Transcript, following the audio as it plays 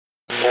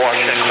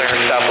Washington,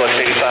 clearance Southwest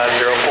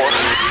 8504.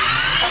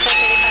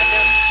 Southwest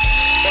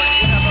 8504. Do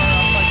you have our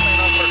flight plan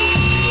up, or do we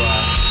need to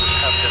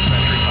have this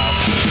entry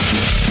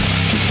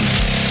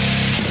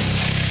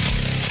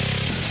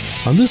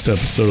file? On this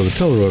episode of the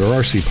Telerotor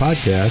RC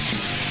Podcast,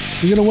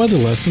 we get a weather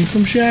lesson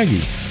from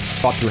Shaggy.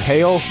 Fought through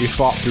hail, we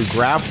fought through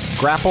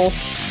grapple,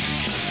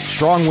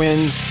 strong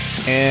winds,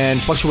 and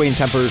fluctuating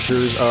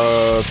temperatures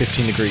of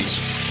 15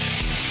 degrees.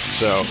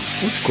 So,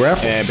 what's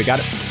grapple? And we got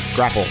it.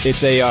 Grapple.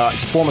 It's a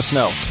form of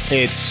snow.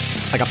 It's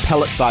like a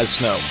pellet-sized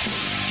snow.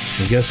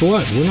 And guess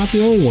what? We're not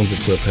the only ones that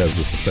Cliff has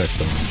this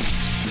effect on.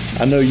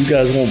 I know you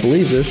guys won't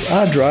believe this.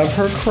 I drive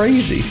her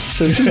crazy,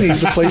 so she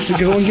needs a place to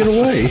go and get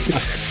away.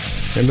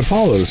 And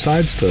Apollo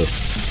decides to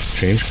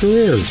change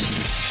careers.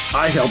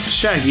 I helped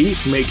Shaggy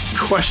make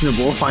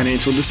questionable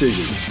financial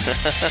decisions.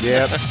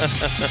 Yep.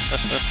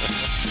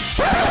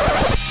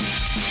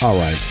 All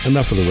right,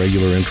 enough of the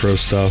regular intro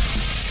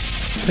stuff.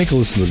 Take a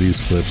listen to these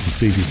clips and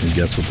see if you can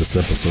guess what this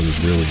episode is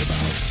really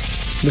about.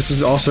 This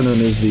is also known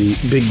as the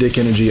Big Dick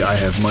Energy I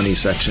Have Money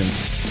section.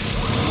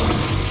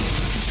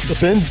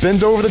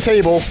 Bend over the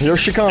table. Here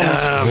she comes.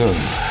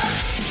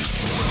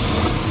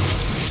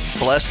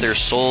 Bless their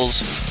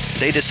souls.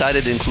 They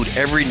decided to include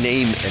every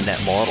name in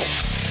that model.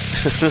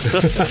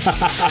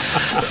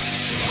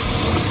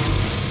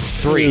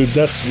 3. Dude,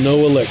 that's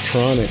no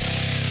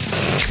electronics.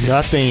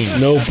 Nothing.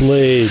 No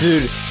blades.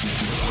 Dude.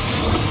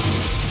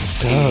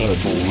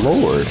 God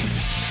Lord.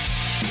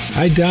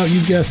 I doubt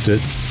you guessed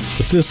it,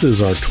 but this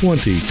is our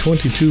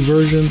 2022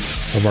 version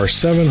of our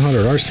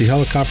 700 RC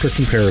helicopter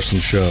comparison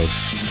show.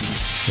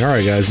 All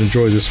right, guys,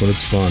 enjoy this one.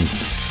 It's fun.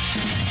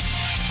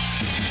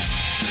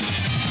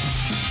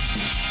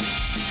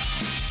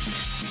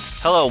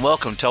 Hello and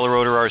welcome to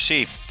Telerotor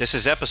RC. This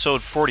is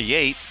episode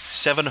 48,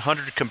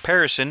 700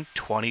 Comparison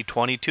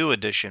 2022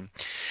 edition.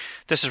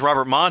 This is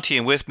Robert Monty,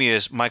 and with me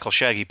is Michael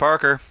Shaggy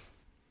Parker.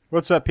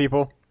 What's up,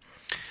 people?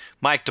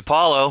 Mike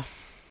DiPaolo.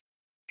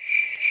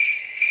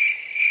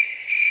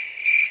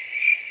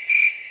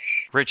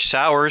 Rich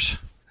Sowers.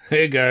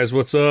 Hey, guys,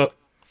 what's up?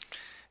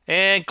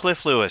 And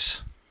Cliff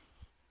Lewis.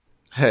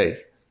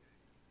 Hey.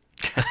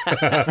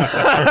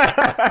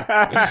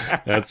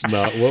 That's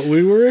not what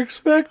we were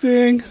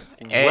expecting.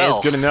 Hey, Well,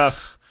 it's good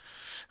enough.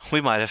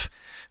 We might have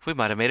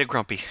made it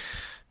grumpy.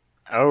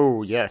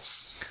 Oh,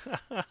 yes.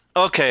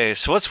 Okay,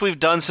 so what's we've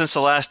done since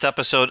the last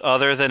episode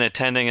other than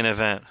attending an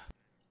event?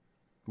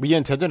 We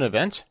attended an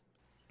event?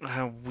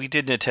 We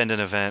didn't attend an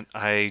event.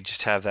 I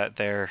just have that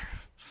there.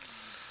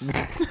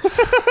 I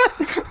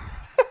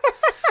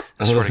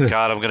swear to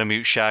God, I'm going to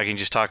mute Shaggy and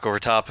just talk over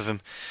top of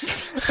him.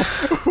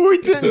 We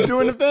didn't do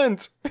an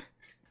event.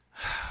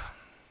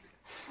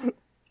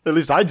 At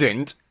least I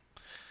didn't.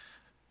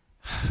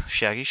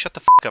 Shaggy, shut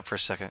the up for a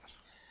second.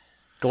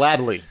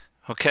 Gladly.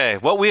 Okay,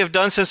 what we have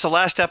done since the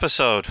last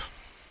episode.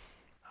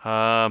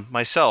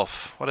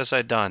 Myself, what has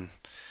I done?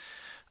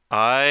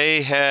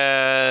 I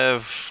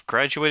have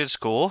graduated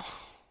school.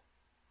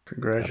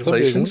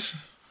 Congratulations.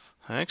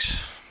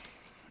 Thanks.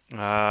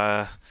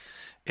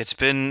 It's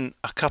been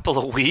a couple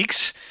of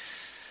weeks,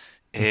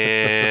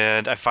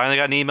 and I finally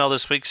got an email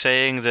this week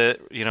saying that,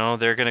 you know,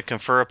 they're going to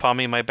confer upon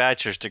me my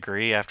bachelor's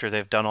degree after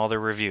they've done all their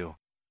review.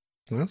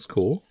 That's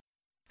cool.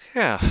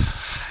 Yeah.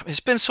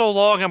 It's been so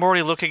long, I'm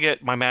already looking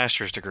at my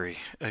master's degree.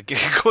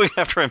 Going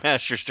after my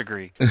master's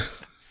degree.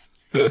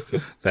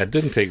 That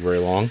didn't take very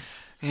long.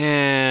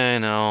 Yeah, I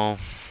know.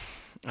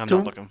 I'm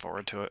not looking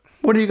forward to it.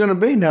 What are you going to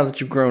be now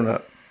that you've grown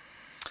up?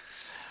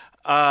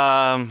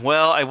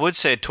 Well, I would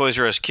say a Toys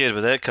R Us kid,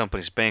 but that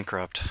company's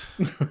bankrupt.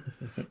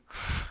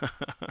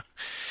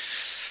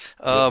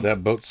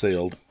 That boat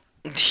sailed.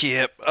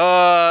 Yep.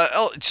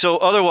 So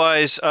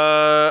otherwise,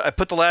 I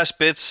put the last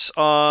bits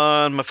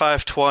on my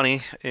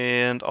 520,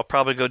 and I'll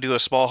probably go do a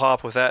small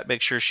hop with that,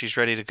 make sure she's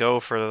ready to go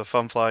for the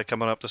Fun Fly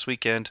coming up this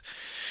weekend,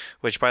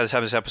 which by the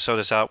time this episode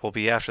is out will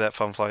be after that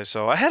Fun Fly.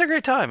 So I had a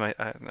great time. I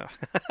know.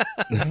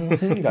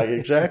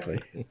 Exactly.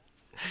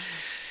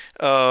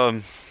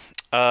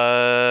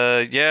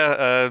 I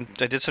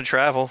did some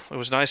travel. It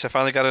was nice. I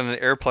finally got on an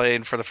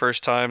airplane for the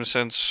first time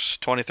since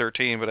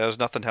 2013, but it was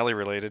nothing heli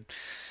related.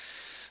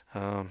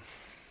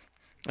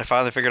 I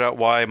finally figured out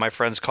why my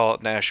friends call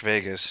it Nash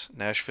Vegas.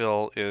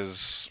 Nashville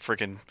is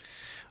freaking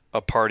a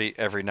party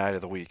every night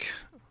of the week.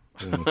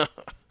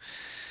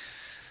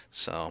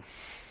 So,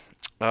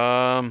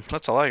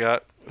 that's all I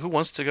got. Who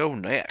wants to go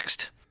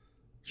next?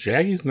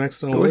 Shaggy's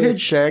next on the Go ahead,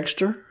 list.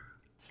 Shagster.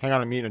 Hang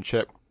on, I'm eating a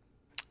chip.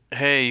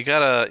 Hey, you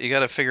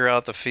gotta figure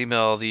out the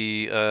female,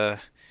 the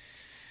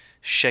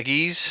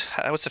Shaggies.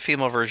 What's the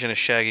female version of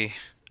Shaggy?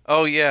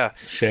 Oh yeah,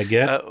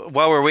 Shaggette.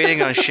 While we're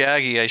waiting on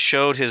Shaggy, I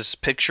showed his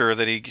picture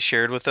that he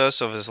shared with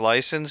us of his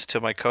license to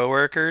my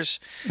coworkers.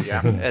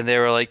 Yeah. And they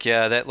were like,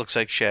 "Yeah, that looks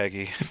like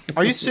Shaggy."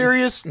 Are you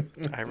serious?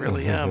 I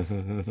really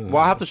am. Well,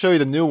 I'll have to show you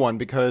the new one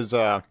because,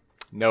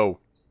 no.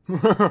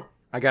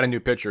 I got a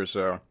new picture,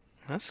 so.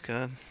 That's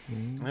good.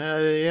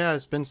 Yeah,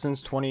 it's been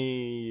since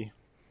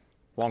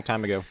long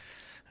time ago.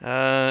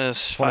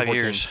 It's 5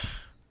 years.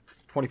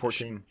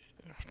 2014.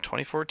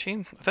 2014?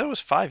 I thought it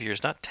was 5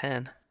 years, not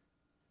 10.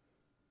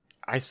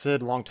 I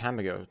said long time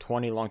ago.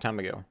 20 long time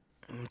ago.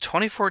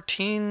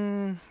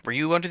 2014. Were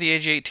you under the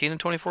age of 18 in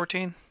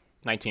 2014?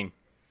 19.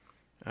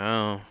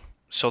 Oh.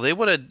 So they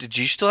would have. Did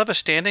you still have a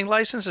standing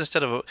license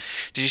instead of?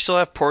 Did you still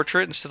have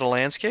portrait instead of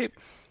landscape?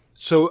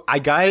 So I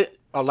got it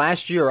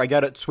last year. I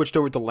got it switched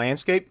over to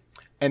landscape,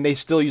 and they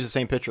still use the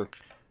same picture.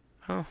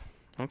 Oh.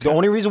 Okay. The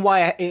only reason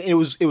why it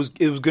was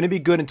going to be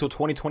good until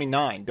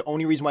 2029. The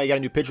only reason why I got a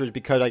new picture is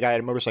because I got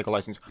a motorcycle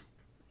license.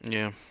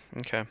 Yeah.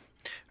 Okay.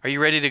 Are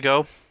you ready to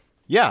go?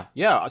 Yeah.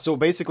 So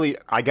basically,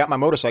 I got my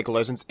motorcycle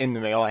license in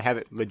the mail. I have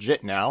it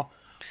legit now.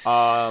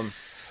 Yes.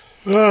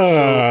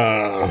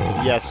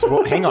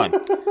 Well, hang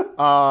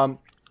on.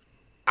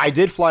 I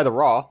did fly the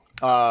Raw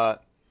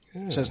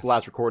since the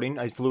last recording.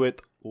 I flew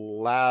it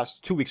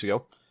 2 weeks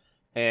ago,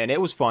 and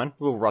it was fun. A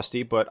little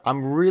rusty, but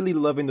I'm really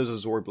loving those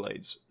Azure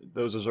blades.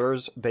 Those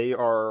Azures, they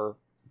are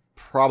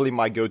probably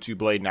my go-to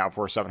blade now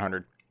for a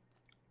 700.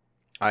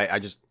 I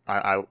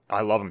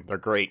love them. They're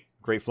great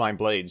flying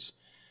blades.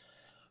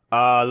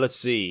 Let's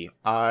see.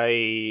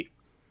 I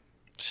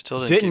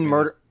Still didn't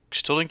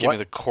give me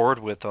the cord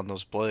width on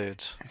those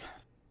blades.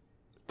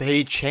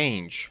 They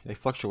change. They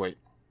fluctuate.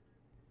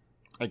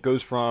 It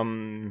goes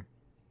from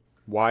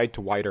wide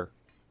to wider.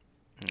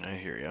 I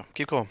hear you.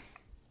 Keep going.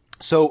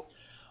 So,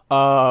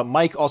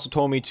 Mike also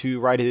told me to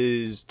ride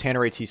his Tanner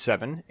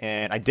AT7,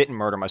 and I didn't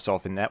murder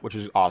myself in that, which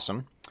was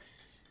awesome.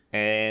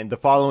 And the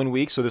following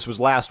week, so this was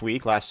last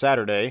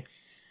Saturday,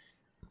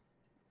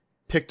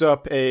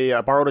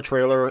 borrowed a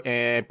trailer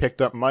and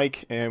picked up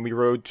Mike, and we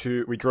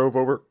drove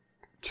over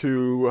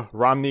to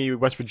Romney,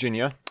 West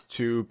Virginia,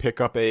 to pick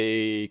up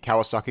a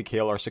Kawasaki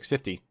KLR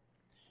 650,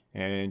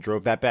 and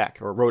drove that back,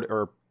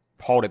 or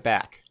hauled it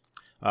back.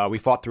 We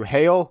fought through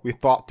hail, we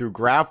fought through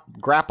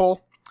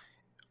grapple,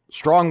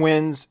 strong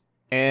winds,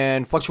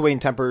 and fluctuating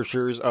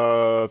temperatures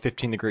of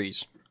 15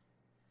 degrees.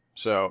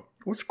 So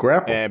What's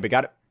grapple? and we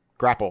got it.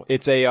 Grapple.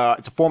 It's a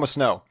form of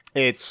snow.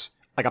 It's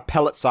like a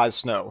pellet-sized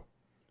snow.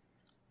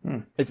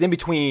 It's in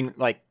between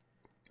like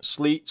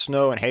sleet,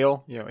 snow, and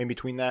hail. In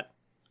between that.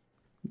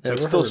 So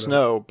it's still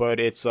snow, but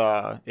it's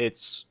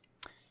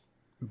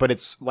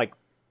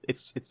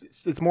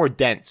more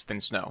dense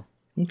than snow.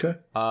 Okay.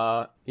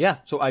 Yeah.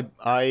 So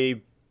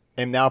I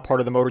am now part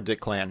of the Motor Dick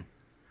clan.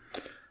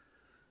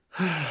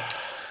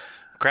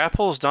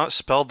 Grapple is not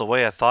spelled the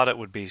way I thought it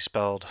would be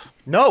spelled.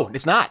 No,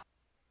 it's not.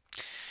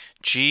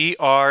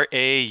 Graupel.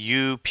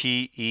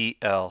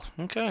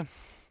 Okay.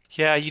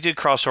 Yeah, you did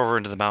cross over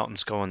into the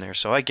mountains going there,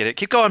 so I get it.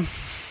 Keep going.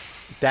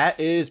 That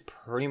is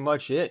pretty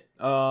much it.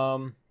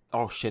 Oh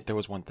shit, there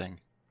was one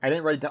thing. I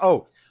didn't write it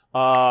down.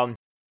 On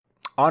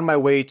my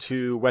way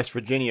to West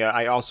Virginia,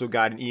 I also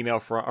got an email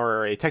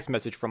or a text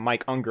message from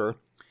Mike Unger,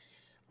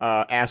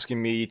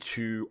 asking me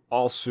to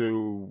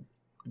also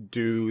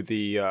do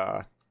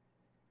the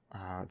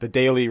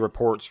daily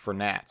reports for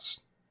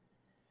Nats.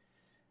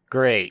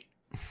 Great.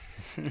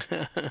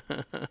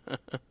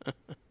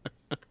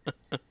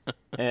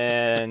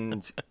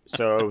 And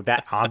so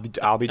that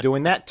I'll be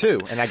doing that too.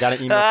 And I got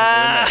an email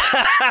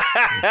from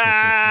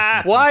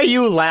AMS. Why are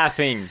you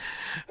laughing?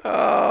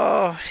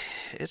 Oh,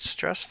 it's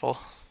stressful.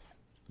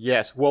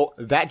 Yes. Well,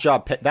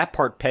 that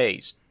part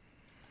pays.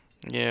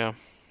 Yeah.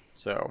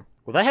 So,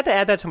 will I have to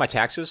add that to my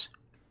taxes?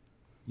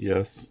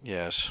 Yes.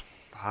 Yes.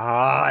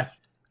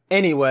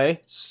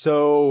 Anyway,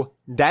 so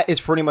that is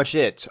pretty much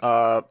it.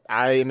 I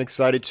am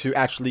excited to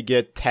actually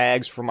get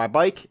tags for my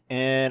bike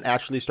and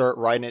actually start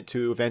riding it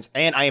to events.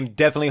 And I am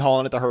definitely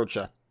hauling it to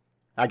Hercha.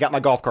 I got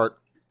my golf cart.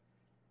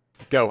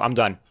 Go. I'm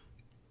done.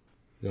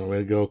 You want me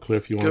to go,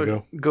 Cliff? You want to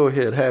go? Go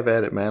ahead. Have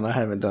at it, man. I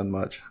haven't done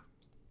much.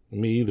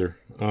 Me either.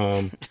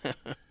 Well,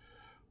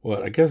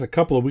 I guess a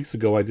couple of weeks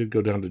ago, I did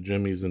go down to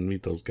Jimmy's and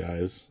meet those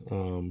guys.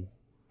 A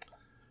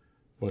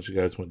bunch of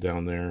guys went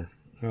down there.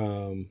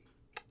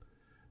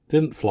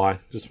 Didn't fly.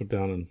 Just went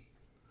down and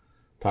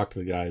talked to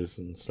the guys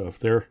and stuff.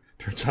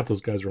 Turns out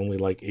those guys were only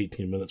like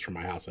 18 minutes from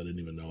my house. I didn't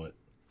even know it.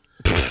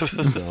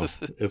 So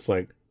it's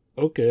like,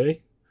 okay.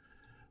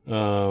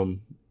 Yeah,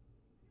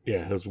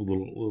 it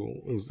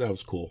was that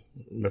was cool.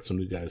 Met some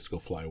new guys to go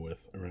fly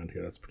with around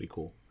here. That's pretty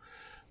cool.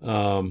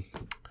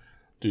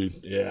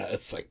 Dude, yeah,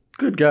 it's like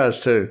Good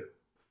guys, too.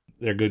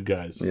 they're good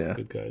guys. Yeah.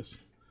 Good guys.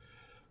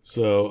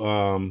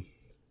 So,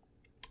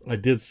 I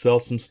did sell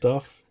some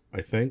stuff,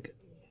 I think.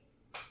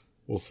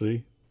 We'll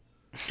see.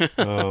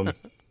 Yeah,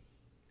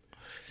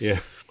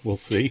 we'll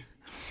see.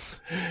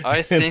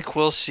 I think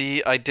we'll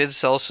see. I did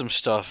sell some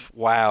stuff.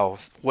 Wow.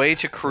 Way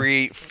to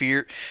create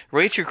fear.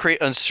 Way to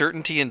create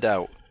uncertainty and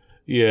doubt.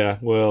 Yeah,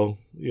 well,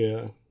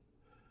 yeah.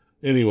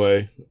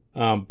 Anyway,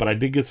 but I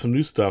did get some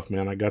new stuff,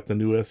 man. I got the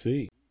new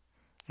SE.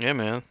 Yeah,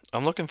 man.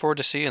 I'm looking forward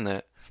to seeing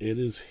that. It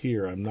is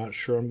here. I'm not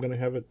sure I'm going to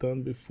have it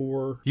done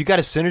before. You got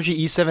a Synergy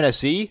E7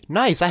 SE?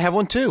 Nice. I have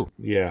one too.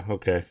 Yeah,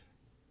 okay.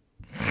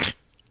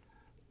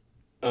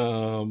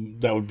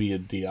 That would be a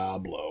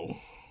Diablo.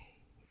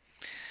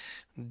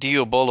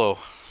 Diabolo.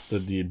 The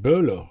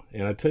Diabolo.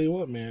 And I tell you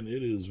what, man,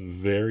 it is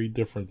very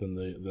different than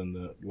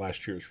the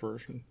last year's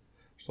version.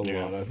 So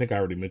Yeah. I think I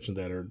already mentioned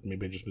that, or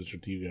maybe I just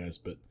mentioned it to you guys,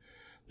 but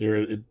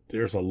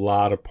There's a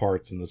lot of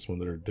parts in this one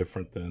that are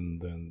different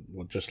than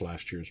just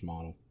last year's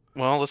model.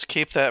 Well, let's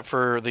keep that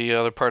for the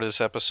other part of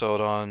this episode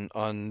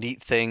on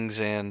neat things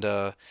and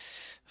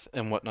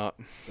whatnot.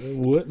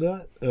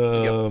 Whatnot.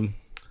 Other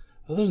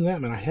than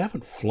that, man, I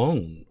haven't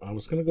flown. I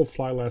was gonna go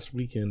fly last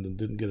weekend and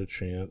didn't get a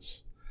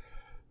chance.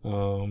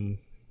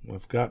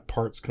 I've got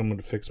parts coming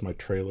to fix my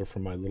trailer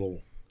from my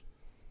little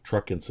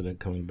truck incident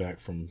coming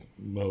back from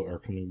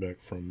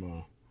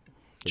the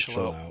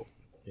chill out.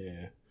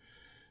 Yeah.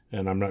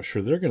 And I'm not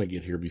sure they're going to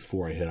get here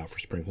before I head out for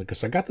Spring Fling,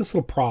 because I got this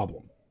little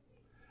problem.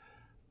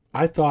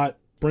 I thought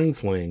Spring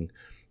Fling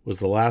was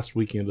the last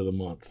weekend of the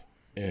month,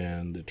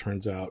 and it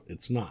turns out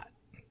it's not.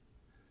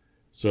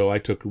 So I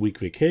took a week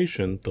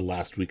vacation the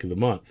last week of the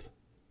month.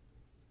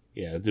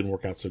 Yeah, it didn't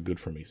work out so good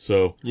for me.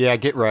 So Yeah,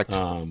 get wrecked.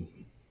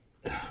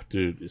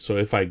 dude, so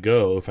if I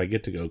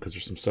get to go, because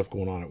there's some stuff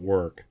going on at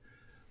work,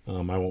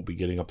 I won't be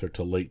getting up there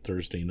till late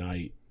Thursday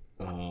night.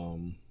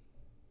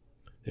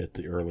 At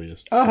the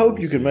earliest. I hope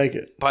you can make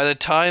it. By the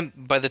time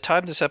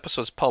this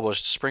episode's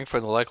published, Spring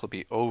Fling will likely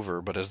be over.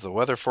 But as the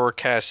weather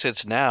forecast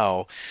sits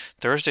now,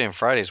 Thursday and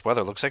Friday's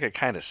weather looks like it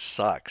kind of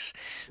sucks.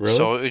 Really?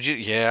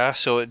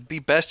 So it'd be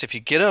best if you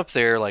get up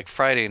there like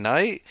Friday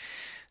night.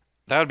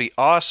 That would be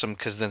awesome,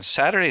 because then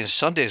Saturday and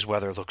Sunday's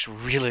weather looks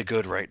really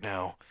good right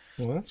now.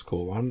 Well, that's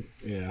cool.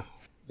 Yeah.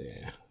 I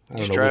don't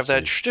Just know, drive we'll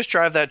that. see. Just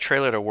drive that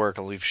trailer to work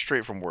and leave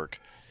straight from work.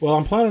 Well,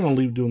 I'm planning on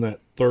doing that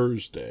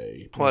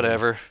Thursday.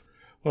 Whatever.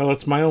 Well,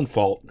 it's my own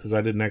fault, because I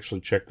didn't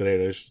actually check the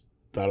date. I just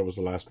thought it was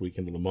the last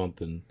weekend of the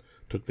month and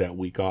took that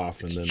week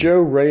off. And then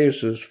Joe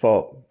Reyes'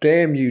 fault.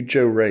 Damn you,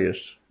 Joe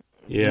Reyes.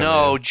 yeah,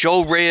 No, man.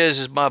 Joe Reyes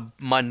is my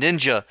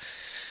ninja.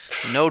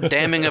 No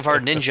damning of our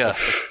ninja.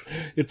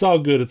 It's all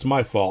good. It's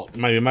my fault.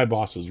 My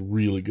boss is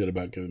really good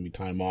about giving me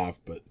time off,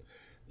 but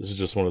this is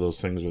just one of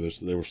those things where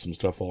there was some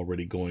stuff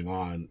already going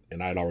on,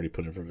 and I'd already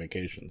put in for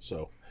vacation.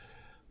 So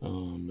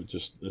it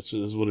just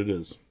is what it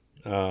is.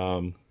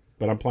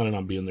 But I'm planning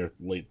on being there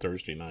late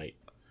Thursday night,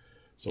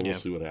 so we'll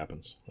see what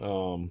happens.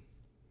 Other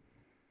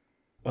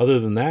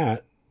than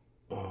that,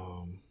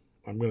 I'm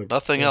gonna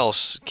Nothing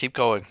else. Keep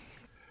going.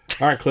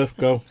 All right, Cliff,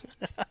 go.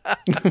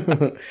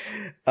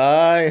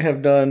 I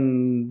have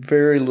done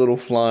very little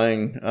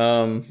flying.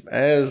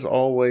 As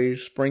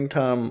always,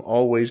 springtime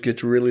always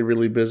gets really,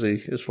 really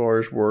busy as far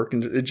as work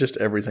and it's just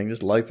everything,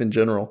 just life in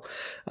general.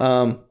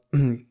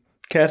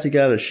 Kathy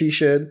got a she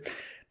shed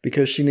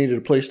because she needed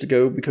a place to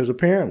go because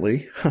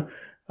apparently,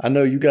 I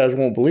know you guys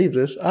won't believe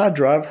this, I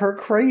drive her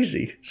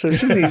crazy. So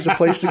she needs a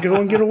place to go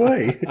and get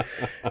away.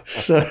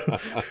 So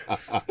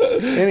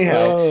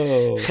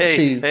anyhow.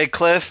 Hey,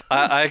 Cliff,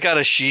 I got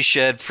a she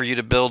shed for you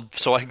to build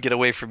so I can get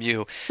away from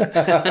you.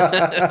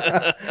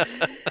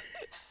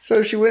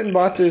 So she went and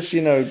bought this,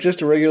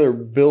 just a regular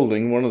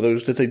building, one of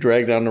those that they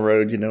drag down the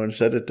road, and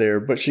set it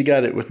there. But she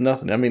got it with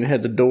nothing. I mean, it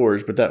had the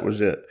doors, but that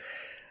was it.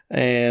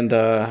 And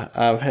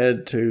I've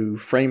had to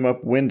frame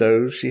up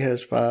windows. She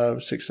has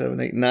 5, 6, 7,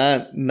 8,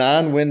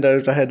 9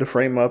 windows I had to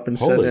frame up and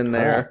set in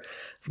there.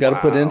 We've got to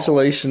put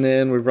insulation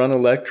in. We run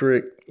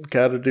electric.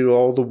 Got to do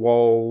all the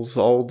walls,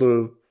 all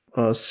the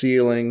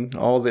ceiling,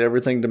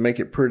 everything to make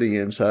it pretty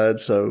inside.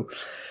 So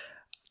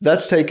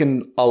that's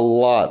taken a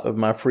lot of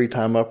my free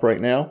time up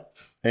right now.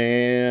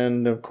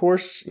 And of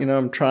course,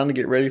 I'm trying to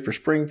get ready for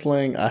Spring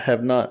Fling. I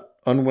have not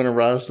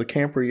unwinterized the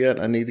camper yet.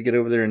 I need to get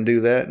over there and do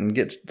that and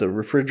get the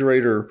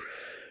refrigerator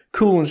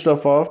cooling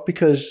stuff off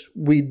because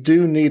we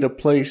do need a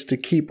place to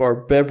keep our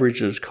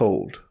beverages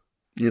cold,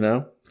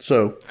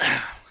 So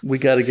we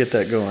got to get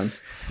that going.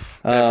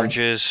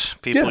 Beverages,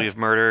 people you've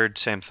murdered,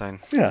 same thing.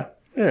 Yeah,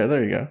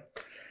 there you go.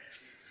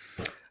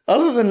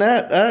 Other than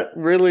that, that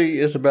really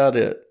is about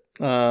it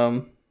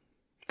for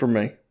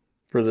me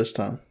for this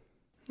time.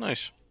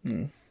 Nice.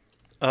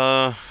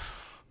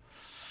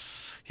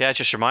 Yeah, it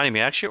just reminded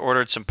me. I actually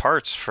ordered some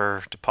parts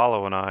for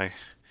DePaulo and I.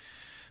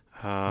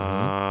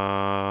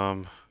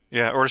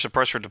 Yeah, ordered some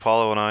parts for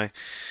DePaulo and I.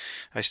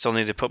 I still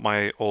need to put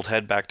my old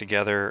head back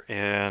together,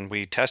 and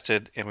we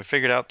tested, and we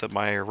figured out that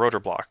my rotor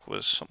block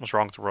something was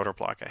wrong with the rotor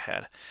block I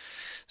had.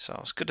 So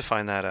it's good to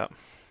find that out.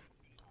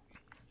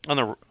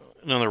 On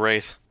the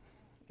Wraith.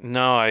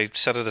 No, I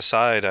set it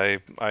aside. I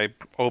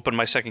opened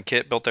my second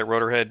kit, built that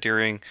rotor head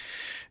during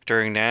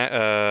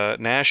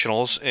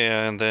Nationals,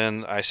 and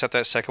then I set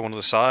that second one to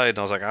the side, and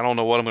I was like, I don't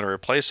know what I'm going to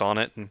replace on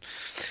it, and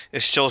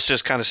it's still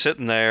just kind of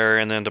sitting there.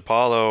 And then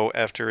DePaulo,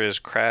 after his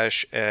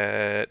crash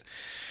at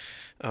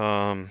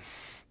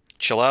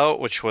Chill Out,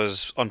 which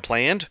was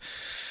unplanned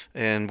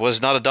and was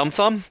not a dumb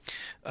thumb,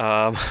 he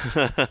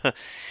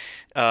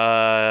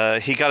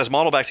got his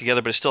model back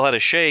together, but it still had a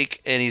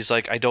shake, and he's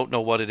like, I don't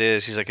know what it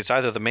is. He's like, it's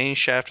either the main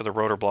shaft or the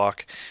rotor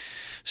block.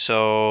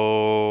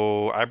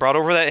 So I brought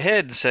over that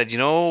head and said,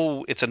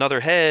 it's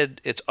another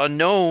head. It's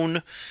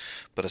unknown,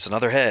 but it's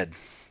another head.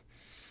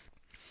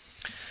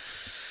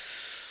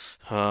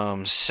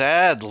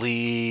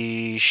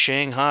 Sadly,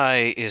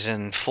 Shanghai is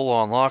in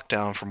full-on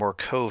lockdown for more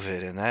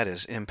COVID, and that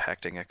is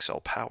impacting XL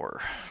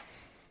Power.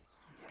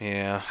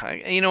 Yeah,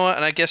 you know what?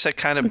 And I guess that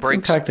kind of It's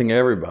breaks. impacting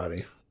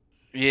everybody.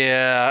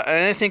 Yeah,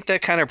 and I think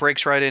that kind of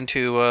breaks right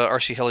into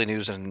RC Heli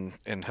News and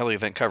Heli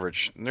event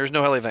coverage. There's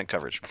no Heli event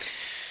coverage.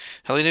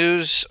 Heli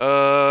News,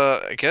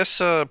 I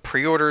guess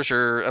pre-orders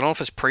are, I don't know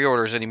if it's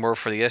pre-orders anymore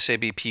for the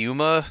SAB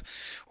Puma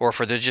or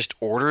for the just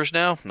orders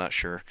now. I'm not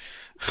sure.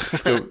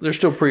 There's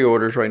still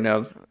pre-orders right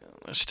now.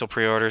 Still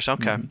pre-orders,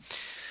 okay.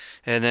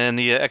 And then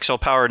the XL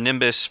Power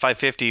Nimbus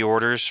 550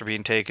 orders are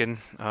being taken.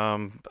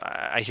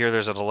 I hear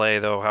there's a delay,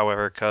 though,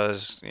 however,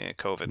 because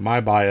COVID.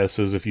 My bias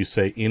is if you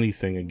say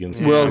anything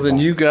against Well, my then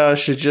you bias. guys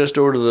should just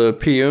order the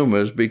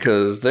Pumas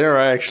because they're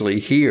actually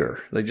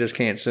here. They just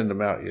can't send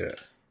them out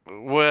yet.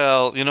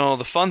 Well,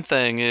 the fun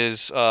thing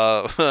is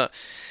we'll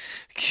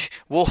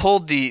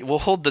hold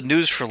the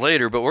news for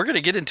later, but we're going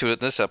to get into it in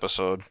this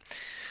episode.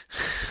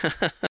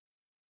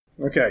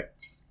 Okay.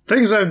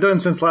 Things I've done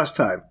since last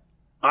time.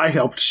 I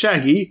helped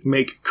Shaggy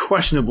make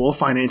questionable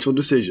financial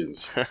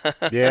decisions.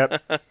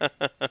 Yep.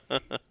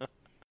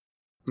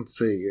 Let's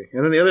see.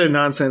 And then the other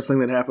nonsense thing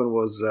that happened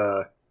was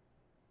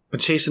I'm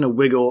chasing a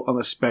wiggle on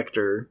the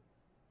Spectre.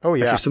 Oh,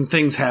 yeah. After some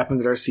things happened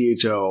at our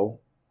CHO.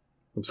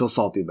 I'm still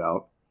salty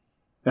about.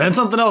 And then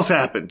something else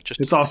happened.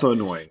 It's also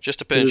annoying.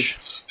 Just a pinch.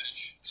 It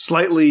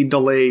slightly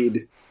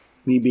delayed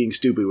me being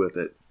stupid with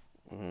it.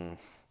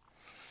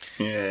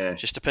 Yeah.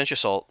 Just a pinch of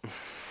salt.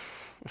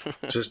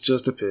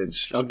 just a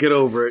pinch. I'll get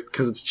over it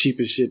because it's cheap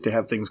as shit to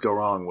have things go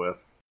wrong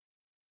with.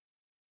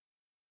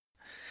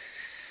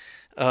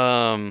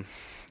 That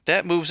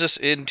moves us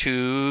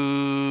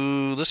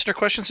into listener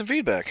questions and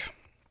feedback.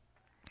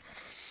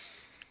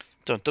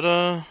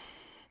 Dun-dun-dun.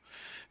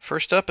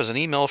 First up is an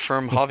email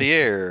from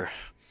Javier.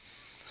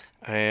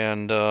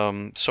 And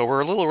so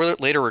we're a little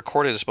later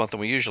recorded this month than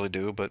we usually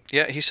do. But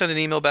yeah, he sent an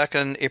email back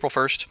on April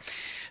 1st.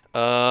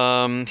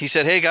 He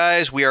said, "Hey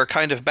guys, we are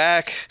kind of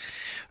back.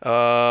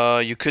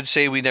 You could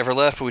say we never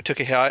left, but we took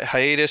a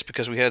hiatus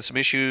because we had some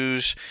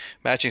issues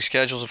matching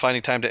schedules and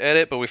finding time to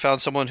edit. But we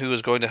found someone who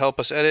was going to help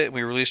us edit.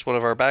 We released one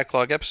of our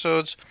backlog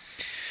episodes.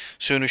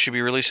 Soon we should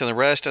be releasing the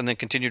rest and then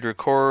continue to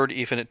record,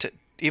 even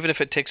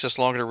if it takes us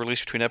longer to release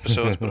between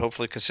episodes, but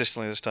hopefully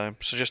consistently this time."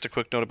 So just a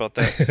quick note about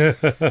that.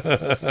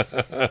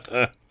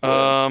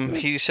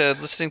 He said,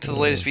 listening to the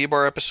latest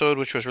V-Bar episode,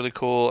 which was really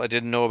cool. I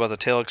didn't know about the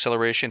tail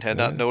acceleration, had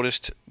not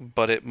noticed,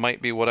 but it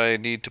might be what I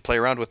need to play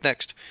around with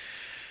next.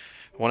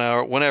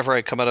 Whenever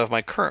I come out of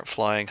my current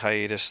flying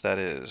hiatus, that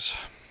is.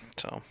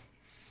 So,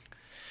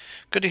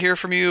 good to hear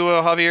from you,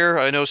 Javier.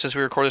 I know since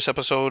we recorded this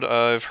episode,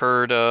 I've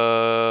heard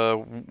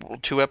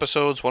 2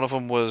 episodes. One of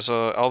them was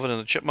Alvin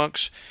and the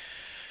Chipmunks.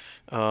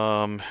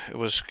 It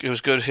was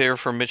good to hear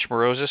from Mitch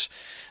Morosis,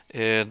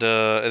 and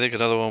I think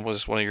another one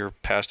was one of your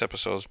past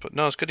episodes. But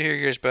no, it's good to hear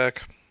you guys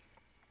back.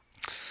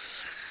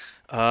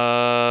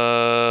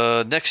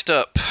 Next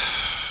up,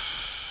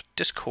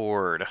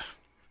 Discord.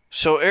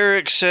 So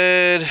Eric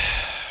said,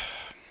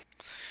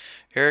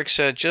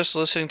 just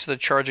listening to the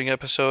charging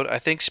episode, I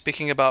think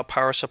speaking about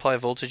power supply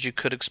voltage, you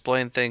could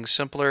explain things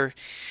simpler.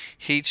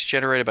 Heat's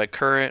generated by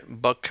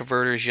current, buck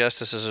converters. Yes,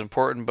 this is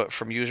important, but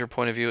from user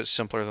point of view, it's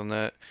simpler than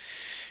that.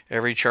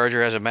 Every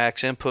charger has a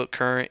max input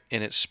current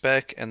in its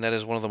spec, and that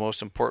is one of the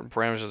most important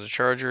parameters of the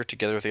charger,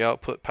 together with the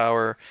output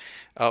power,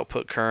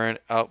 output current,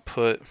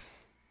 output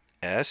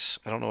S.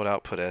 I don't know what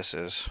output S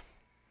is.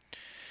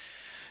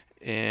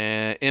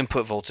 And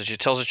input voltage. It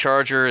tells the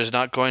charger is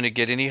not going to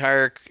get any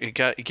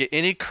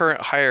any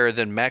current higher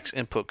than max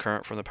input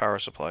current from the power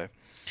supply.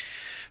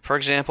 For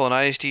example, an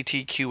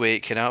ISDT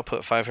Q8 can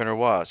output 500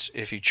 watts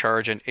if you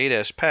charge an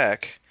 8S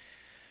pack.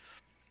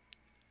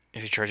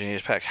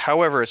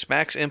 However, its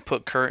max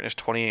input current is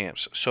 20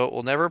 amps, so it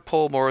will never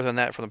pull more than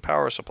that from the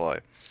power supply.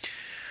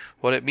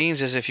 What it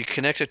means is if you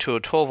connect it to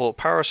a 12-volt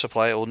power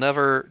supply, it will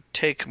never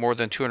take more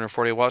than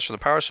 240 watts from the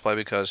power supply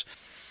because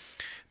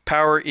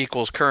power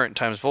equals current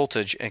times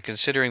voltage, and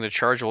considering the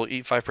charger will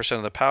eat 5%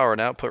 of the power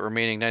and output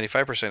remaining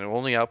 95%, it will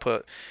only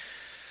output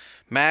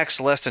max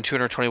less than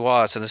 220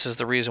 watts, and this is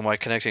the reason why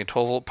connecting a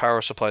 12-volt power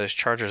supply to this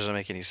charger doesn't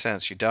make any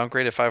sense. You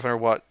downgrade a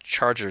 500-watt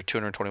charger to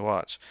 220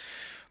 watts.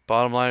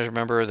 Bottom line is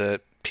remember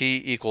that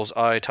P equals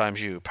I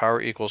times U.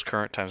 Power equals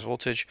current times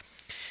voltage.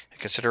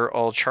 And consider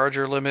all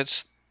charger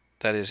limits,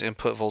 that is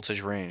input voltage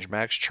range.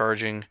 Max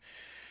charging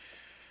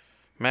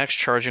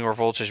or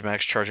voltage,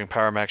 max charging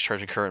power, max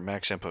charging current,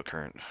 max input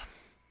current.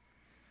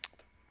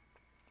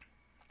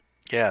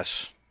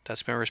 Yes,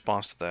 that's my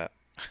response to that.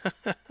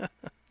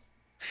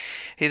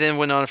 He then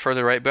went on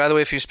further, right? By the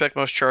way, if you spec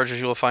most chargers,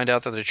 you will find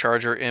out that the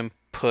charger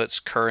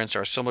inputs currents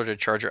are similar to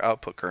charger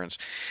output currents.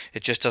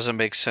 It just doesn't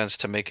make sense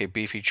to make a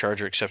beefy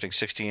charger accepting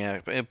 60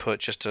 amp input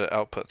just to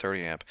output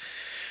 30 amp.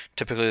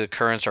 Typically, the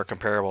currents are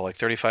comparable, like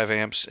 35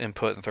 amps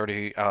input and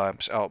 30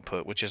 amps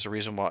output, which is a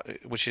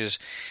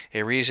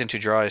reason to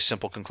draw a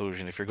simple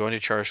conclusion. If you're going to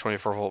charge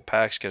 24 volt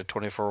packs, get a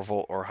 24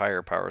 volt or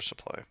higher power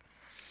supply.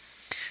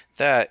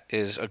 That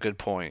is a good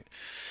point.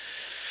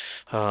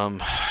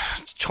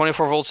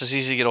 24 volts is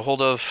easy to get a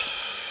hold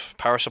of,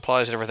 power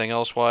supplies and everything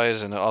else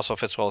wise, and it also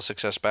fits well with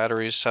 6S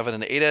batteries. 7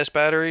 and 8S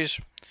batteries,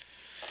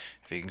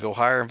 if you can go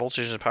higher in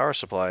voltage and power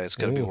supply, it's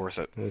going to be worth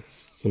it.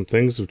 Some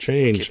things have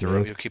changed.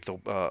 You keep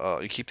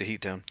the heat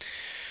down.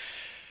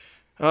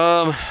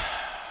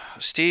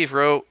 Steve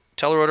wrote,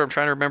 Telerotor, I'm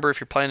trying to remember if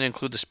you're planning to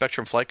include the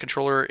Spectrum flight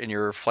controller in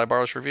your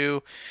Flybarless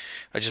review.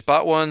 I just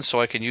bought one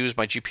so I can use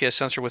my GPS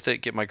sensor with it,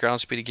 get my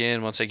ground speed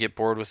again. Once I get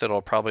bored with it,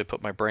 I'll probably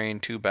put my Brain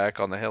 2 back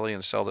on the heli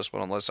and sell this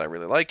one unless I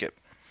really like it.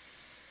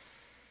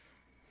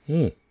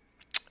 And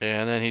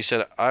then he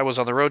said, I was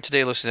on the road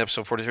today listening to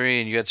episode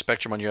 43 and you had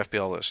Spectrum on your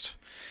FBL list.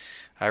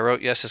 I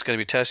wrote, yes, it's going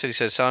to be tested. He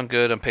said, sound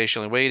good. I'm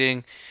patiently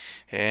waiting.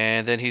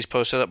 And then he's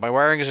posted up, my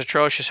wiring is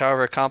atrocious.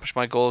 However, I accomplished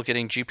my goal of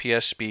getting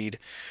GPS speed,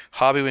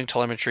 Hobbywing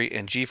telemetry,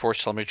 and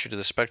G-Force telemetry to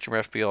the Spectrum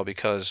FBL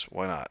because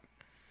why not?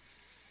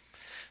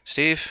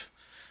 Steve,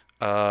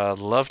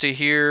 love to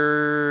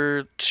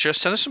hear.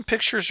 Just send us some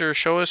pictures or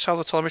show us how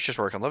the telemetry is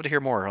working. I'd love to hear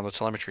more on the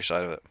telemetry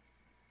side of it.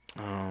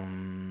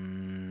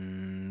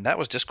 That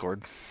was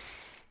Discord.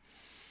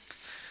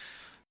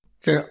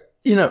 So,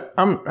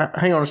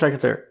 hang on a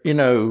second there.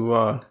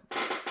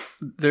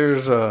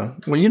 There's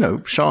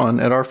Sean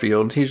at our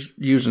field, he's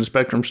using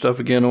Spectrum stuff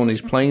again on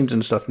his planes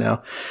and stuff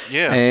now.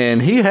 Yeah.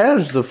 And he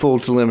has the full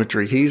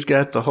telemetry. He's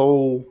got the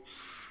whole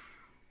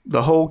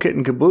kit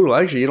and caboodle.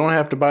 Actually, you don't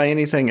have to buy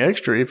anything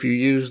extra if you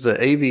use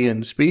the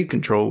avian speed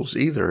controls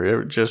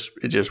either. It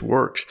just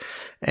works.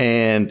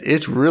 And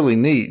it's really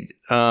neat.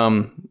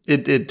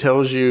 It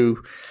tells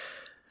you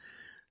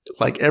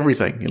like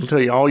everything. It'll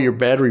tell you all your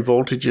battery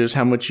voltages,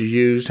 how much you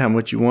used, how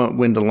much you want,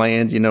 when to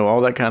land,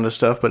 all that kind of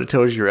stuff. But it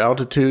tells you your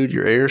altitude,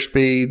 your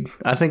airspeed.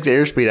 I think the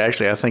airspeed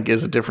actually,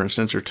 is a different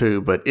sensor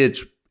too, but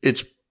it's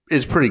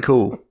pretty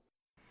cool.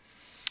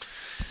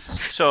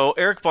 So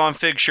Eric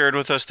Bonfig shared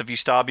with us the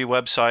Vistabi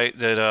website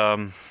that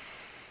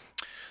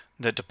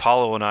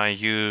DePaulo and I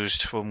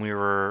used when we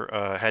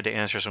were had to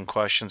answer some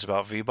questions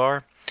about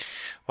V-Bar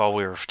while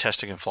we were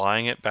testing and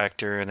flying it back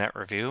during that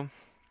review.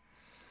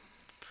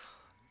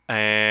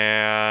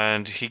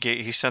 And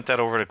he sent that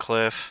over to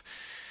Cliff,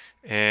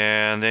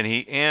 and then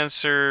he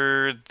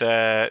answered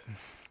that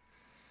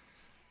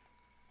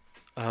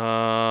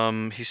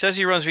he says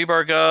he runs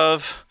VBAR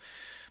Gov,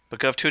 but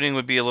Gov tuning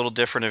would be a little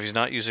different if he's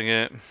not using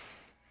it.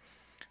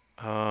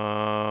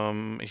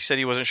 He said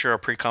he wasn't sure how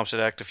pre-comps would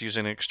act if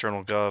using an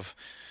external Gov.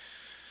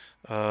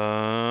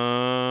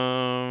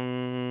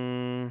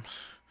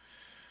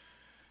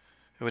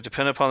 It would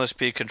depend upon the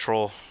speed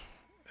control.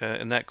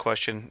 In that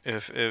question,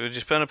 if it would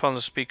depend upon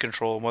the speed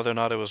control and whether or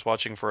not it was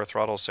watching for a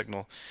throttle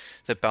signal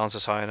that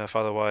bounces high enough.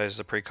 Otherwise,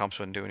 the pre-comps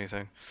wouldn't do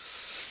anything.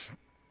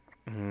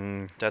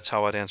 That's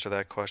how I'd answer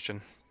that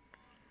question.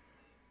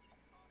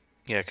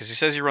 Yeah, because he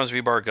says he runs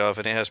VBAR Gov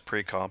and it has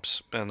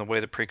pre-comps, and the way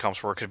the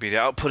pre-comps work could be to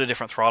output a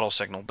different throttle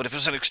signal. But if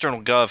it's an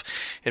external Gov,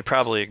 it'd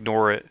probably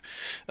ignore it,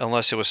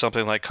 unless it was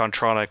something like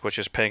Contronic, which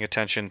is paying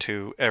attention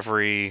to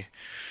every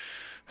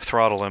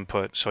throttle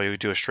input, so you would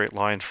do a straight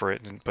line for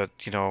it. But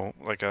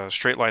like a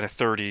straight line of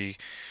 30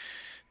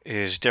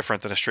 is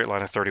different than a straight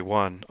line of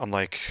 31.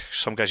 Unlike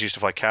some guys used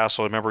to fly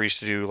Castle. Remember, we used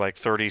to do like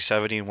 30,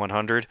 70, and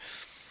 100.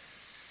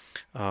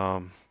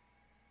 A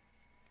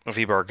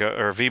V-bar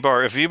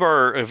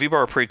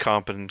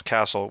pre-comp and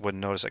Castle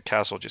wouldn't notice that.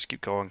 Castle would just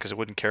keep going because it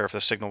wouldn't care if the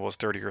signal was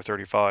 30 or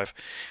 35.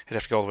 It'd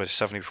have to go all the way to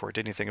 70 before it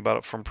did anything about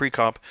it from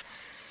pre-comp.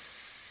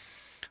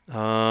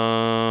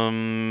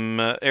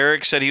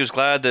 Eric said he was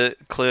glad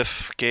that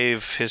Cliff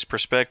gave his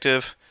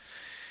perspective.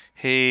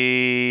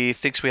 He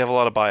thinks we have a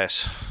lot of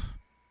bias.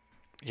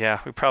 Yeah,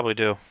 we probably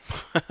do.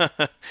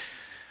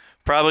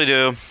 Probably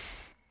do.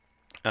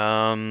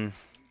 My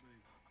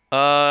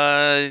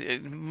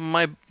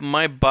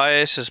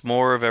bias is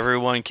more of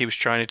everyone keeps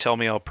trying to tell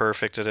me how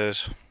perfect it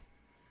is.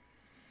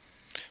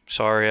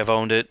 Sorry, I've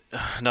owned it.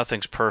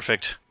 Nothing's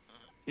perfect.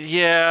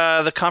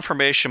 Yeah, the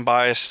confirmation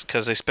bias,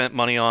 because they spent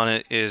money on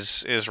it,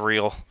 is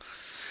real.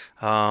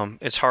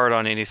 It's hard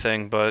on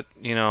anything, but,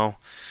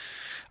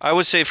 I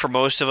would say for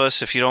most of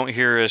us, if you don't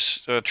hear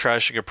us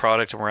trashing a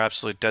product and we're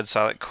absolutely dead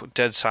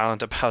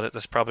silent about it,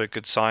 that's probably a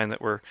good sign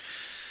that we're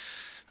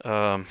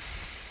not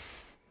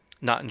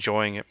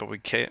enjoying it, but we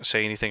can't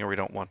say anything or we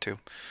don't want to.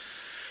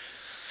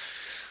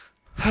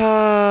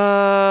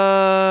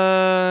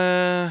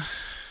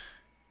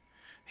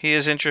 He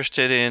is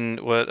interested in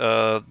what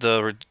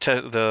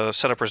the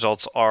setup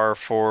results are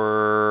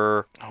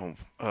for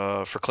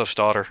Cliff's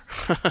daughter.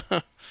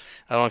 I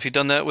don't know if you've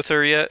done that with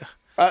her yet.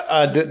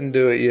 I didn't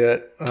do it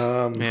yet.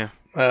 Yeah,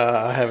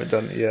 I haven't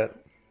done it yet.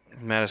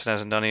 Madison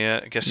hasn't done it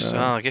yet. I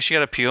guess you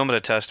got a Puma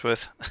to test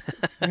with.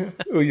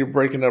 Oh, you're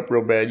breaking up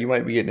real bad. You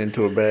might be getting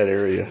into a bad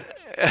area.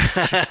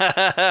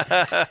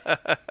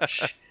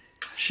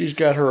 She's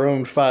got her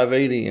own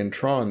 580 in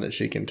Tron that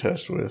she can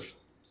test with.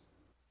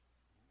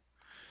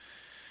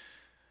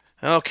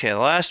 Okay, the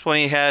last one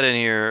he had in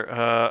here.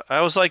 I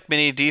was like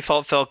Mini.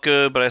 Default felt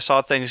good, but I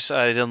saw things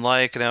I didn't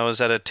like, and I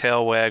was at a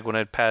tail wag when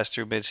I'd passed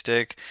through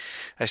mid-stick.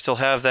 I still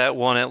have that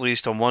one, at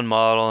least on one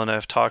model, and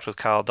I've talked with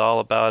Kyle Dahl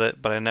about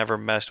it, but I never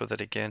messed with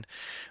it again.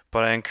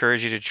 But I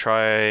encourage you to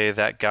try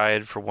that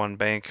guide for one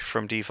bank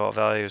from default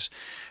values.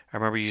 I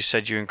remember you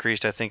said you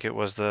increased, I think it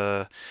was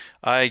the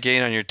eye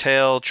gain on your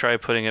tail. Try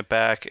putting it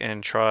back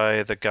and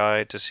try the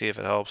guide to see if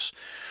it helps.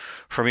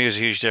 For me, it was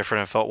a huge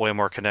difference. I felt way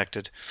more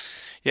connected.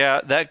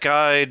 Yeah, that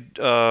guide,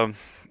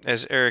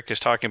 as Eric is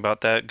talking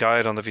about, that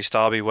guide on the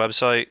Vistabi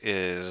website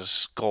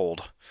is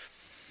gold.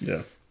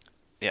 Yeah.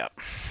 Yeah.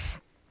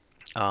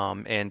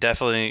 And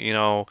definitely,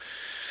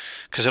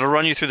 because it'll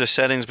run you through the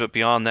settings, but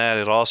beyond that,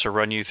 it'll also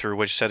run you through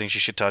which settings you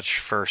should touch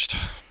first,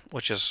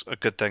 which is a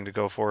good thing to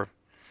go for.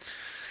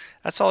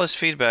 That's all his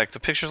feedback. The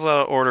picture's a lot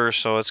of order,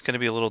 so it's going to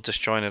be a little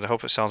disjointed. I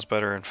hope it sounds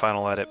better in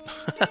final edit.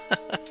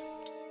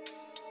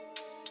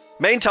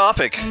 Main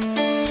topic.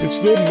 It's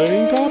the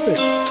main topic.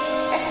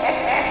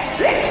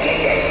 Let's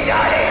get this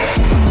started.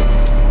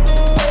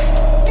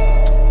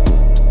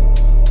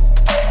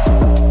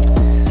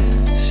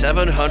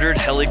 700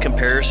 Heli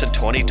Comparison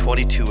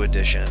 2022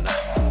 edition.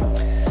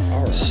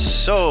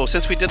 So,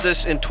 since we did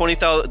this in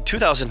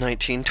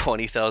 2019,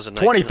 20,000.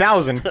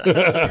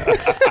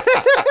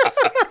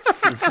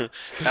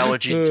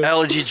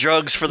 Allergy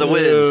drugs for the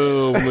win.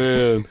 Oh,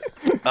 man.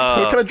 What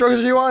kind of drugs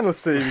are you on? Let's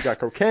see. We got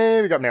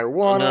cocaine. We got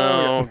marijuana.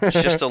 No,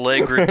 it's just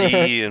Allegra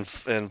D and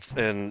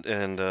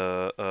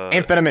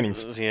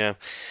amphetamines. Yeah.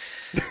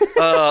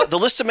 The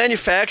list of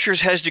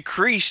manufacturers has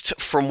decreased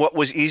from what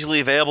was easily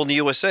available in the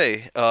USA.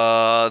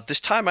 This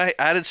time I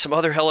added some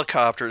other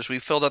helicopters. We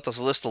filled out this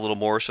list a little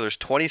more, so there's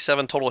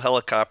 27 total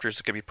helicopters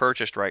that can be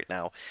purchased right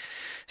now.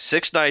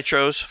 6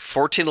 Nitros,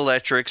 14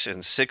 electrics,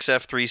 and 6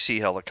 F3C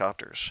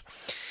helicopters.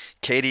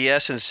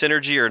 KDS and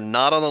Synergy are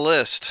not on the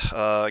list.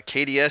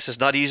 KDS is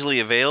not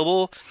easily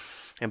available,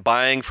 and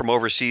buying from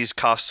overseas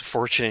costs a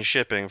fortune in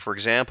shipping. For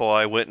example,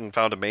 I went and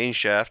found a main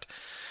shaft,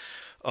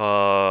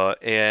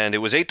 and it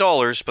was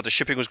 $8, but the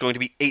shipping was going to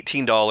be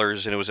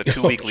 $18, and it was a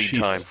 2-week lead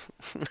time.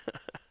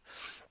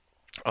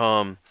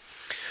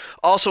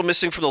 Also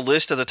missing from the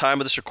list at the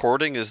time of this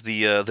recording is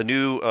the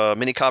new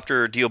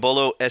minicopter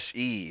Diabolo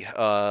SE,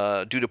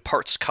 due to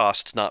parts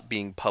costs not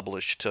being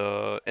published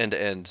end to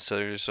end. So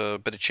there's a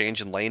bit of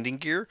change in landing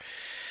gear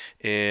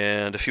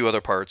and a few other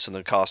parts, and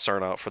the costs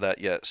aren't out for that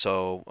yet.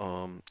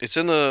 So it's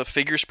in the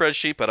figure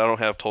spreadsheet, but I don't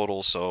have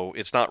totals, so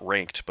it's not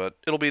ranked. But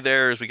it'll be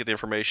there as we get the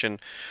information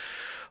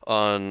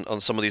on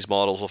some of these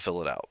models. We'll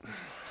fill it out.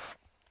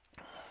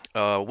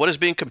 What is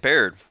being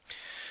compared?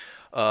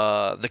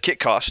 The kit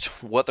cost,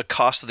 what the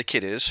cost of the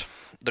kit is,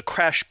 the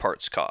crash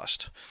parts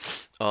cost.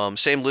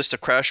 Same list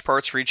of crash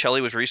parts for each heli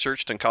was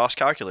researched and cost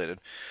calculated.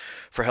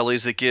 For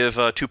helis that give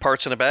 2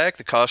 parts in a bag,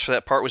 the cost for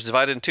that part was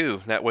divided in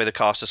 2. That way the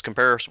cost is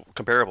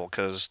comparable,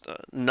 because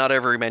not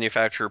every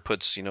manufacturer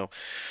puts 2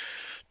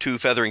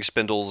 feathering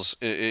spindles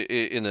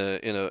in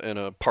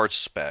a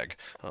parts bag.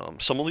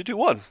 Some only do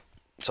 1,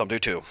 some do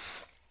 2,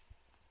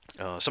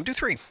 some do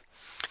 3.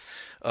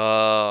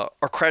 Our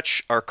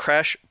crash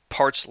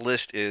parts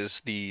list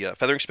is the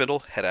feathering spindle,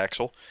 head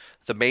axle,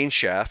 the main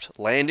shaft,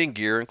 landing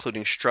gear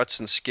including struts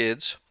and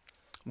skids,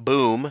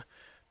 boom,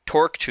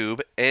 torque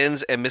tube,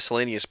 ends and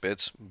miscellaneous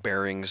bits,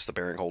 bearings, the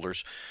bearing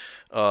holders,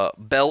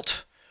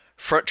 belt,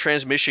 front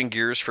transmission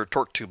gears for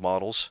torque tube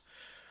models,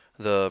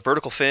 the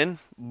vertical fin,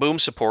 boom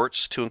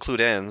supports to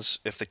include ends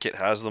if the kit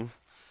has them,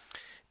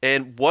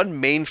 and 1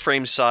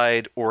 mainframe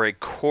side or a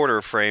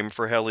quarter frame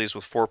for helis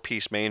with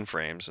 4-piece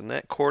mainframes. And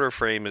that quarter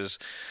frame is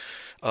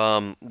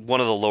one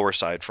of the lower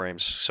side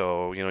frames.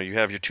 So, you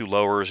have your 2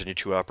 lowers and your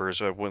 2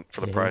 uppers. I went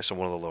for the price of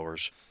one of the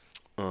lowers.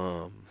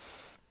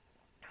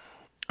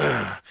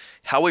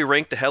 How we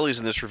rank the helis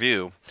in this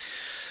review.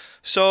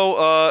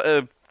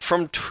 So,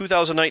 from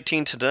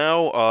 2019 to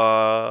now,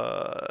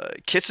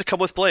 kits that come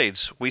with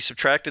blades, we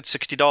subtracted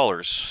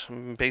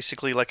 $60.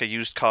 Basically like a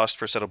used cost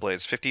for a set of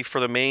blades. $50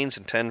 for the mains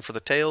and $10 for the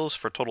tails,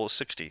 for a total of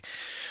 $60.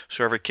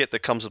 So every kit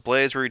that comes with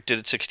blades, we did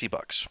it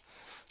 $60.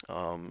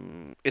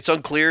 It's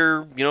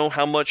unclear,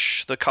 how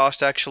much the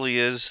cost actually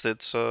is.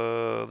 That's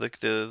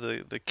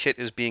the kit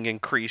is being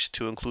increased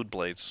to include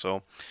blades.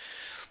 So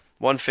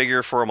one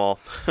figure for them all.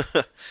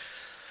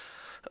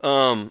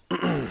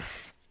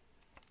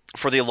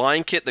 For the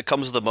Align kit that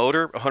comes with the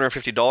motor,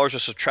 $150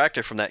 was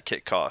subtracted from that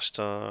kit cost.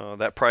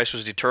 That price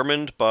was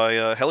determined by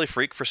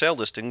HeliFreak for sale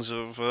listings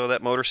of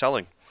that motor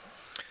selling.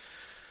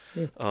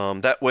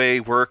 That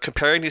way, we're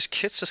comparing these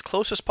kits as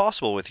close as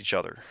possible with each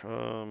other.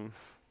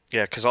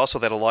 Yeah, because also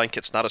that Align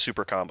kit's not a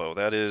super combo.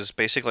 That is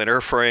basically an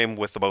airframe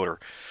with the motor.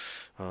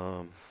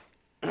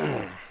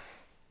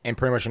 And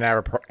pretty much an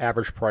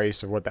average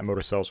price of what that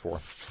motor sells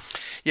for.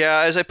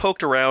 Yeah, as I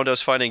poked around, I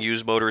was finding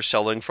used motors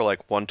selling for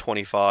like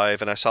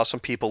 $125, and I saw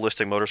some people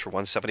listing motors for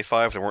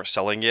 $175. They weren't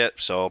selling yet,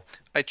 so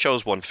I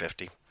chose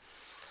 $150.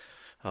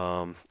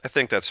 I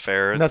think that's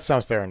fair. That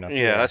sounds fair enough.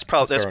 Yeah, that's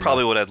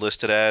probably what I'd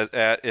list it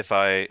at if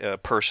I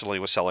personally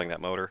was selling that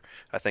motor.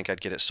 I think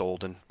I'd get it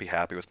sold and be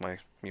happy with my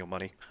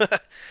money.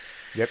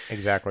 Yep,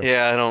 exactly.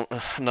 Yeah,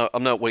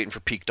 I'm not waiting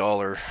for peak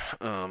dollar.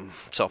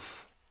 So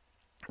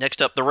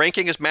next up, the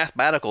ranking is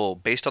mathematical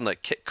based on the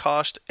kit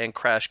cost and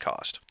crash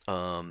cost.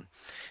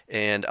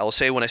 And I'll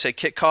say, when I say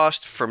kit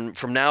cost, from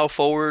now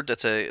forward,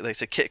 that's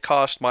a kit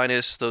cost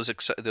minus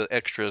the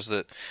extras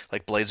that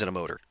like blades and a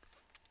motor.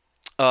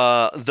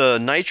 The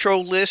Nitro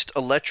list,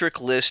 electric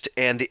list,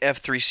 and the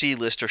F3C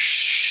list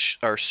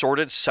are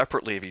sorted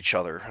separately of each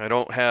other. I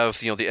don't have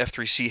the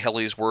F3C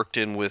helis worked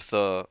in with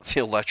the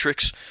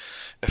electrics,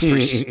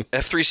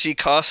 F3C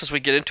costs as we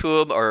get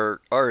into them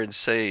are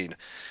insane,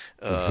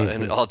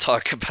 and I'll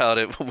talk about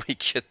it when we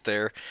get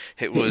there.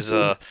 It was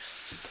a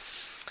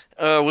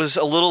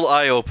little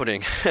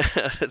eye-opening.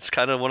 It's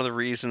kind of one of the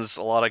reasons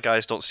a lot of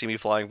guys don't see me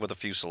flying with a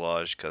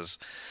fuselage, because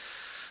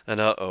an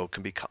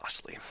can be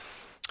costly.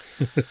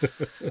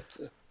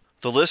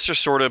 The lists are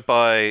sorted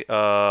by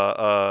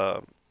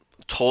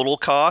total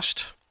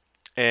cost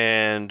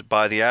and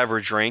by the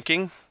average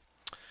ranking,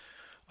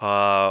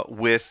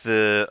 with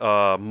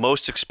the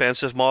most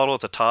expensive model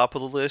at the top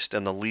of the list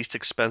and the least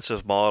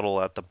expensive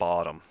model at the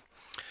bottom.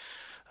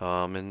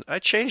 And I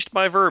changed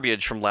my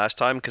verbiage from last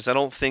time because I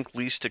don't think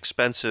least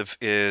expensive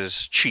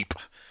is cheap.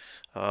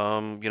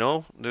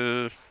 You'll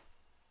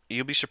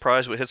be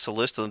surprised what hits the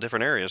list in the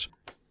different areas.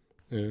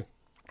 Yeah.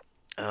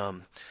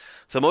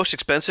 The most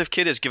expensive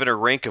kit is given a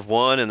rank of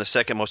 1, and the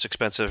second most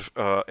expensive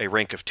a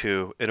rank of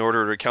 2. In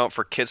order to account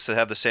for kits that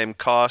have the same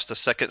cost, the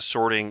second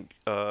sorting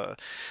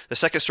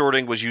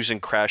was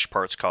using crash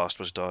parts cost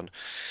was done.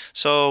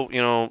 So,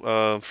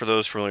 for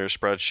those familiar with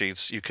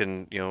spreadsheets, you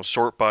can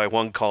sort by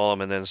one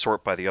column and then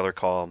sort by the other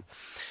column.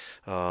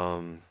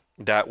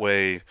 That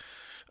way,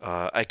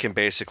 I can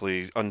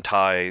basically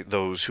untie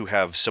those who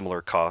have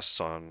similar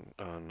costs on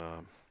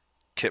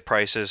kit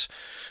prices.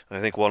 I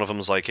think one of them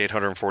is like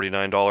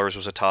 $849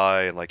 was a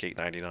tie, and like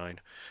 $899.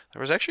 There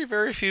was actually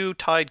very few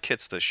tied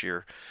kits this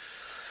year.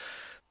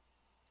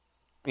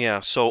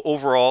 Yeah, so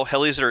overall,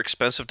 helis that are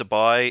expensive to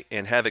buy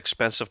and have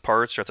expensive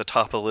parts are at the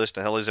top of the list,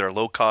 and helis that are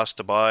low cost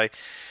to buy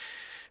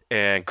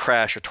and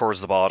crash are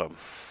towards the bottom.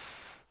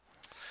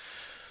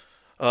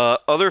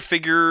 Other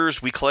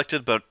figures we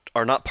collected but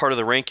are not part of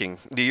the ranking.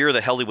 The year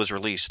the heli was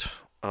released.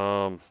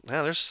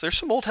 There's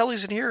some old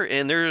helis in here,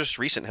 and there's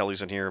recent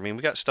helis in here. I mean,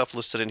 we got stuff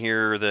listed in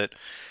here that,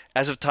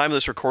 as of time of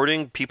this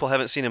recording, people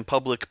haven't seen in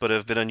public but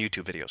have been on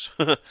YouTube videos.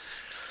 I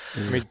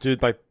mean,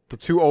 dude, like the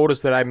two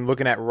oldest that I'm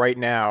looking at right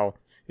now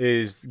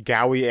is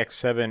Gaui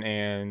X7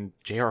 and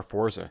JR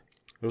Forza.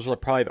 Those are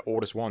probably the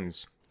oldest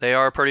ones. They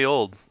are pretty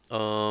old.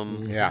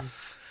 Yeah.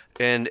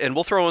 And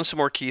we'll throw in some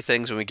more key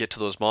things when we get to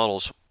those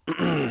models.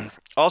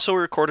 Also, we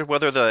recorded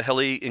whether the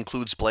heli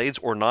includes blades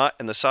or not,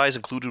 and the size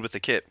included with the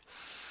kit.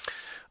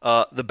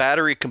 The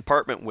battery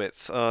compartment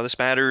width. This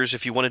matters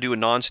if you want to do a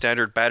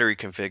non-standard battery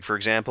config. For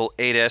example,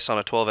 8S on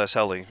a 12S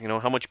heli.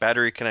 How much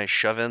battery can I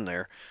shove in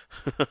there?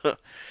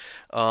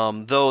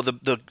 Though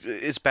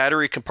it's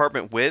battery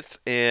compartment width,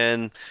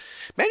 and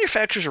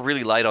manufacturers are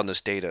really light on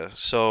this data.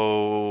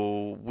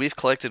 So we've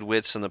collected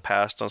widths in the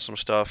past on some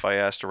stuff. I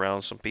asked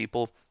around some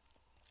people.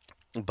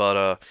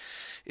 But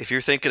if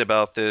you're thinking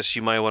about this,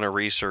 you might want to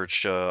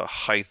research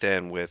height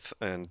and width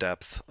and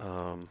depth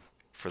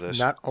for this.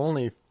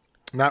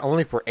 Not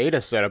only for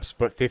 8S setups,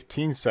 but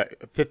 15S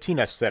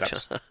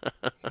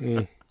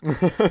setups.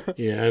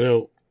 Yeah, I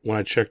know when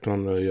I checked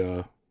on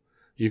the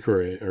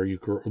Euchre,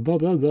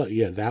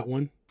 that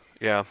one.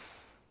 Yeah.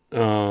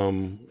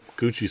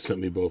 Gucci sent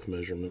me both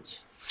measurements.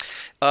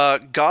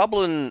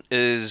 Goblin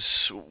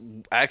is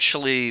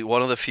actually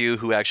one of the few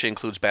who actually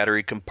includes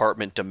battery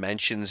compartment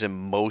dimensions in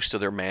most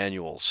of their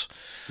manuals.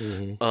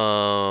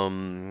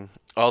 Mm-hmm.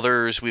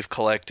 Others we've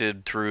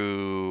collected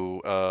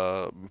through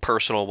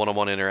personal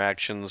one-on-one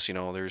interactions.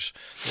 There's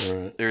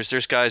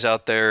guys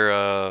out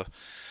there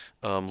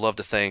love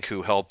to thank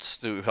who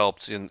helped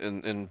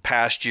in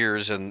past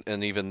years and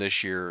even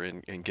this year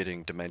in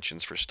getting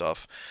dimensions for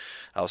stuff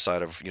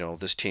outside of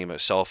this team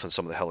itself and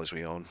some of the helis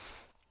we own.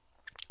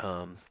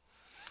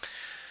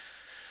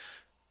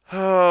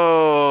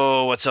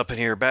 What's up in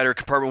here? Battery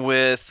compartment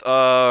width,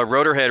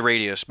 rotor head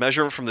radius,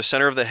 measurement from the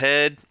center of the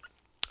head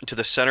to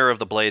the center of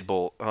the blade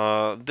bolt.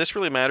 This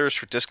really matters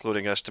for disc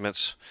loading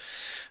estimates.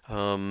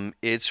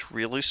 It's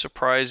really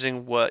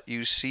surprising what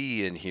you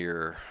see in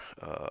here.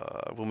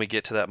 When we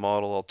get to that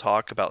model, I'll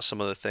talk about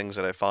some of the things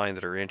that I find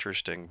that are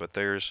interesting. But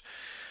there's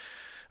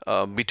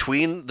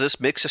between this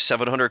mix of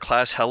 700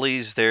 class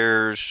helis,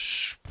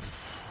 there's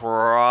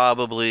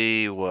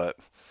probably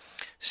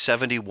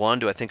 71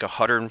 to I think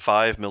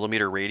 105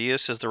 millimeter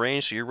radius is the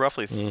range. So you're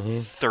roughly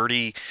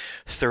 30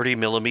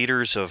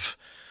 millimeters of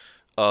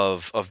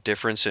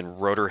difference in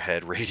rotor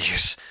head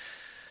radius.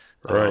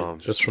 Right,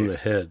 just from the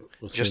head.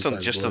 Just in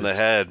the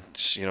head,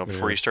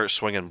 before you start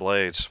swinging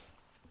blades.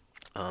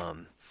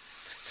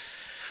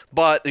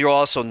 But you'll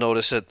also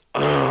notice that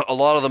a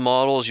lot of the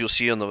models you'll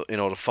see on the the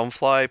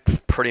Funfly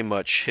pretty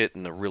much hit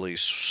in a really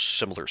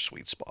similar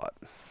sweet spot.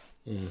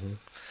 Mm-hmm.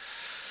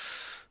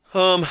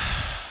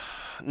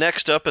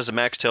 Next up is the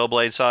max tail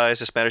blade size.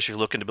 This matters if you're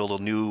looking to build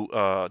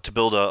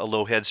a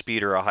low head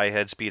speed or a high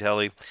head speed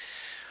heli.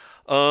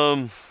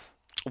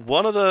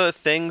 One of the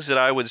things that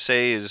I would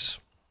say is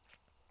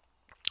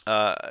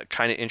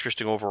kind of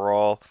interesting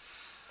overall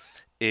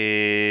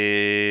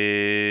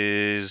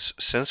is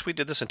since we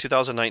did this in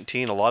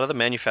 2019, a lot of the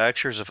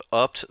manufacturers have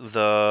upped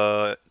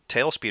the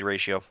tail speed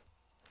ratio.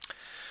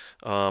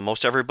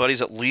 Most everybody's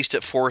at least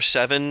at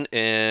 4.7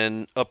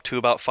 and up to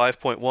about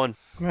 5.1.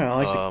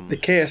 Well, the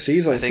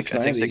KSC's like 690.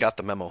 I think they got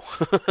the memo.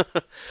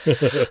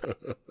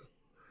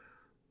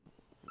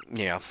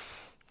 Yeah.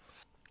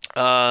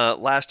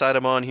 Last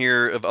item on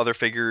here of other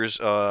figures,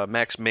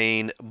 max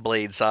main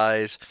blade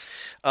size.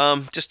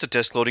 Just a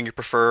disc loading you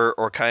prefer,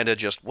 or kind of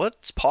just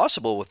what's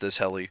possible with this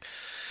heli.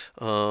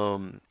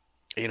 Some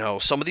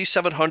of these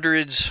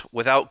 700s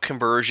without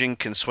conversion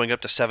can swing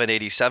up to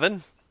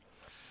 787.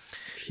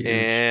 Huge.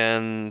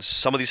 And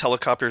some of these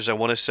helicopters, I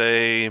want to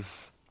say,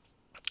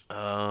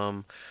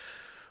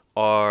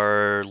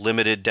 are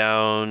limited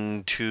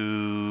down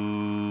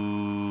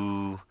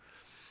to,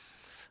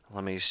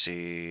 let me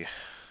see.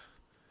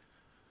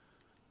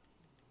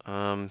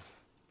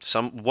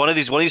 One of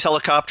these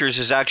helicopters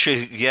is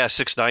actually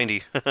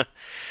 690.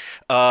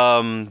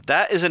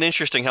 That is an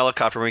interesting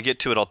helicopter. When we get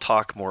to it, I'll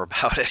talk more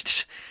about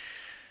it.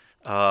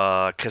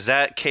 Because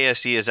that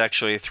KSE is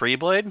actually a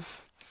 3-blade,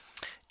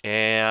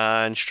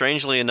 and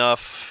strangely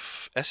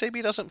enough,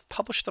 SAB doesn't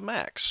publish the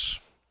max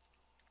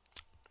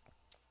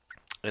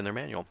in their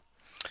manual.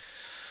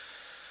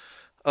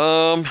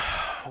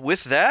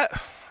 With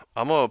that,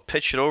 I'm going to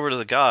pitch it over to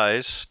the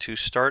guys to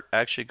start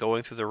actually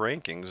going through the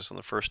rankings. And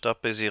the first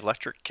up is the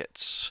electric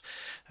kits.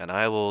 And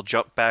I will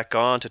jump back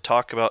on to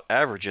talk about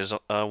averages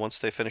once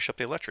they finish up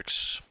the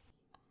electrics.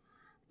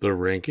 The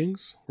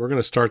rankings? We're going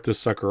to start this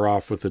sucker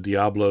off with the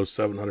Diablo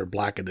 700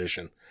 Black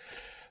Edition.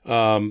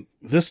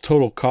 This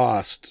total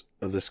cost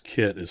of this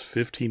kit is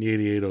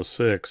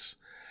 $1588.06.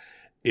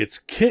 Its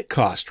kit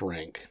cost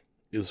rank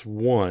is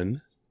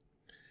 1.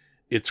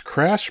 Its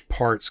crash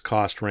parts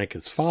cost rank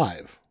is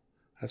 5.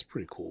 That's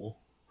pretty cool.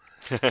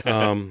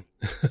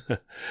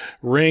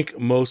 Rank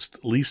most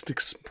to least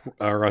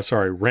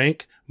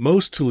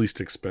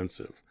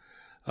expensive.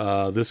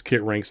 This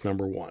kit ranks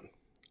number 1.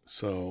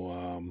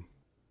 So,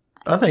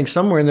 I think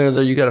somewhere in there,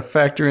 though, you got to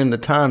factor in the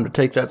time to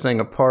take that thing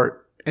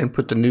apart and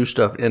put the new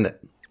stuff in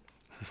it.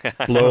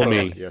 blow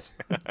me. Yes.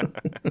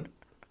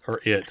 Or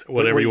it,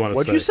 whatever you want to say.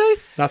 What'd you say?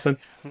 Nothing.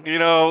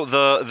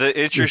 The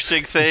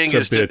interesting thing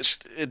is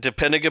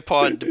depending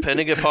upon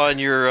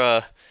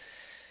your.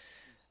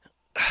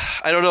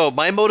 I don't know.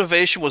 My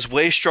motivation was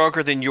way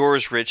stronger than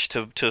yours, Rich,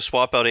 to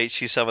swap out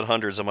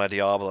HC700s on my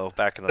Diablo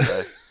back in the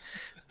day.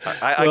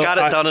 I got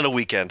it done in a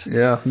weekend.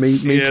 Yeah, me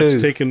too.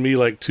 It's taken me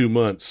like 2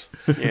 months.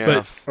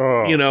 Yeah.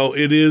 But,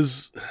 it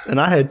is.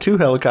 And I had 2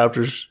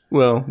 helicopters.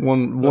 Well,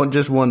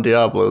 just one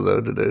Diablo,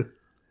 though, to do.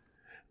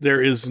 There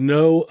is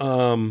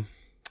no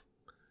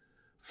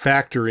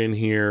factor in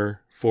here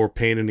for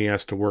pain in the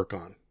ass to work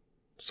on.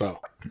 So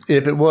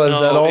if it was,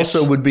 that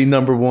also would be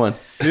number 1.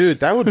 Dude,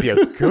 that would be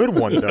a good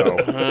one, though.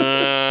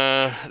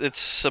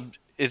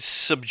 It's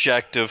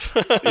subjective.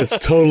 It's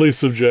totally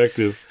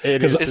subjective.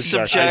 It's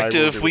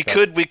subjective. We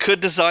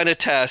could design a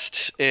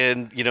test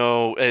and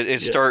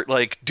start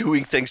like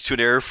doing things to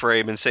an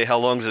airframe and say how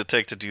long does it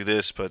take to do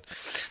this, but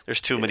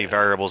there's too many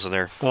variables in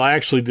there. Well, I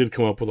actually did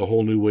come up with a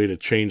whole new way to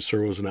change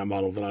servos in that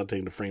model without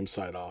taking the frame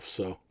side off.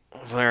 So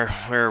we're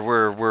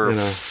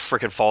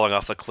freaking falling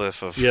off the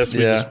cliff of. Yes,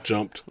 we just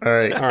jumped. All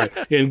right.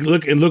 And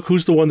look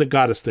who's the one that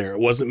got us there. It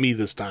wasn't me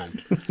this time.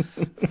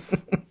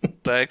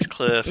 Thanks,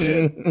 Cliff.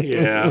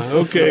 Yeah.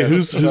 Okay.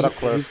 Who's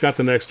got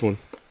the next one?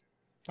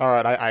 All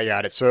right, I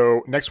got it.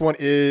 So next one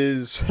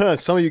is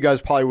some of you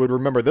guys probably would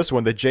remember this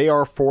one, the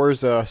JR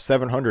Forza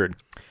 700.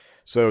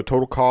 So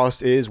total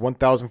cost is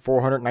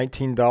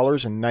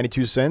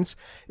 $1,419.92.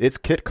 Its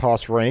kit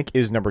cost rank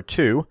is number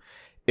 2.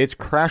 Its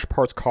crash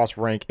parts cost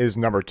rank is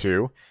number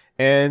 2.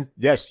 And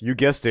yes, you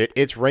guessed it.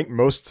 Its rank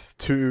most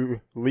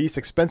to least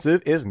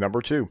expensive is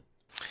number 2.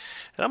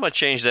 And I'm going to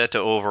change that to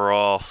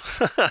overall.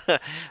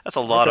 That's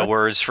a lot of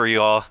words for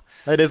you all.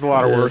 That is a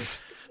lot of words.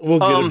 We'll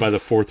get it by the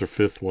 4th or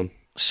 5th one.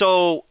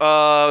 So,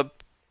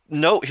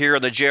 note here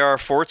on the JR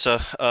Forza.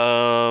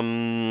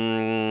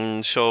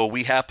 So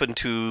we happen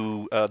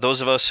to, those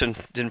of us in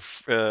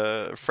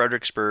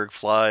Fredericksburg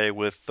fly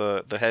with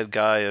the head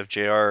guy of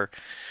JR,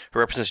 who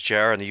represents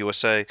JR in the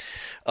USA.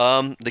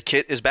 The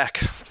kit is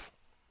back.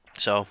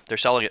 So they're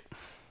selling it.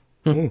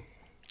 Mm-hmm.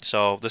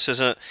 So this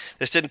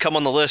didn't come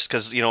on the list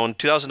because, in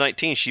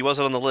 2019, she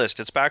wasn't on the list.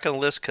 It's back on the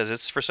list because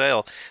it's for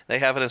sale. They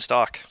have it in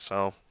stock.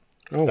 So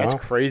that's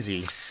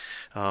crazy.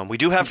 We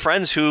do have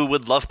friends who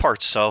would love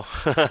parts. So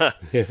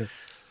yeah.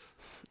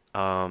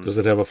 Does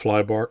it have a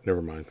fly bar?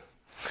 Never mind.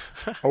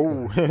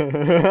 Oh,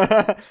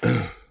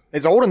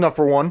 it's old enough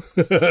for one.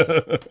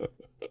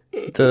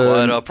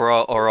 Quiet up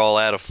or I'll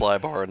add a fly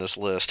bar in this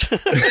list.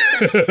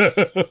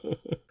 The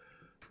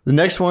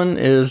next one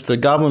is the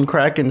Goblin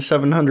Kraken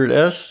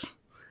 700S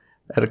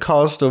at a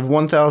cost of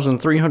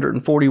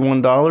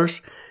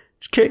 $1,341.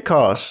 Its kit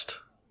cost,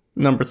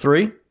 number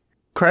 3.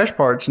 Crash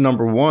parts,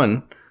 number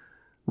 1,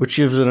 which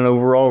gives it an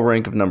overall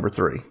rank of number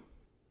 3.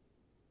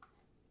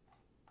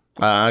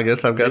 I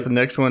guess I've got the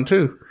next one,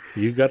 too.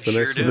 You got the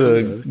next one.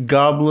 The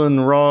Goblin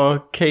Raw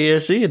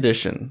KSE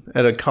edition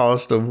at a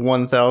cost of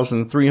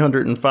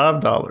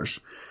 $1,305.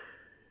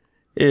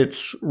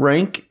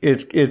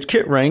 Its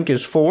kit rank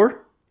is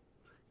 4.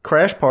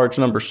 Crash parts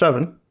number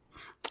 7,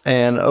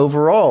 and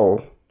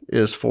overall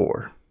is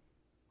 4.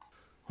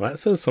 Well, that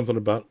says something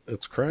about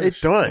its crash.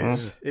 It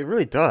does. It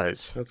really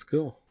does. That's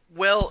cool.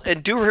 Well,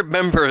 and do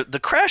remember, the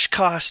crash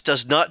cost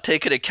does not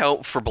take into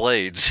account for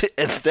blades,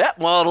 and that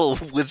model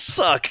would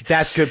suck.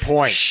 That's a good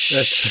point.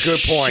 That's a good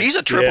point.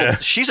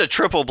 She's a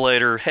triple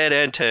blader, head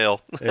and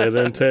tail. Head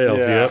and tail.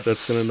 Yeah. Yep,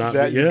 that's going to not be.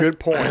 Yeah. Good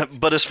point.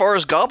 But as far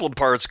as Goblin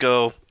parts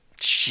go,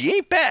 she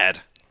ain't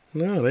bad.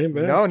 No, it ain't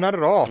bad. No, not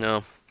at all.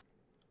 No.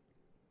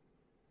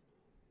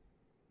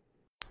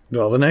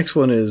 Well, the next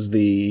one is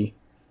the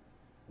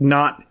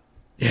not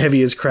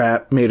heavy as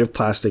crap, made of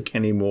plastic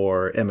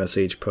anymore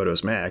MSH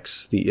Protos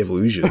Max, the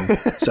Evolution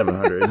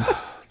 700.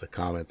 The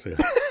comments. Yeah.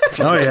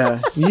 Oh,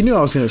 yeah. You knew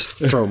I was going to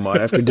throw mud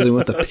after dealing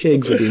with a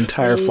pig for the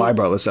entire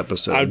Flybarless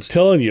episode. I'm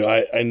telling you,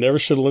 I never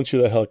should have lent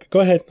you that helicopter.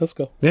 Go ahead, let's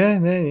go. Yeah,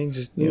 you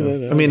just, you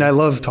know. I mean, I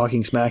love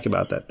talking smack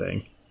about that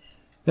thing.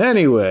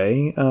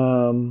 Anyway,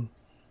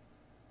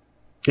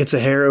 it's a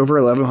hair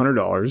over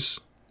 $1,100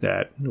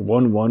 at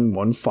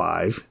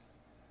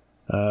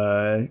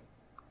 1115.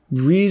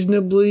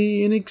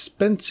 Reasonably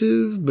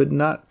inexpensive, but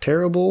not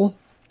terrible.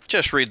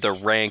 Just read the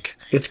rank.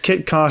 Its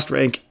kit cost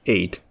rank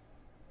 8.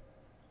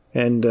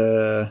 And,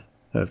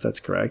 if that's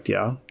correct,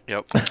 yeah.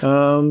 Yep.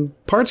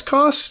 Parts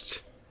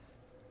cost,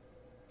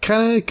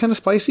 kind of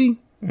spicy.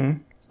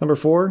 It's number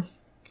 4.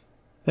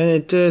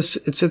 And it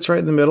sits right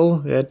in the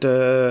middle at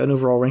an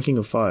overall ranking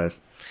of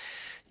 5.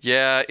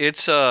 Yeah,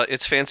 it's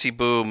Fancy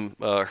Boom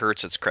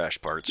hurts its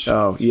crash parts.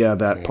 Oh, yeah,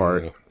 that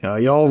part.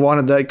 Y'all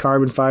wanted that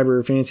carbon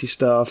fiber fancy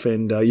stuff,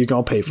 and you're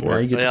going to pay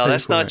for it. Yeah,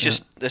 that's not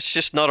just a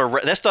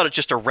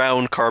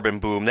round carbon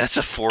boom. That's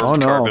a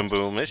formed carbon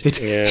boom. It's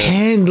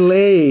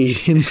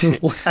hand-laid in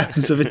the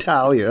labs of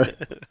Italia.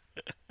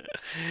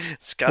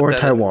 Or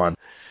Taiwan.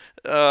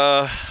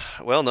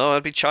 Well, no,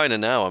 it'd be China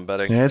now, I'm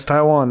betting. Yeah, it's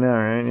Taiwan now,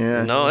 right?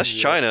 Yeah. No, it's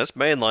China. It's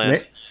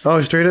mainland.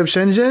 Oh, straight up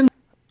Shenzhen?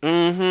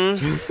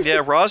 Mm-hmm.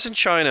 Yeah, Ra's in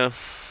China.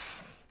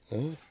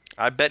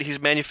 I bet he's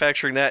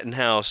manufacturing that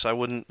in-house. I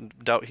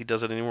wouldn't doubt he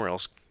does it anywhere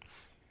else.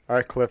 All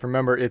right, Cliff,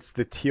 remember, it's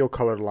the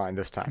teal-colored line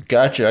this time.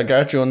 Gotcha. I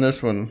got you on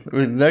this one.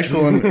 The next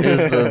one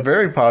is the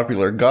very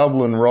popular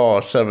Goblin Raw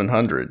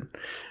 700.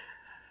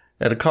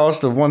 At a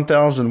cost of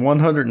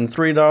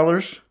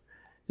 $1,103,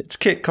 its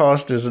kit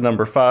cost is a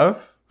number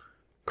 5.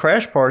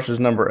 Crash parts is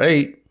number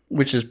 8,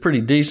 which is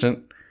pretty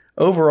decent.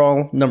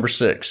 Overall, number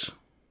 6.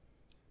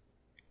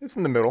 It's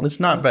in the middle. It's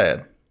not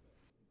bad.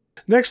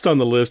 Next on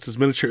the list is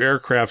Miniature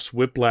Aircraft's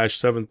Whiplash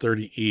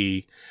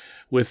 730E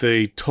with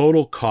a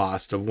total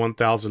cost of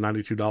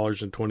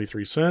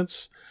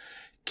 $1,092.23.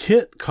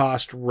 Kit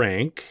cost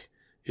rank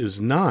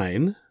is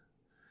 9,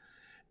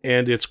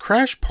 and its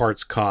crash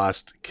parts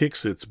cost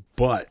kicks its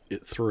butt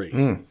at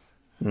 3.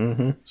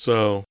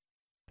 So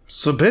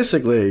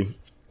basically,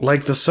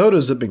 like the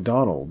sodas at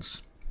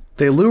McDonald's,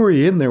 they lure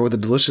you in there with a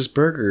delicious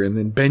burger and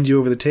then bend you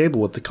over the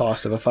table with the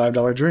cost of a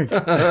 $5 drink.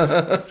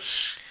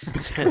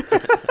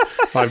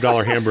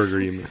 $5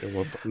 hamburger, you mean?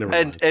 Well, never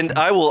mind. And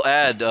I will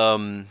add,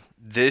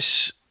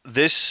 this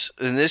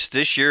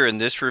year in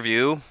this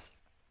review,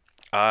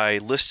 I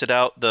listed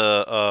out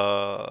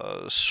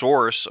the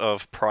source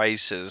of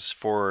prices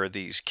for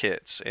these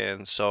kits,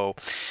 and so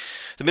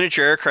the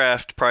Miniature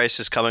Aircraft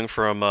price is coming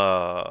from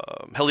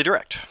Heli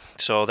Direct.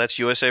 So that's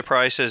USA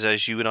prices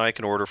as you and I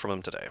can order from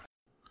them today.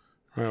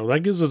 All right, well, that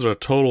gives us a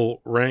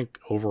total rank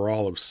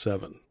overall of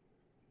 7.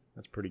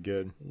 That's pretty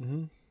good.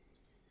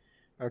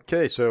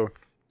 Okay, so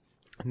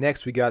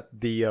next we got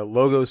the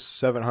Logos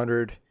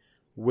 700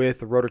 with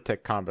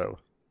Rotortech combo.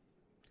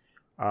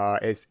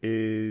 It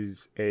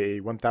is a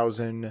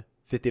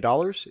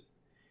 $1,050.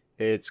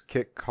 Its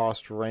kit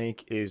cost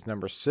rank is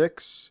number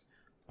 6.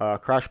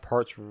 Crash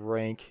parts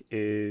rank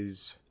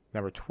is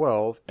number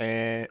 12,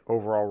 and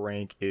overall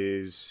rank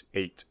is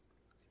 8.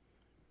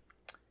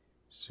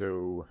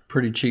 So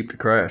pretty cheap to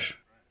crash.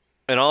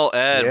 And I'll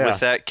add with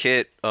that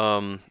kit,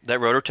 that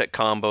Rotortech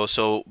combo.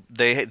 So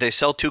they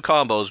sell 2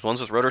 combos.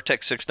 One's with Rotortech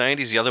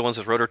 690s, the other one's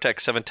with Rotortech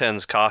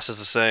 710s. Cost is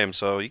the same,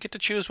 so you get to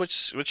choose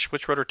which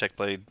Rotortech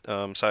blade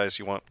size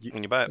you want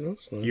when you buy it.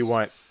 That's nice. you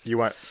want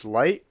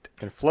light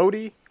and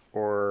floaty,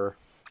 or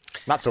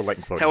not so light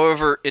and floaty?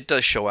 However, it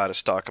does show out of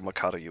stock at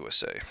Mikado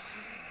USA.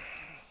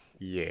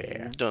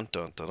 Yeah. Dun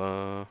dun dun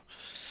dun.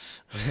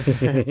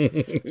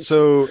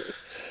 So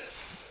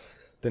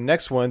the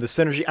next one,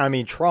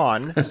 the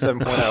Tron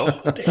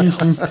 7.0. Damn.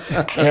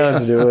 I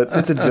have to do it.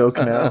 It's a joke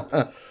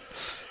now.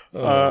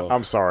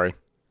 I'm sorry.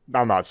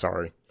 I'm not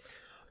sorry.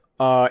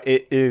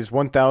 It is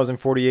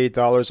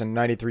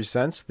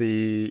 $1,048.93.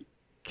 The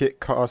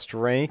kit cost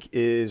rank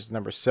is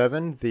number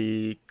 7.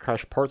 The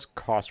crash parts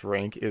cost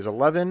rank is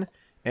 11.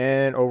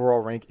 And overall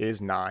rank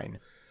is 9.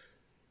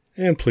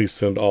 And please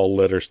send all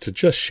letters to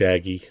just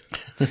Shaggy.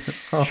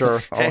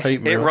 Sure.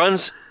 It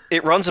runs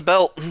a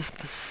belt.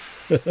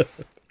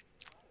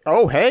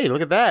 Oh, hey,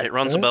 look at that. It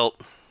runs a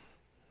belt.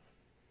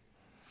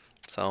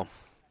 So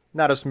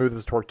Not as smooth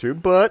as Torque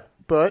Tube, but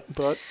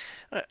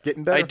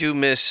getting better. I do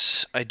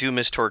miss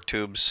torque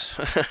tubes.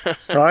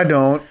 I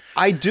don't.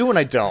 I do and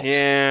I don't.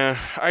 Yeah,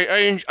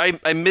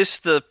 I miss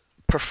the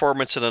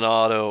performance in an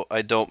auto.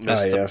 I don't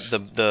miss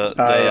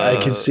I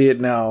can see it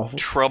now.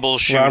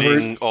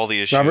 Troubleshooting all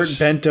the issues. Robert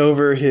bent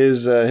over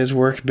his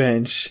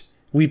workbench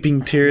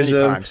weeping tears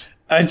Many of, times.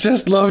 I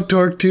just love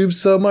torque tubes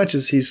so much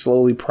as he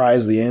slowly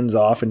pries the ends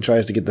off and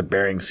tries to get the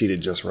bearing seated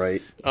just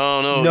right.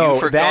 Oh no, No, you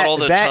forgot all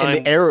the that time.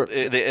 and the arrow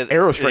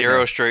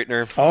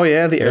straightener. Oh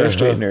yeah, the air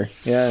straightener.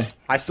 Yeah.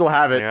 I still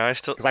have it. Yeah, I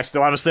still. Because I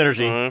still have a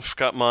synergy. I've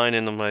got mine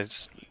in my.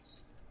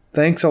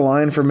 Thanks,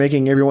 Align, for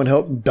making everyone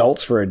help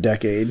belts for a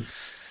decade.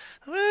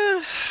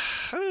 I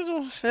don't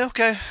know.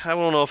 Okay, I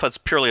don't know if that's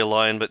purely a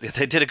line, but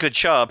they did a good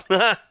job.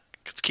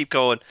 Let's keep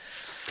going.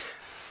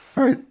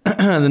 All right.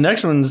 The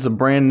next one's the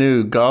brand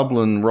new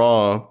Goblin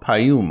Raw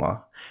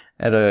Pyuma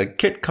at a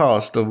kit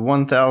cost of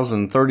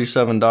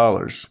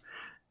 $1,037.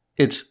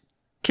 Its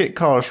kit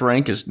cost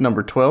rank is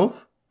number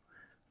 12.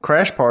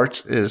 Crash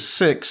parts is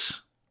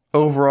 6.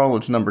 Overall,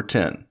 it's number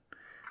 10.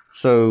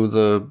 So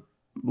the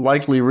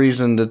likely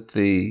reason that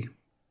the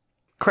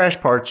crash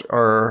parts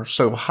are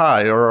so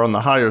high or on the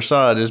higher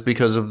side is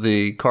because of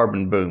the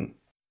carbon boom.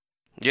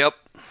 Yep.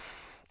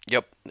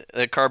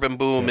 The carbon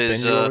boom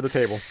is over the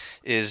table.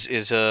 she is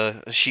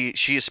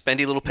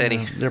spendy little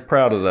penny. They're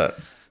proud of that.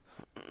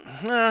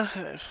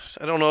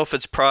 I don't know if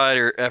it's pride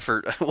or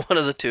effort. One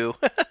of the two.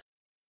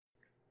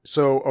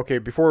 So, okay,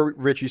 before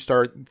Rich, you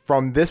start,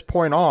 from this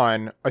point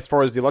on, as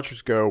far as the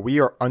electrics go,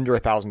 we are under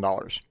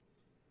 $1,000.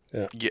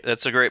 Yeah,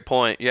 that's a great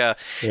point. Yeah.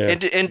 Yeah.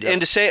 And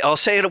to say, I'll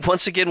say it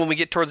once again when we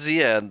get towards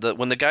the end.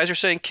 When the guys are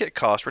saying kit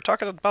cost, we're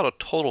talking about a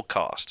total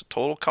cost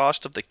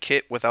of the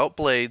kit without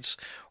blades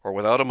or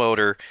without a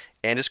motor,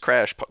 and its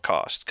crash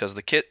cost, because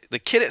the kit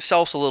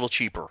itself's a little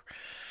cheaper.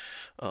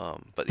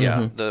 But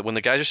yeah, when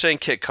the guys are saying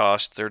kit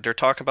cost, they're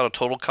talking about a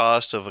total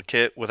cost of a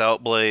kit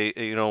without blade,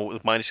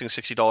 with minusing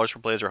 $60 for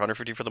blades or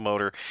 $150 for the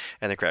motor,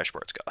 and the crash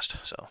parts cost.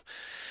 So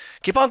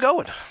keep on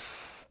going.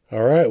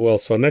 All right. Well,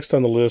 so next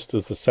on the list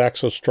is the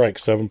Saxo Strike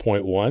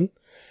 7.1.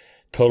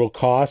 Total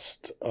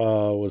cost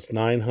was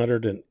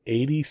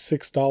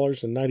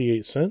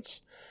 $986.98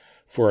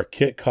 for a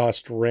kit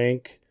cost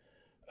rank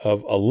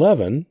of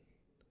 11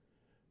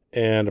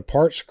 and a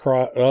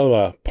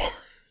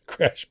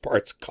crash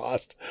parts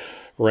cost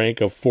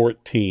rank of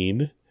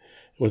 14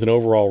 with an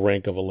overall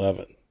rank of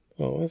 11.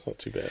 Oh, that's not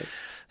too bad.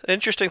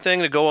 Interesting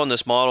thing to go on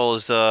this model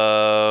is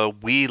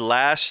we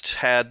last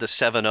had the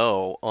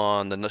 7.0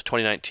 on the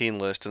 2019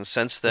 list, and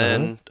since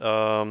then,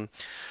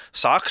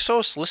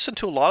 Saxos listened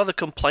to a lot of the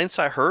complaints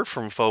I heard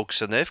from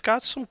folks, and they've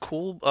got some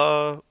cool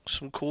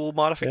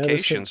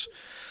modifications.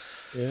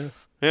 Yeah.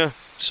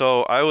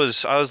 So I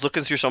was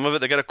looking through some of it.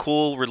 They got a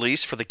cool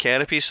release for the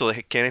canopy, so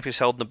the canopy's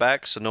held in the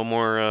back, so no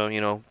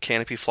more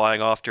canopy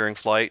flying off during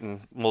flight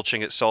and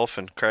mulching itself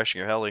and crashing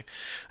your heli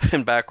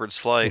in backwards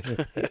flight.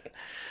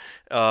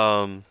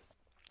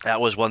 That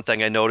was one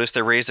thing I noticed.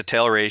 They raised the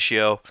tail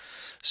ratio.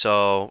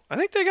 So I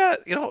think they got,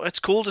 it's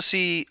cool to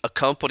see a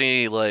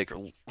company like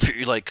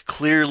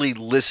clearly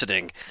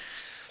listening.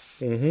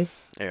 Mm-hmm.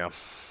 Yeah.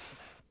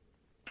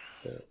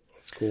 Yeah,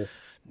 that's cool.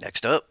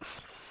 Next up.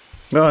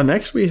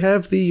 Next we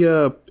have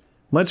the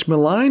much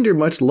maligned or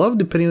much loved,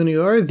 depending on who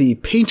you are, the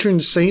patron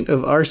saint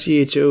of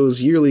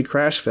RCHO's yearly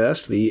crash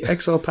fest, the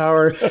XL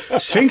Power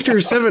Sphincter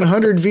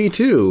 700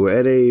 V2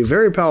 at a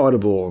very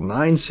palatable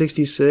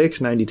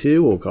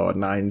 $966.92. We'll call it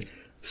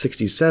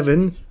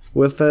 $967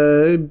 with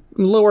a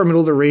lower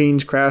middle of the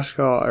range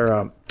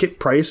kit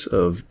price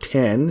of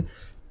 $10.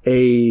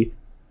 A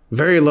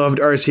very loved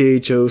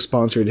RCHO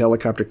sponsored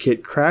helicopter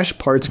kit crash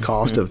parts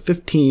cost of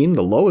 $15,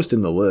 the lowest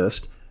in the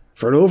list,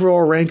 for an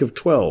overall rank of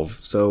 12.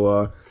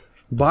 So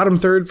bottom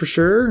third for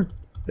sure.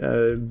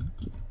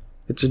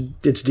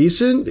 It's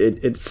decent.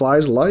 It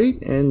flies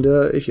light, and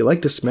if you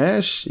like to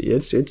smash,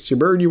 it's your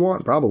bird you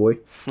want probably.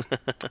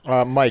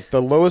 Mike,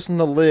 the lowest in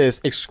the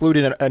list,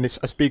 excluding a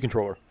speed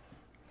controller.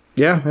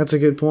 Yeah, that's a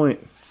good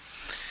point.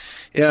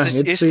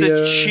 It's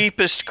the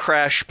cheapest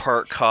crash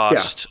part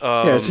cost.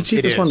 Yeah, it's the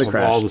cheapest one to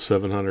crash. All the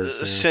 700s.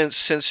 Yeah.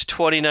 Since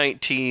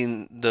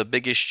 2019, the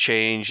biggest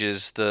change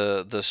is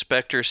the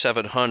Spectre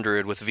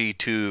 700 with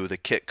V2. The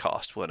kit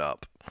cost went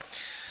up.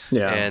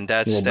 Yeah, and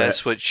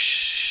that's what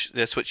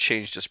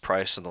changed its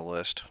price on the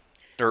list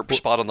or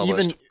spot on the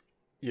list.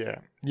 Yeah,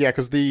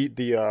 because the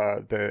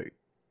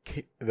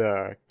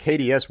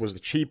KDS was the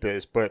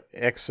cheapest, but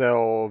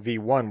XL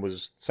V1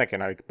 was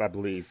second, I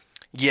believe.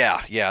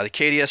 Yeah. The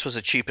KDS was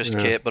the cheapest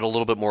kit, but a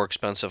little bit more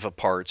expensive of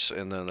parts,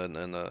 and then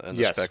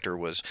the Spectre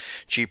was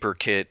cheaper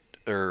kit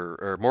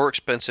or more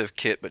expensive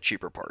kit but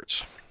cheaper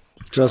parts.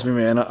 Trust me,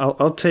 man.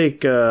 I'll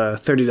take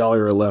 $30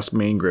 or less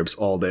main grips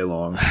all day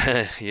long.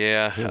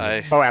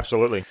 Yeah. Oh,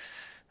 absolutely.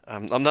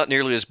 I'm not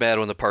nearly as bad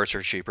when the parts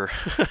are cheaper.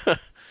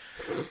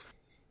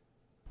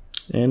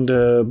 And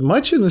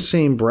much in the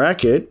same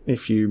bracket,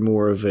 if you're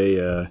more of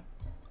a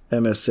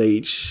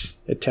MSH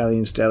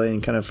Italian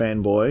Stallion kind of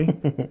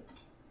fanboy,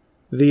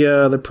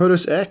 the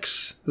Protos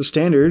X, the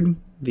standard,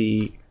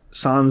 the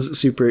Sans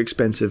super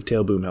expensive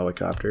tail boom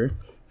helicopter,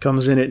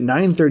 comes in at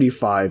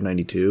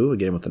 $935.92.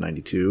 Again with the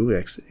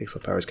 92. XL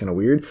Power is kind of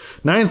weird.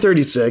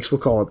 $936, we'll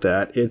call it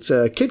that. It's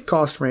a kit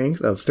cost rank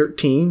of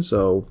 13,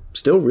 so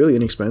still really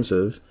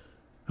inexpensive.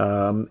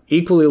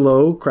 Equally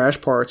low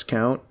crash parts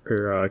count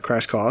or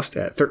crash cost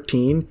at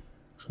 13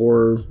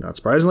 for, not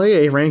surprisingly,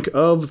 a rank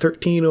of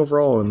 13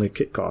 overall in the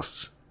kit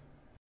costs.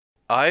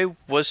 I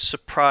was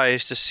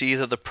surprised to see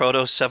that the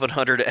Proto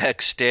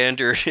 700X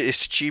standard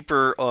is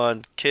cheaper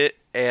on kit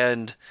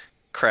and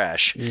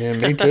crash. Yeah,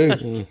 me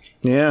too.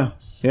 Yeah,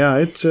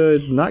 it's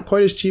not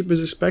quite as cheap as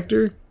a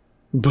Spectre,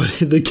 but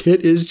the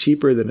kit is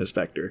cheaper than a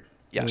Spectre.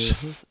 Yes.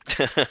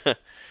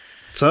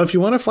 So if you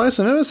want to fly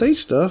some MSH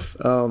stuff,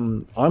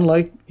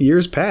 unlike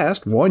years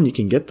past, 1, you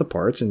can get the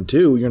parts, and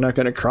 2, you're not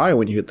going to cry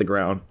when you hit the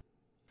ground.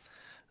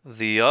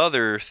 The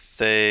other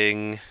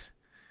thing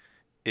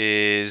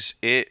is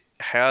it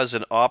has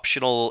an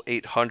optional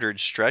 800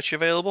 stretch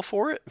available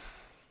for it.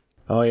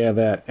 Oh yeah,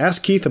 that.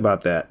 Ask Keith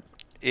about that.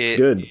 It's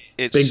good.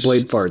 Big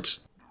blade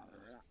parts.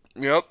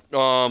 Yep.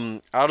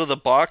 Out of the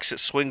box, it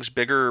swings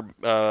bigger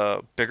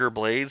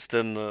blades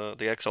than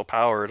the XL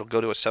Power. It'll go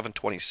to a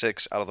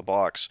 726 out of the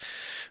box,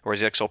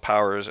 whereas the XL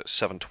Power is at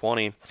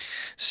 720.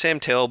 Same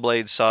tail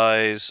blade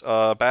size.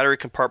 Battery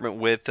compartment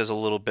width is a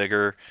little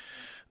bigger.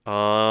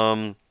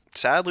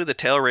 Sadly, the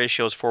tail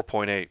ratio is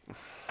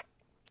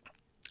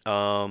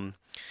 4.8.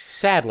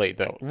 Sadly,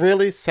 though,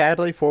 really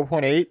sadly,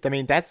 4.8. I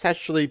mean, that's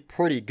actually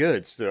pretty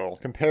good still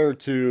compared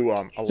to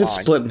a line. It's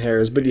splitting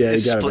hairs, but yeah,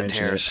 It's you gotta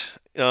splitting mention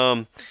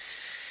hairs.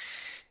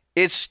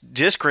 It's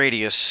disc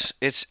radius.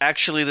 It's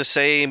actually the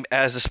same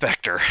as the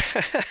Spectre.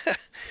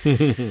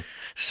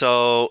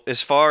 So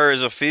as far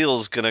as a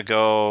feel's gonna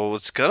go,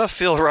 it's gonna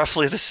feel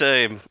roughly the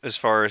same as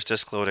far as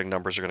disc loading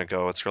numbers are gonna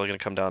go. It's really gonna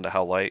come down to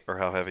how light or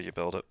how heavy you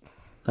build it.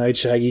 All right,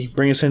 Shaggy,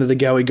 bring us into the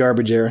Gowie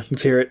garbage era.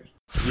 Let's hear it.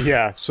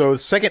 Yeah, so the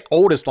second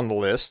oldest on the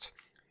list.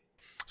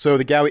 So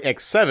the Gowie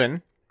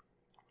X7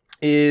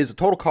 is a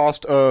total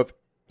cost of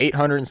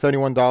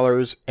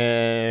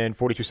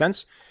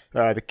 $871.42.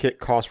 The kit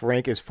cost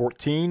rank is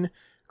 14.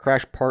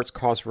 Crash parts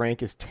cost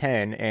rank is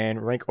 10,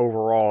 and rank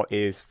overall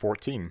is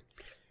 14.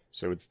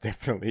 So it's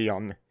definitely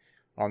on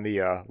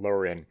the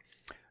lower end.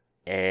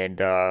 And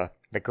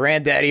the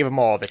granddaddy of them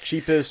all, the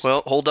cheapest.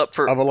 Well, hold up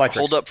for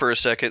a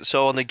second.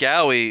 So on the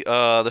Gowie,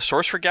 the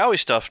source for Gowie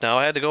stuff now,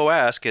 I had to go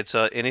ask. It's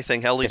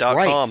anythingheli.com.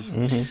 Right.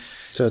 Mm-hmm.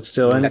 So it's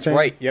still anything? That's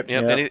right. Yep.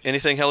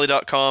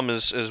 Anythingheli.com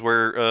is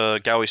where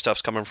Gowie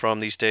stuff's coming from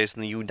these days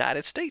in the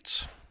United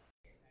States.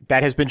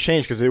 That has been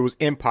changed because it was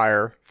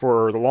Empire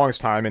for the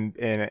longest time,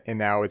 and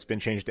now it's been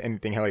changed to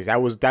Anything Heli.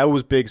 That was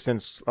big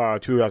since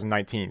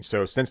 2019.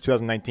 So since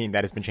 2019,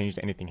 that has been changed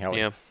to Anything Heli.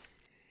 Yeah.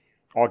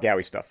 All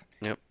Gowie stuff.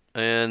 Yep.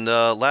 And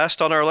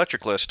last on our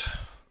electric list,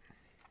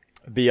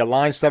 the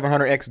Align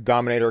 700X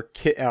Dominator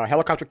kit,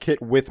 helicopter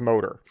kit with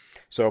motor.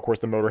 So of course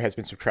the motor has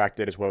been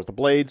subtracted as well as the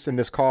blades in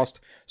this cost.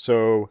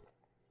 So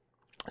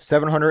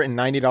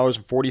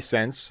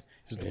 $790.40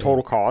 is the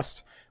total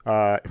cost.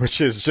 Which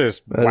is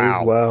just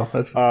wow. Wow.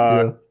 That's,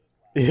 yeah.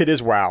 It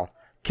is wow.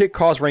 Kit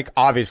cost rank,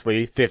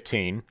 obviously,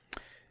 15.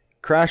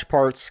 Crash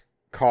parts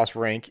cost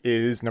rank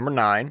is number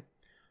 9.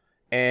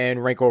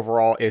 And rank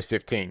overall is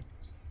 15.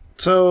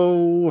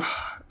 So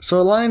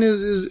Align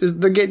is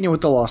they're getting you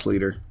with the loss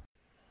leader.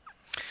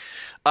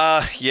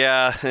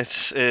 Yeah,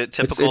 it's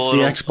typical.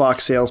 It's the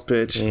Xbox sales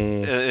pitch.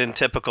 In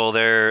typical,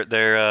 they're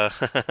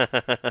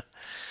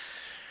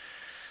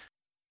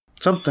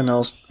Something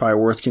else probably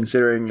worth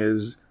considering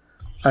is,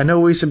 I know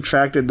we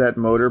subtracted that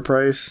motor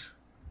price,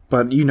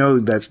 but you know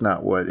that's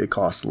not what it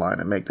costs Align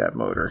to make that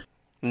motor.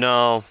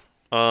 No.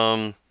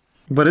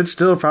 But it's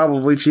still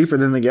probably cheaper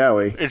than the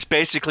Gowie. It's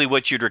basically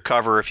what you'd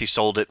recover if you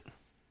sold it.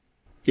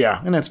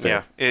 Yeah, and that's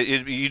fair. Yeah,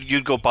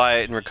 you'd go buy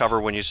it and recover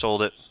when you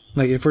sold it.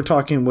 Like, if we're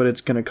talking what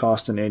it's going to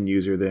cost an end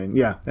user, then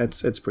yeah,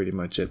 that's pretty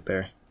much it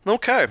there.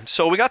 Okay,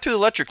 so we got through the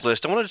electric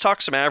list. I wanted to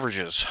talk some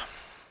averages.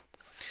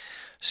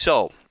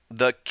 So,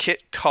 the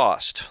kit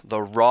cost,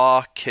 the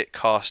raw kit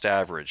cost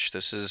average.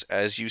 This is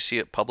as you see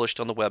it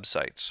published on the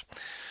websites.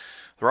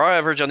 The raw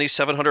average on these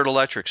 700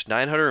 electrics,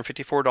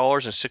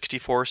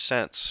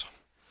 $954.64.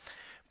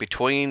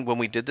 Between when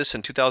we did this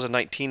in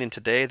 2019 and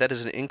today, that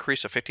is an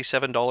increase of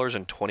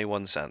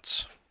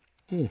 $57.21.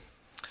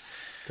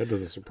 That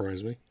doesn't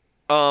surprise me.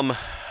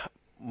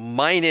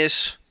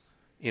 Minus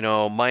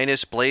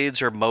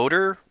blades or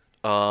motor,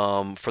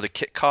 for the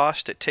kit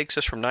cost, it takes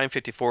us from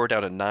 $954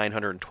 down to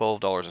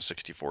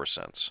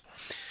 $912.64.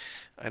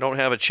 I don't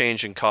have a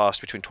change in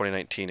cost between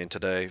 2019 and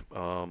today,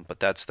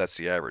 but that's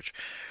the average.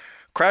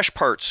 Crash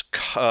parts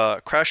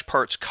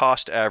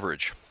cost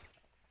average,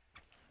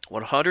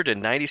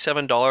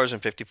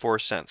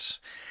 $197.54.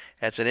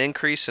 That's an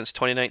increase since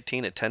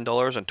 2019 at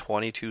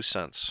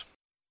 $10.22.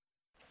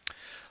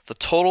 The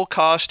total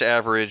cost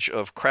average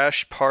of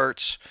crash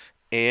parts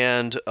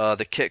and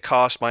the kit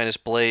cost minus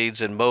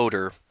blades and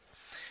motor,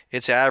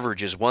 its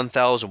average is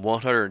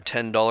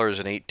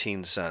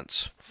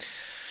 $1,110.18,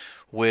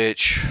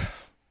 which,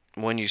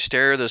 when you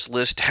stare this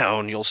list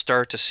down, you'll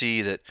start to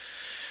see that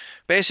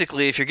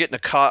basically if you're getting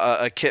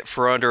a kit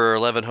for under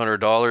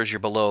 $1,100, you're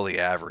below the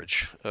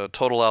average.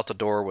 Total out the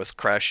door with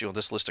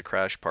this list of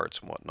crash parts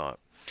and whatnot.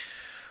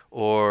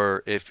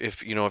 Or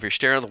if you're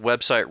staring at the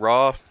website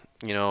raw,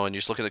 and you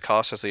just look at the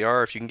costs as they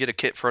are, if you can get a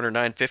kit for under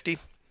 $950,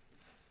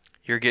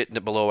 you're getting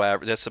it below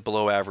average. That's the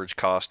below average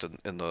cost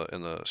in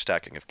the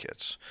stacking of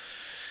kits.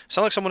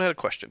 Sound like someone had a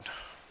question.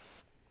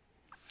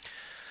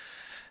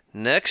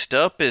 Next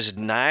up is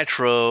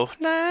Nitro.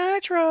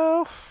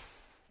 Nitro,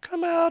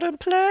 come out and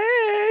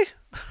play.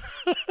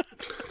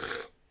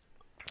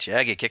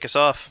 Shaggy, kick us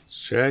off.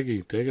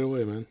 Shaggy, take it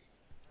away, man.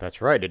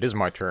 That's right. It is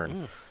my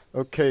turn.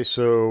 Okay,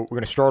 so we're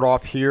going to start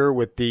off here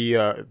with the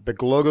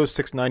Glogo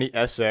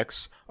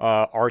 690SX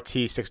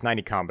RT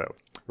 690 combo,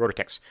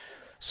 Rotortex.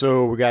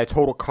 So we got a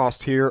total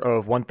cost here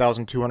of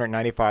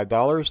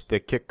 $1,295. The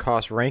kit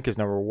cost rank is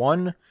number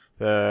 1.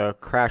 The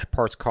crash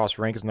parts cost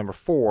rank is number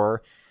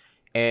 4.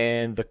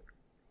 And the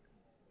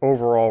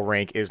overall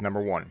rank is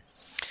number 1.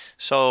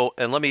 So,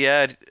 and let me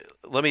add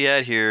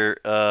here,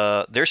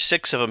 there's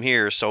 6 of them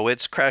here, so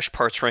its crash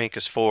parts rank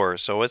is 4,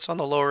 so it's on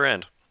the lower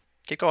end.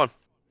 Keep going.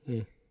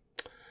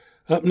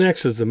 Up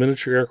next is the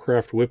Miniature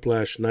Aircraft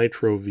Whiplash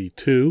Nitro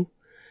V2.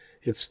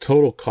 Its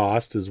total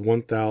cost is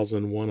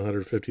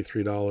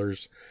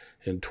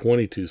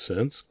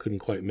 $1,153.22. Couldn't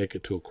quite make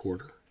it to a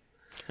quarter.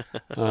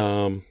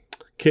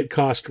 Kit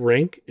cost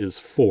rank is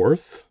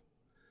 4th.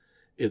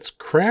 Its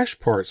crash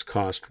parts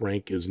cost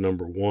rank is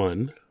number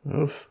 1.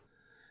 Oof.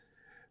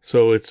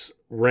 So its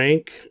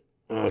rank,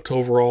 its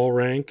overall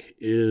rank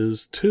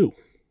is 2.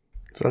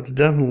 So that's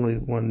definitely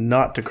one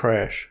not to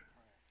crash.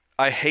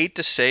 I hate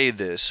to say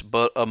this,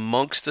 but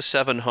amongst the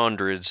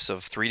 700s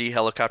of 3D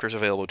helicopters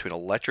available between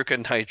electric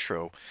and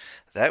nitro,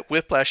 that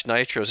Whiplash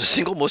Nitro is the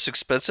single most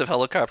expensive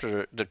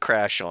helicopter to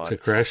crash on. To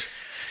crash?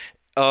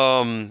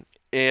 And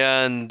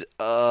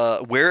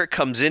where it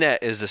comes in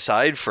at is the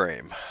side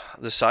frame.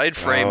 The side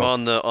frame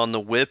on the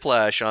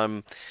Whiplash,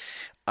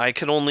 I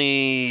can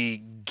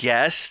only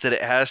guess that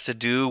it has to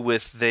do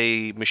with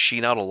they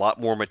machine out a lot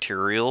more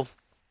material,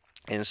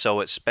 and so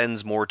it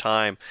spends more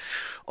time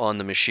on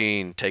the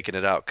machine taking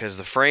it out because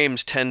the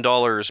frame's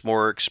 $10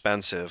 more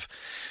expensive,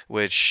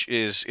 which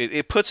is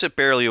it puts it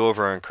barely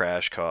over on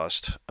crash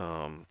cost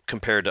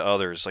compared to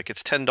others. Like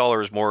it's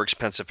 $10 more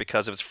expensive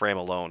because of its frame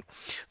alone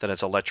than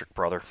its electric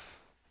brother.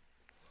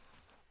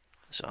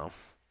 So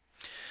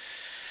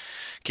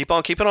keep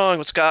on keeping on.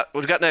 What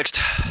we got next?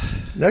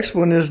 Next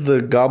one is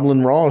the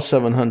Goblin Raw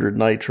 700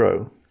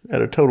 Nitro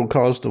at a total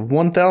cost of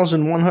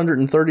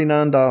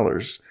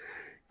 $1,139.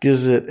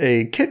 Gives it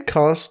a kit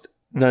cost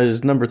that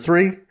is number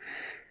 3,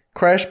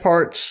 crash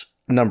parts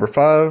number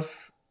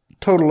 5,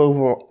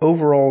 total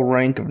overall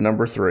rank of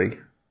number 3.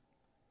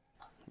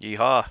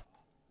 Yeehaw.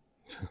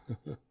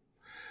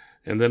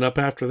 And then up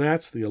after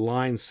that's the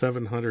Align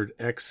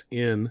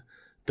 700XN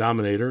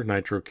Dominator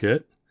Nitro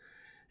Kit.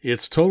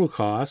 Its total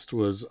cost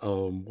was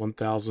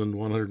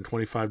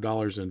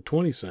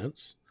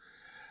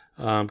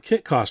 $1,125.20.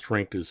 Kit cost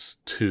ranked is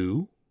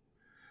 2.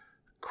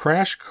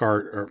 Crash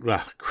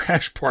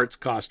parts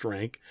cost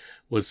rank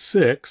was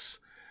 6,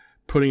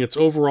 putting its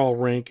overall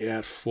rank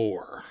at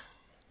 4.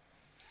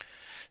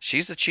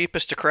 She's the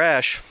cheapest to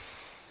crash.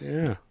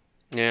 Yeah.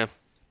 Yeah.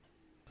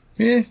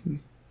 Yeah.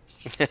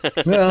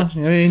 Well, I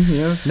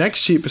mean,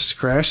 next cheapest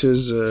crash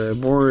is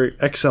more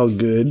XL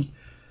good.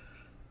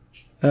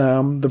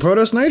 The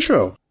Protoss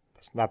Nitro.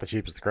 It's not the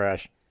cheapest to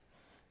crash.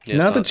 Yeah,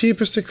 Not the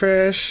cheapest to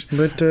crash,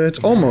 but it's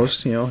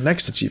almost,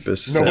 next to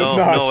cheapest. No, No, it's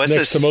not. no, it's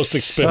Next to most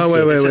expensive.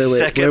 Oh, wait. It's the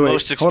second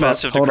most Hold up,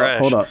 expensive to hold up, crash.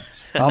 Hold up.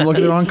 I'm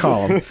looking at the wrong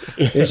column.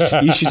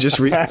 You should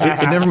just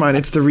never mind.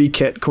 It's the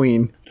Rekit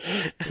Queen.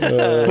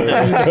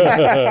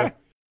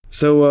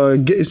 So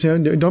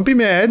don't be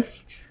mad.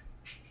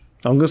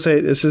 I'm gonna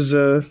say this is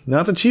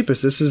not the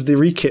cheapest. This is the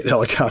Rekit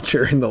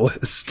helicopter in the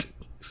list.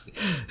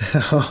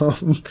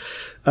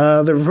 The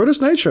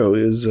Protoss Nitro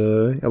is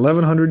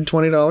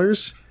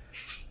 $1,120.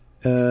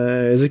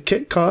 Is a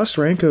kit cost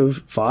rank of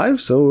 5,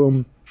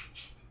 so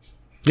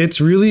it's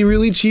really,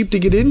 really cheap to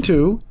get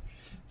into.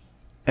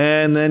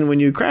 And then when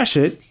you crash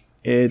it,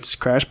 its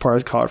crash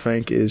parts cost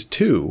rank is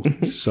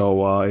 2,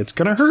 so it's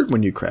gonna hurt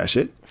when you crash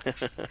it.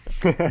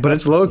 But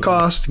its low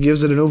cost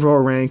gives it an overall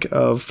rank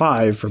of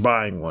 5 for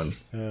buying one.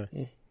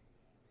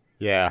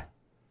 Yeah.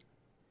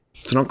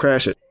 So don't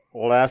crash it.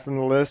 Last on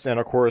the list,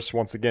 and of course,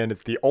 once again,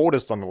 it's the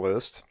oldest on the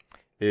list,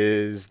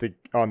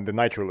 on the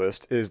Nitro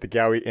list, is the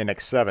Gaui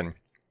NX7.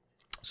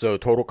 So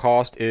total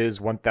cost is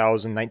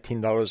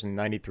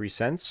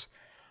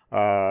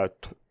 $1,019.93.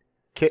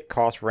 Kit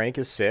cost rank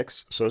is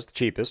 6, so it's the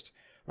cheapest.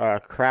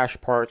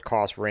 Crash part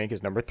cost rank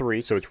is number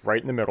 3, so it's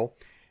right in the middle.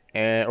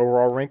 And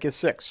overall rank is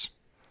 6.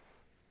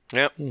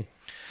 Yep.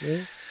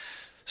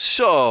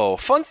 So,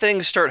 fun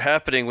things start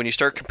happening when you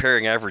start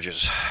comparing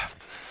averages.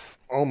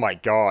 Oh my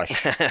gosh.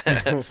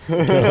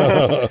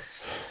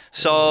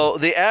 So,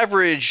 the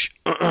average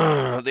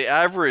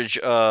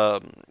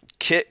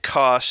kit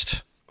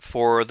cost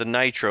for the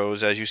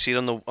Nitros, as you see it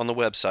on the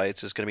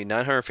websites, is going to be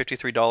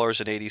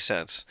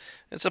 $953.80.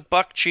 It's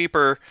 $1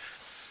 cheaper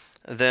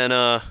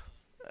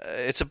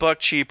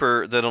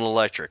than an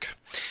electric.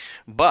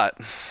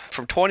 But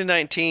from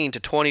 2019 to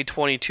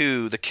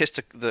 2022,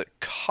 the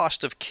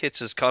cost of kits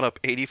has gone up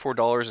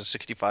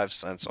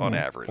 $84.65 on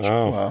average.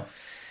 Oh. Wow.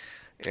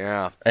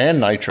 Yeah.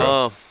 And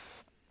Nitro.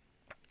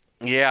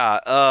 Yeah,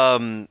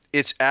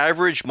 it's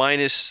average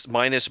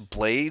minus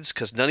blades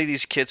because none of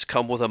these kits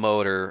come with a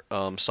motor.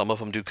 Some of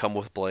them do come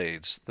with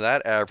blades.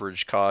 That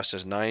average cost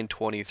is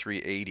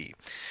 $923.80,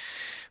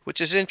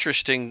 which is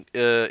interesting.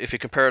 If you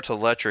compare it to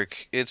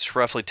electric, it's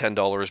roughly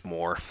 $10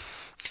 more.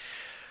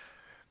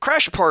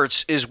 Crash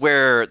parts is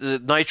where the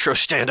Nitro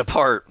stand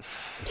apart.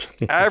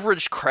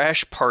 Average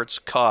crash parts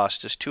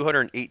cost is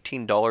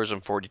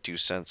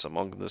 $218.42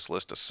 among this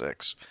list of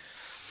 6.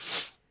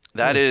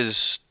 That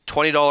is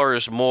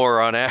 $20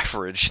 more on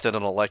average than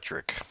an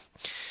electric.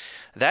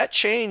 That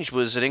change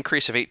was an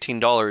increase of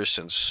 $18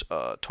 since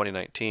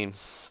 2019.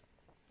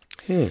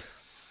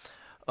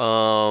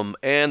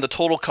 And the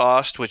total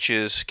cost, which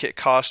is kit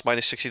cost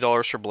minus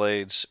 $60 for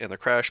blades, and the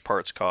crash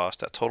parts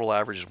cost, that total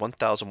average is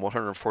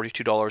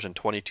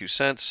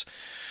 $1,142.22,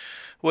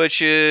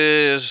 which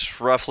is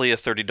roughly a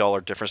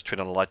 $30 difference between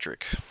an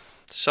electric.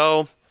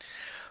 So,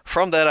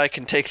 from that, I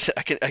can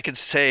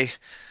say,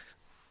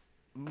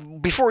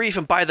 before you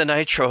even buy the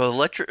Nitro,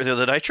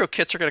 the Nitro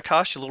kits are going to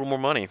cost you a little more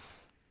money.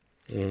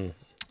 You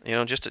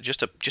know, just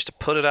to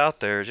put it out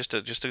there, just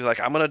to be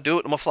like, I'm going to do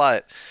it, I'm going to fly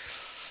it.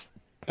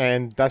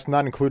 And that's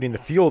not including the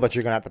fuel that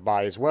you're going to have to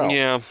buy as well.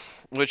 Yeah,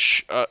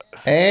 which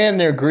And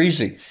they're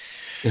greasy.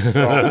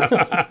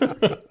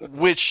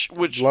 which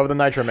Love the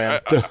Nitro, man.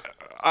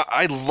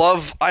 I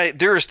love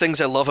there's things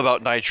I love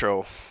about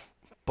Nitro,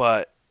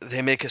 but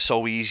they make it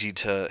so easy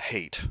to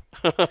hate.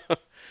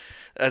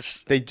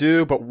 They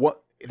do, but once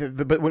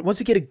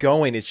you get it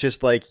going, it's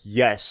just like,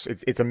 yes,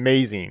 it's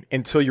amazing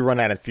until you run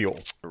out of fuel.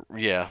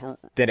 Yeah,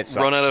 then it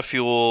sucks. Run out of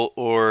fuel,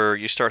 or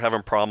you start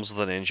having problems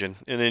with an engine.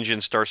 An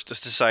engine starts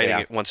just deciding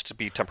it wants to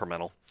be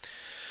temperamental.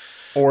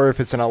 Or if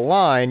it's in a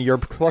line, your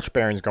clutch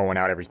bearing's going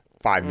out every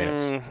 5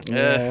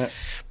 minutes.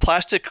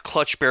 Plastic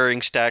clutch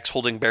bearing stacks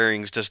holding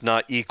bearings does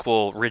not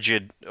equal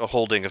rigid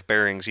holding of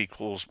bearings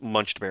equals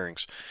munched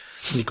bearings.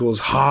 Equals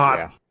hot.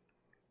 Yeah.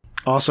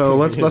 Also,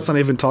 let's not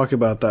even talk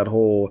about that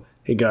whole,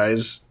 hey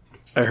guys,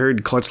 I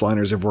heard clutch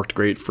liners have worked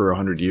great for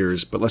 100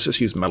 years, but let's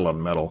just use metal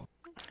on metal.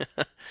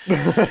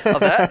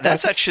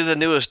 That's actually the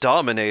newest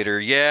Dominator.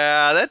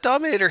 Yeah, that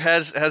Dominator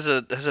has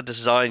a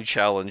design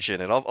challenge in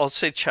it. I'll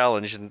say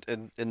challenge,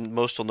 and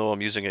most will know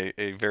I'm using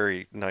a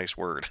very nice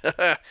word.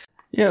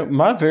 Yeah,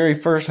 my very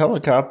first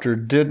helicopter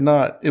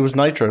it was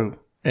Nitro,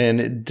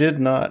 and it did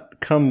not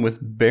come with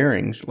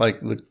bearings,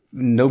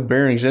 no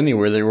bearings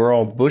anywhere. They were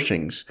all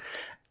bushings.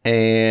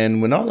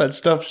 And when all that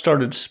stuff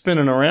started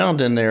spinning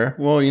around in there,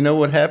 well, you know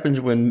what happens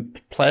when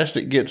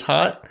plastic gets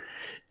hot?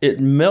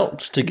 It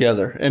melts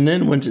together. And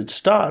then when it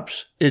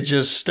stops, it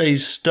just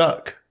stays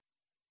stuck.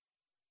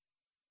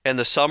 And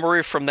the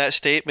summary from that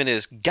statement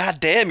is,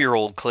 God damn, you're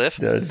old, Cliff.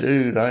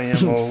 Dude, I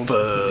am old.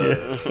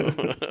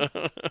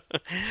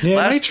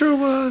 Yeah,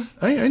 Nitro,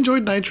 I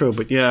enjoyed Nitro,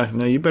 but yeah,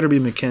 no, you better be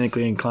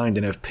mechanically inclined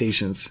and have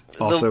patience.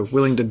 Also,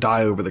 willing to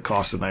die over the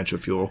cost of nitro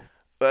fuel.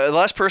 The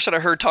last person I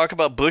heard talk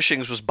about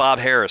bushings was Bob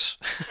Harris.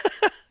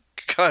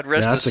 God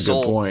rest his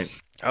soul. That's a good point.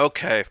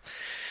 Okay.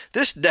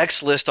 This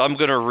next list I'm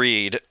going to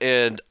read,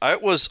 and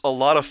it was a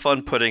lot of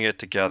fun putting it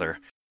together.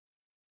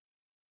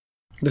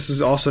 This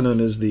is also known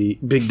as the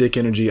Big Dick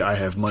Energy I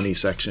Have Money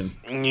section.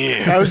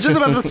 Yeah. I was just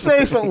about to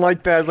say something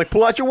like that. Like,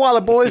 pull out your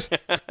wallet, boys.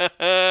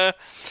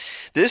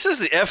 This is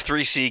the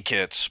F3C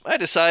kits. I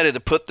decided to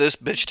put this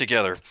bitch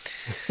together.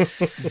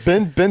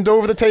 Bend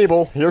over the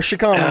table. Here she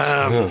comes.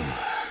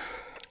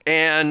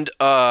 And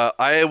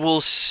I will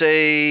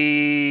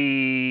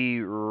say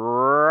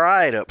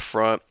right up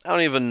front, I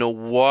don't even know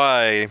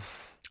why.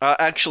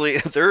 Actually,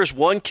 there's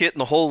one kit in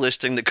the whole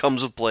listing that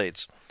comes with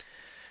blades.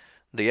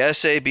 The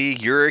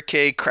SAB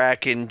Hurricane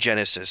Kraken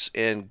Genesis.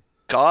 And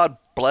God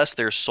bless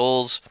their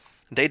souls,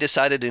 they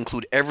decided to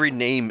include every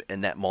name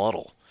in that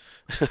model.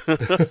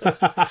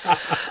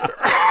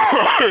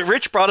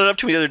 Rich brought it up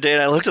to me the other day,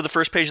 and I looked at the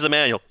first page of the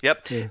manual.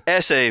 Yep. Yeah.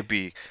 SAB,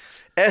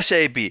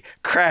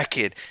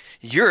 Kraken,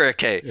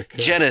 Hurricane,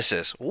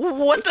 Genesis.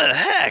 What the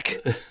heck?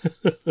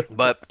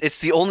 But it's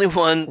the only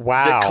one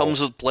that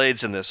comes with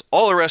blades in this.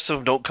 All the rest of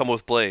them don't come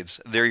with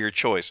blades. They're your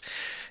choice.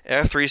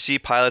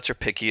 F3C pilots are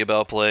picky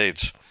about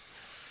blades.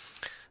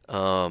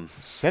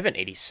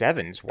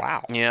 787s,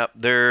 wow. Yeah,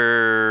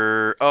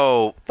 they're...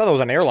 I thought that was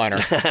an airliner.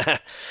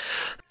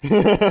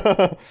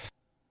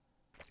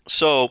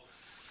 So,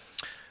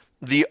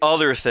 the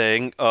other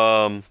thing,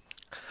 I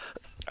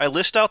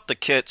list out the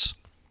kits,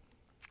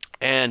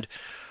 and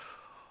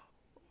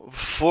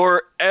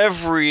for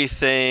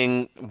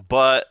everything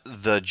but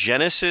the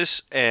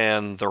Genesis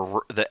and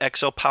the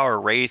XL Power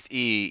Wraith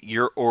E,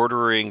 you're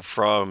ordering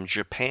from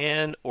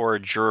Japan or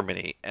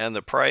Germany, and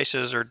the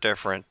prices are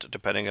different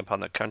depending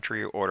upon the country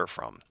you order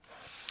from.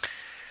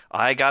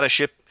 I got a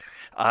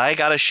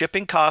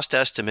shipping cost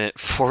estimate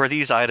for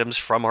these items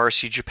from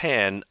RC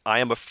Japan. I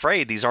am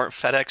afraid these aren't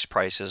FedEx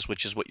prices,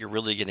 which is what you're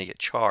really going to get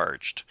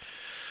charged.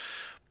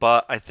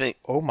 But I think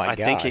I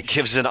think it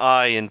gives an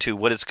eye into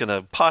what it's going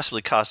to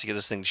possibly cost to get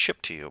this thing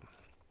shipped to you.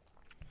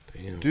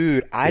 Damn.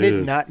 Dude, I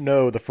did not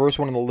know the first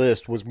one on the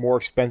list was more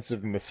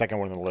expensive than the second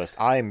one on the list.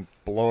 I am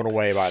blown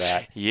away by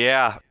that.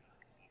 Yeah.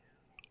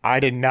 I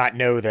did not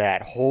know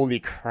that. Holy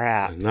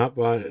crap. Not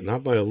by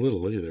a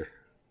little either.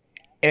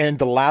 And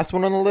the last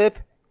one on the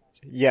list?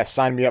 Yes,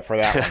 sign me up for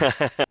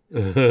that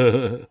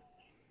one.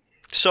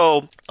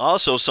 So,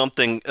 also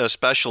something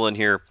special in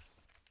here.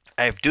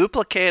 I've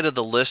duplicated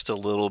the list a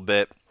little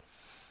bit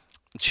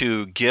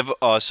to give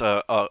us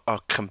a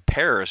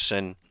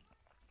comparison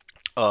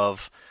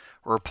of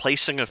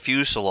replacing a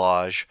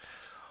fuselage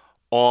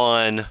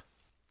on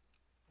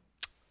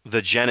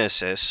the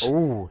Genesis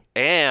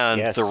and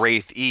yes. the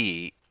Wraith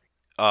E.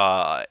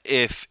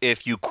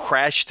 If you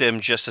crash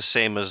them just the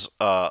same as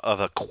of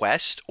a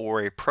Quest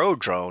or a Pro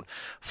drone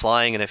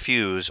flying in a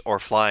fuse or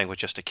flying with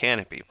just a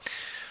canopy.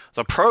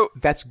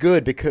 That's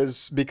good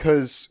because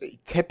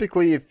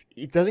typically if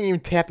it doesn't even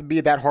have to be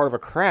that hard of a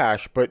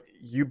crash, but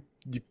you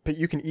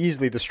can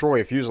easily destroy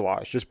a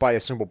fuselage just by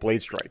a simple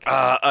blade strike.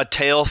 A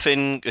tail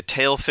fin,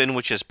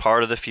 which is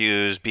part of the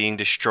fuse, being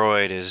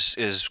destroyed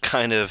is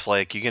kind of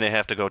like you're gonna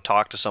have to go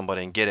talk to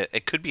somebody and get it.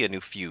 It could be a new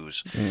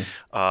fuse.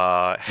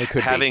 It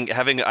could be.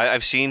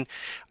 I've seen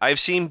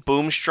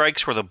boom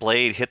strikes where the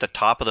blade hit the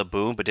top of the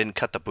boom but didn't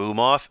cut the boom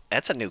off.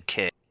 That's a new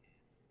kit.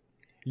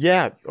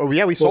 Yeah. Oh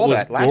yeah, we saw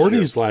that last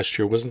Gordy's year. last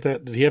year, wasn't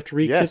that? Did he have to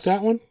rekit Yes.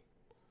 that one?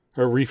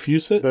 Or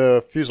refuse it?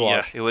 The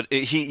fuselage. Yeah,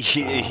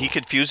 he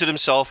could fuse it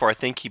himself, or I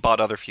think he bought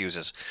other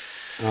fuses.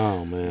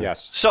 Oh man.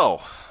 Yes.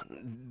 So,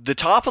 the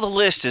top of the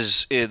list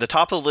is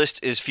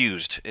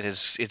fused.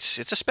 It's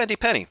a spendy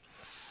penny.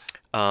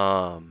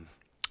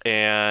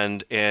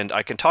 And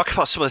I can talk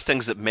about some of the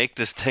things that make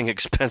this thing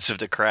expensive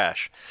to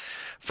crash.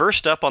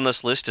 First up on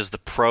this list is the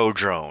Pro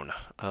drone.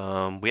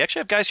 We actually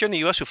have guys here in the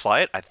U.S. who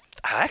fly it. I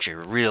actually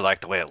really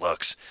like the way it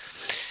looks.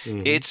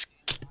 It's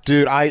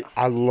Dude, I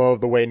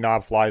love the way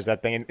Knob flies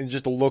that thing, and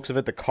just the looks of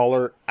it, the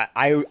color.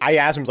 I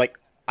asked him, like,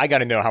 I got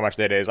to know how much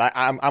that is.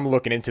 I'm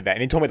looking into that,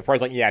 and he told me the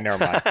price. Like, yeah, never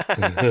mind.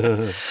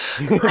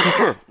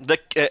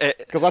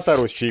 Because I thought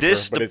it was cheaper,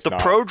 but it's the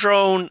not. Pro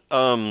drone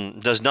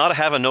does not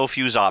have a no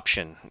fuse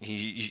option.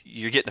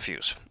 You're getting a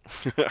fuse.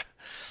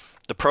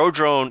 The Pro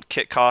drone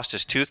kit cost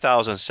is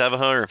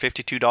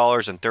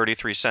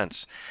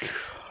 $2,752.33.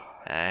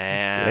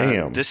 And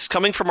Damn. this is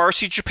coming from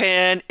RC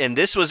Japan, and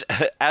this was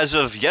as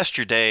of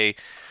yesterday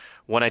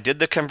when I did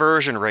the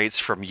conversion rates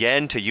from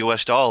yen to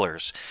US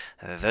dollars.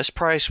 This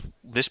price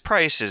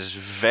is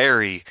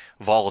very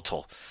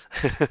volatile,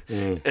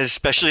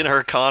 especially in our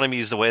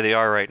economies the way they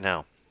are right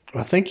now.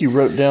 I think you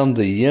wrote down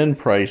the yen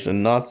price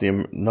and not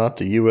the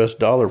U.S.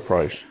 dollar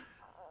price.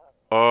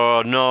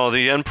 Oh no,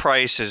 the yen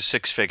price is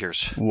six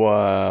figures.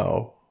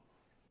 Wow.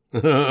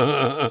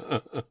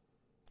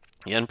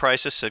 Yen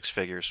price is six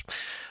figures.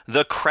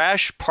 The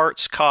crash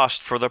parts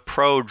cost for the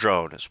Pro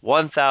drone is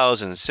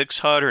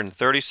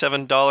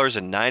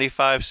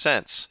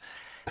 $1,637.95.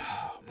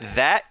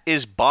 That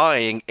is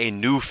buying a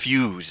new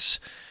fuse.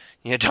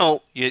 You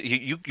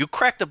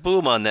crack the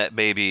boom on that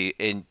baby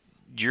and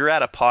you're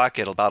out of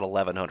pocket about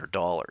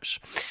 $1,100.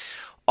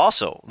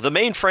 Also, the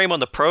main frame on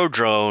the Pro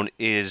drone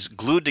is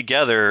glued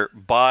together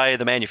by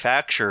the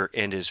manufacturer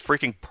and is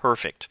freaking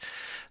perfect.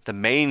 The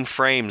main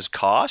frame's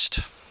cost,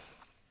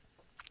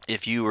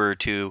 if you were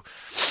to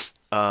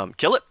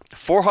kill it,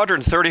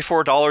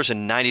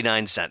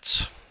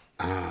 $434.99.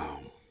 Oh.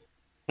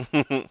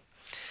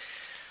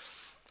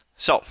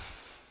 So,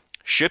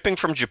 shipping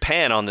from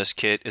Japan on this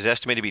kit is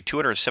estimated to be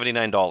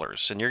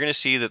 $279, and you're going to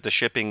see that the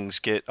shippings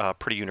get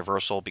pretty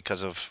universal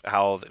because of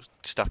how the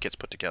stuff gets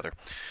put together.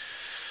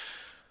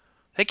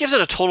 That gives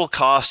it a total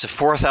cost of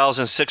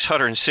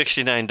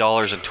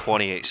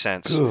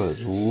 $4,669.28. Good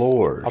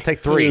Lord. I'll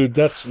take 3. Dude,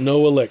 that's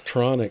no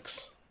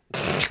electronics.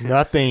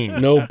 Nothing.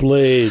 No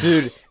blades.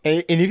 Dude,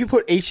 and if you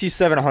put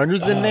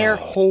HC700s in there,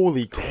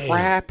 holy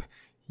crap,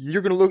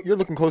 you're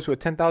looking close to a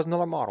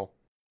 $10,000 model.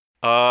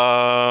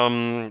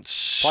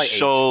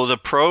 So the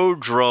Pro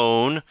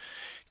drone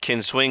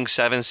can swing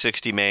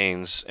 760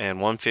 mains and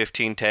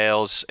 115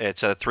 tails.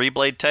 It's a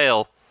 3-blade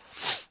tail.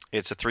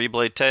 Pretty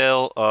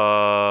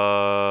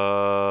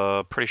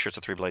sure it's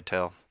a 3-blade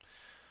tail.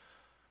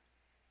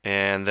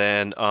 And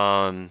then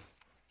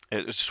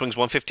it swings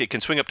 150. It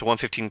can swing up to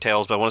 115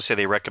 tails, but I want to say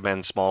they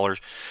recommend smaller. It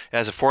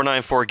has a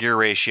 494 gear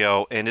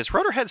ratio, and its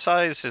rotor head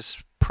size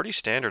is pretty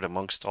standard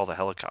amongst all the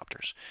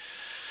helicopters.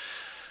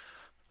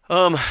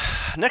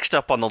 Next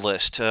up on the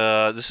list,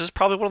 this is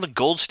probably one of the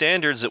gold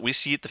standards that we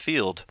see at the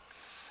field.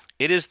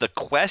 It is the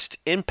Quest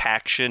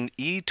Impaction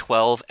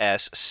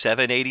E12S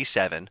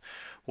 787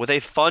 with a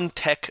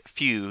FunTech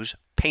fuse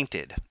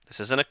painted. This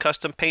isn't a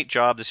custom paint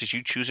job. This is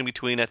you choosing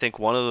between, I think,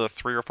 one of the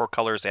 3 or 4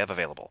 colors they have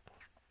available.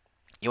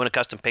 You want a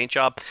custom paint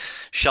job?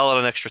 Shell out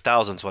an extra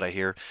 $1,000s, what I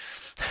hear.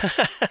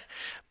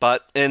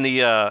 But in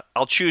the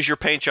I'll choose your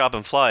paint job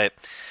and fly it,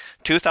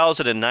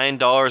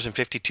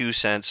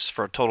 $2,009.52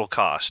 for a total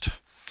cost.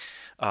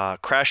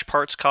 Crash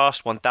parts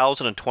cost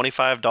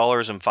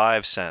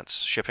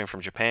 $1,025.05. Shipping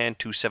from Japan,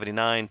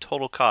 $279.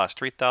 Total cost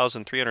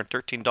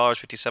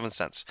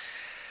 $3,313.57.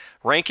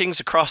 Rankings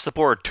across the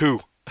board, 2.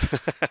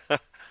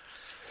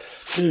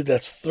 Dude,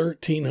 that's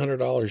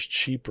 $1,300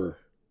 cheaper.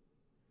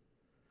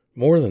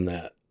 More than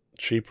that.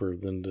 Cheaper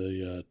than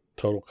the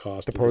total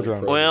cost? The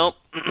Prodrome. Well,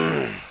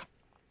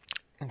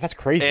 That's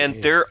crazy.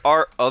 and there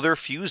are other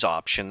fuse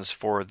options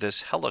for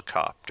this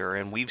helicopter,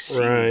 and we've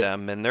seen Right.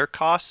 them, and their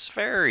costs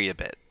vary a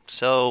bit.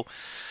 So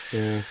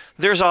Yeah.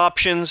 there's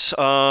options.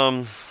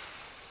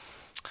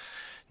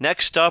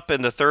 Next up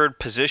in the third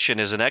position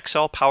is an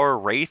XL Power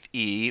Wraith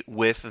E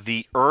with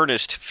the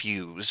Earnest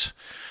fuse,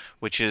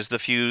 which is the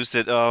fuse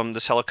that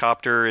this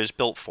helicopter is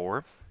built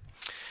for.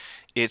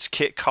 Its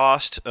kit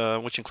cost,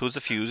 which includes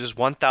the fuse, is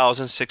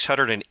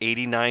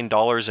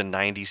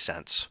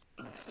 $1,689.90.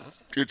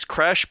 Its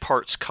crash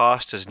parts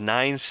cost is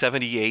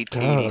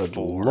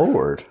 $978.84.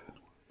 Lord.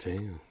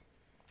 Damn.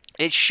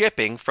 It's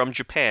shipping from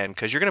Japan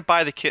because you're going to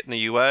buy the kit in the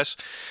U.S.,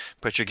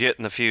 but you're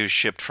getting the fuse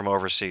shipped from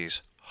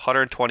overseas.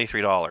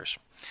 $123.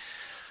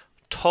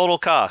 Total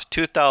cost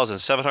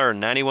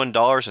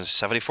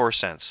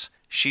 $2,791.74.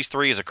 She's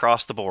 3 is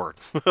across the board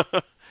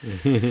on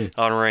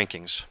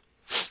rankings.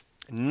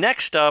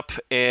 Next up,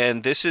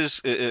 and this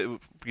is, you'll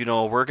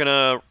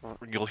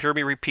hear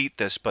me repeat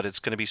this, but it's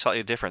going to be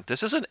slightly different.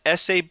 This is an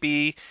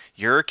SAB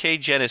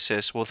Hurricane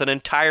Genesis with an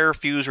entire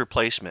fuse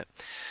replacement.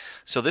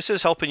 So this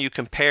is helping you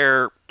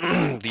compare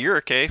the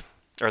Hurricane,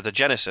 or the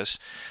Genesis,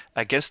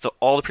 against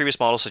all the previous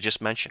models I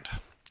just mentioned.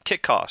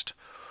 Kit cost,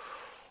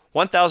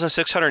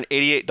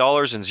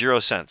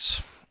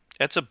 $1,688.00.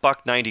 That's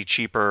 $1.90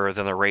 cheaper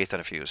than the Wraith and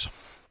a fuse.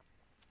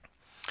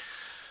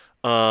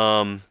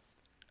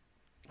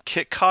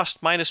 Kit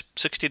cost minus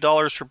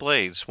 $60 for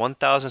blades,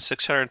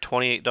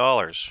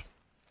 $1,628.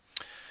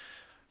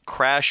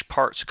 Crash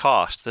parts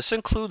cost. This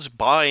includes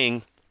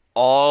buying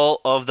all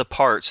of the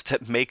parts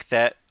that make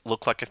that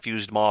look like a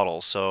fused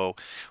model. So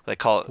they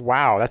call it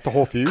wow, that's the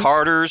whole fuse?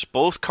 Carters,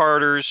 both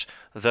Carters,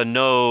 the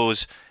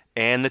nose,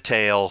 and the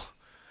tail,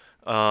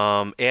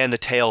 and the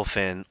tail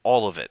fin,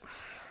 all of it.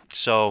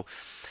 So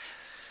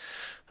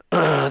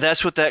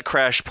that's what that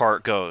crash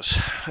part goes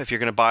if you're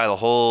going to buy the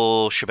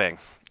whole shebang.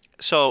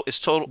 So it's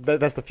total.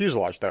 That's the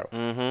fuselage, though,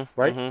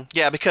 right? Mm-hmm.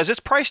 Yeah, because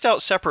it's priced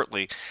out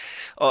separately.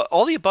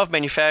 All the above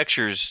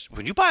manufacturers,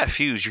 when you buy a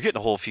fuse, you're getting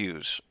a whole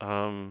fuse.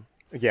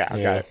 Yeah,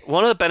 I got it.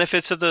 One of the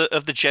benefits of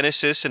the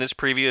Genesis and its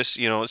previous,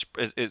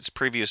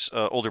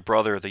 older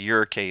brother, the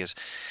Hurricane, is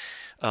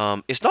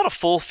it's not a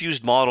full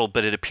fused model,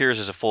 but it appears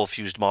as a full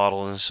fused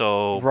model, and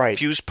so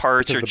fused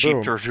parts because are of the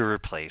boom. cheap to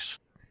replace.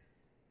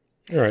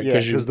 All right, Yeah,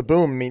 because the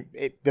boom. I mean,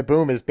 the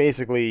boom is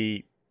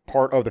basically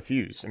part of the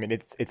fuse. I mean,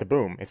 it's a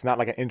boom. It's not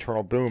like an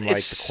internal boom like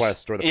the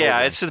Quest or the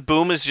Prodrome. The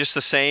boom is just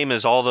the same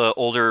as all the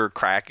older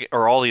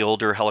all the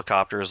older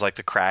helicopters like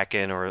the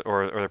Kraken or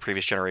the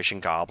previous generation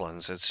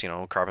Goblins. It's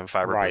carbon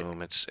fiber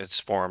boom.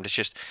 It's formed. It's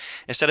just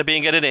instead of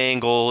being at an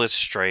angle, it's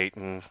straight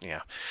and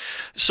yeah.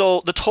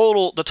 So the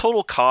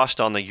total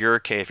cost on the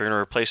Hurricane, if you're going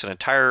to replace an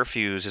entire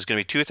fuse, is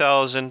going to be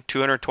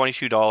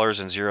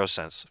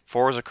 $2,222.00.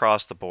 4s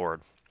across the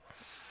board.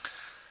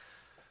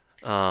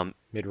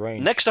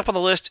 Mid-range. Next up on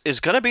the list is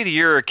going to be the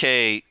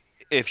Hurricane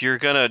if you're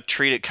going to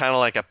treat it kind of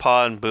like a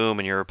pod and boom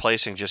and you're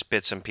replacing just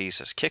bits and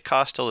pieces. Kit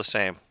cost still the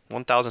same,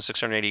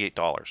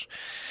 $1,688.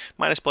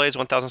 Minus blades,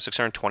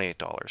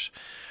 $1,628.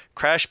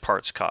 Crash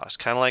parts cost,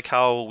 kind of like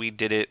how we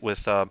did it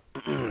with the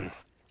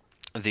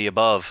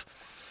above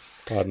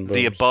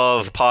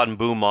pod and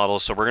boom model.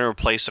 So we're going to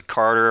replace a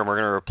Carter and we're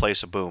going to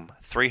replace a boom.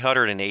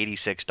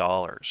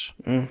 $386.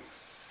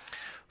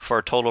 For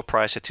a total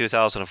price of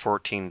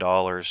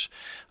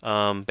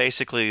 $2,014.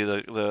 Basically,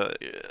 the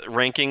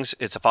rankings,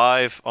 it's a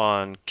 5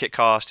 on kit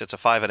cost, it's a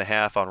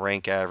 5.5 on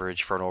rank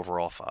average for an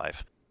overall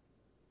 5.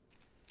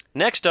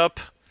 Next up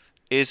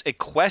is a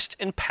Quest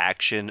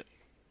Impaction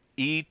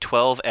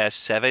E12S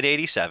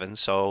 787,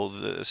 so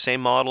the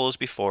same model as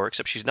before,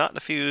 except she's not in the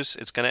fuse.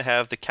 It's going to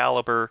have the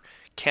caliber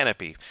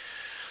canopy.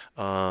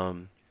 So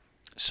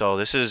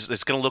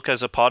it's going to look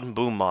as a pod and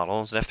boom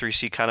model. It's an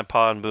F3C kind of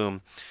pod and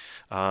boom.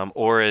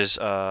 Or as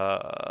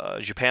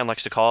Japan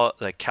likes to call it,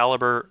 the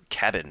caliber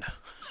cabin.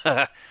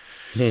 Kit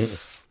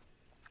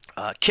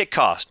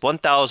cost,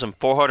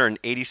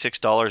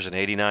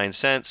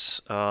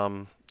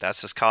 $1,486.89.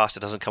 That's its cost. It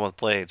doesn't come with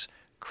blades.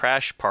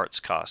 Crash parts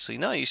cost. So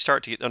now you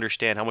start to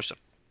understand how much the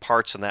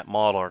parts in that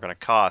model are going to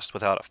cost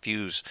without a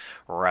fuse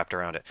wrapped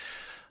around it.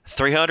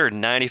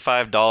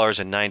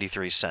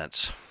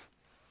 $395.93.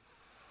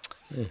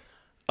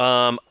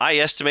 I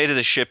estimated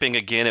the shipping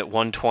again at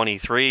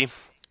 $123.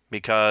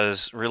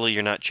 Because really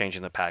you're not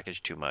changing the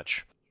package too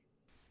much.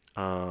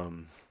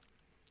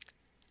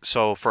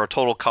 So for a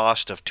total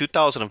cost of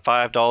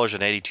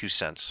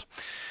 $2,005.82.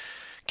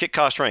 Kit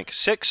cost rank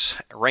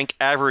 6. Rank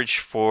average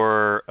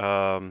for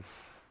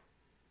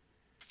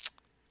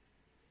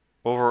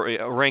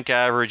rank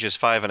average is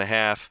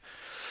 5.5.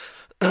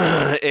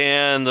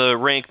 And the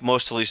rank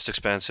most to least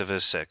expensive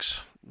is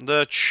 6.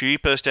 The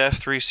cheapest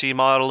F3C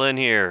model in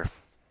here.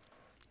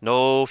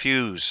 No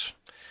fuse.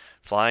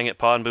 Flying at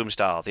pod and boom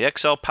style. The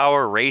XL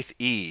Power Wraith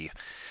E.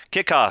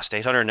 Kit cost,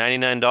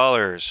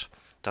 $899.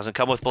 Doesn't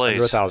come with blades.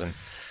 1,000.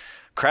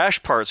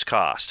 Crash parts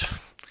cost.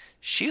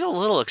 She's a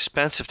little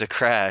expensive to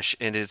crash,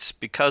 and it's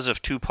because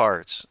of 2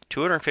 parts.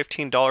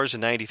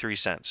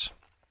 $215.93.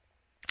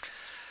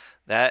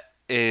 That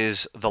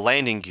is the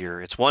landing gear.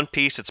 It's one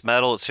piece. It's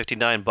metal. It's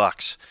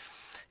 $59.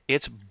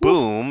 Its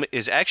boom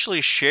is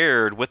actually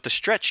shared with the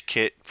stretch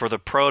kit for the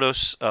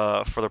Protos.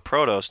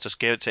 To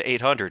get it to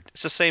 800.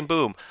 It's the same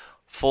boom,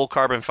 full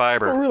carbon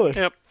fiber. Oh, really?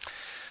 Yep.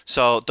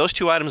 So those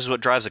two items is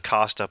what drives the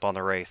cost up on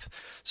the Wraith.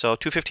 So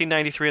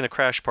 $215.93 in the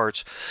crash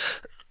parts.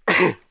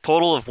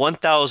 Total of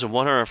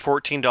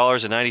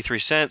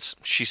 $1,114.93.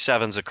 She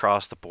sevens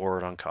across the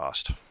board on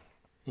cost.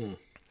 That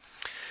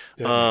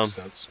makes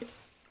sense.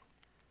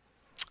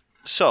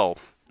 So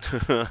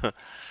I'm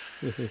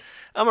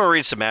gonna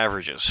read some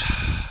averages.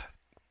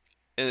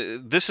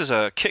 This is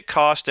a kit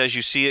cost as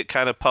you see it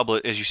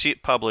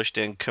published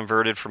and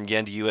converted from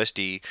yen to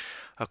USD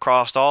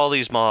across all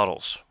these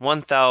models.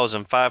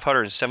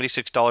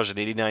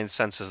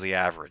 $1,576.89 is the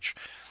average.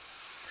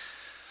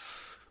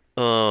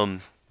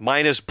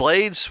 Minus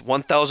blades,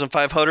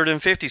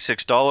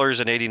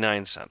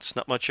 $1,556.89.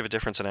 Not much of a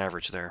difference in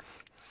average there.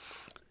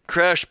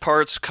 Crash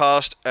parts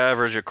cost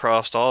average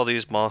across all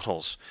these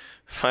models,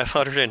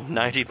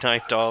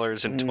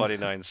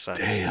 $599.29.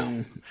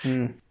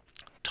 Damn.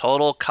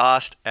 Total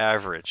cost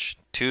average,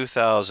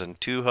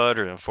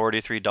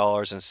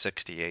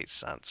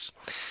 $2,243.68.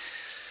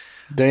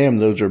 Damn,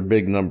 those are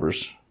big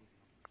numbers.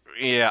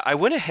 Yeah, I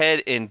went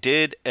ahead and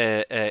did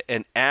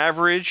an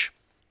average.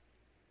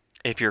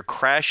 If you're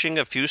crashing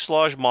a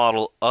fuselage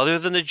model other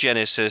than the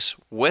Genesis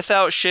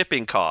without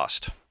shipping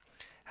cost,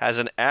 has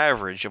an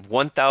average of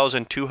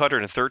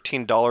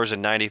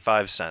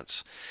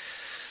 $1,213.95.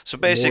 So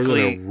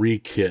basically, more than a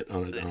re-kit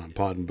on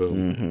Pod and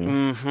Boom.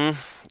 Mm-hmm.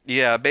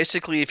 Yeah,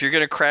 basically, if you're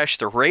going to crash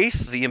the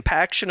Wraith, the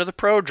Impaction, of the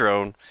Pro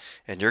Drone,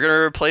 and you're going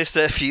to replace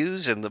that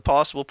fuse and the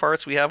possible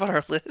parts we have on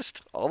our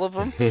list, all of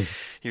them,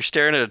 you're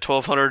staring at a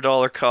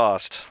 $1,200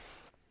 cost.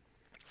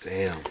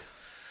 Damn.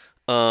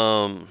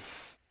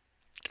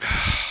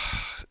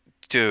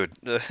 Dude,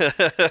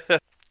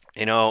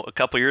 you know, a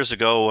couple years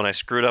ago when I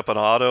screwed up an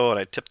auto and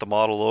I tipped the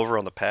model over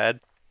on the pad,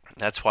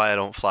 that's why I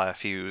don't fly a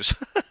fuse.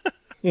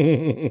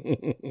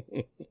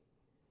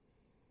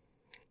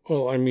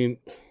 Well, I mean,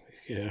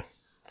 yeah.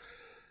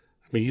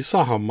 I mean, you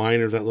saw how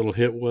minor that little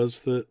hit was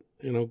that,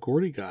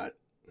 Gordy got.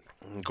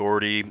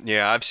 Gordy,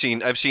 yeah, I've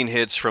seen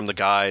hits from the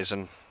guys,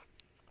 and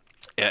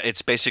yeah,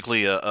 it's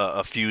basically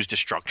a fuse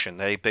destruction.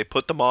 They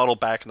put the model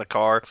back in the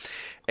car,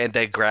 and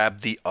they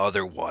grab the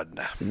other one.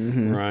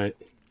 Mm-hmm. Right.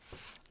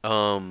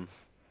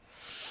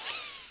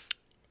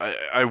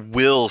 I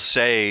will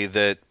say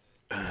that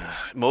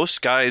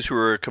most guys who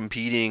are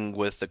competing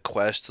with the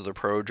Quest or the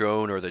Pro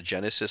Drone or the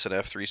Genesis and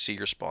F3C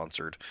are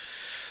sponsored,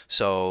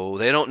 so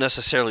they don't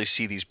necessarily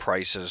see these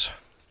prices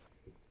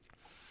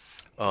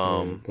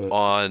on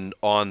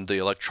the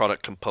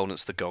electronic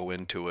components that go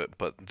into it.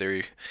 But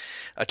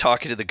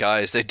talking to the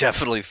guys, they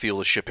definitely feel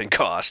the shipping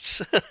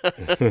costs.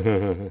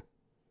 Damn.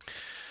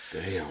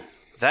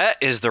 That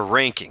is the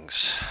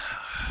rankings.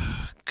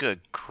 Good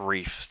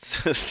grief.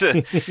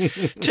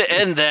 To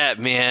end that,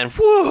 man.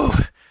 Woo!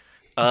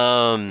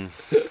 Yeah.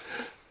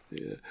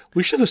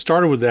 We should have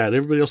started with that.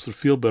 Everybody else would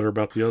feel better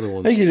about the other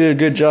ones. I think you did a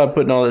good job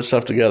putting all that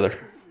stuff together.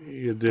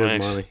 You did,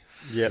 Thanks. Monty.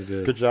 Yeah, You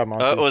did. good job,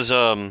 Monty. It was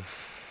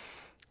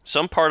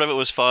some part of it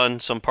was fun,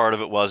 some part of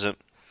it wasn't.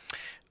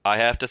 I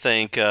have to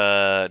thank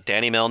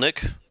Danny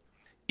Melnick,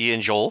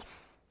 Ian Joel.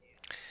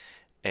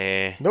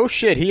 No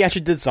shit, he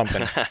actually did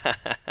something.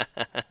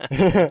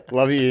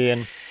 Love you,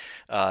 Ian.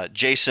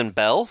 Jason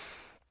Bell,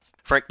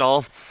 Frank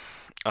Knoll.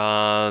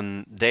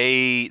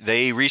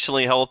 They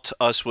recently helped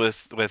us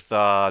with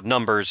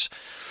numbers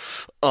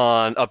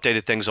on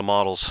updated things on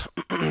models.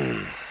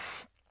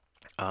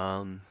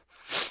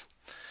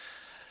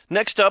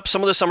 Next up,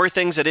 some of the summary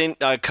things I didn't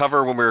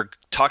cover when we were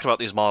talking about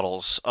these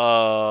models.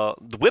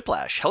 The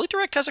Whiplash.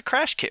 HeliDirect has a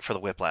crash kit for the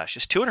Whiplash.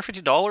 It's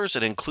 $250.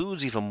 It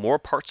includes even more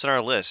parts on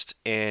our list,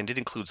 and it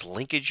includes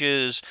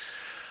linkages,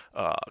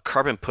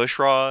 carbon push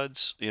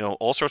rods,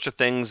 all sorts of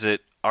things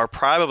that are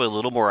probably a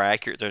little more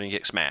accurate than you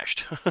get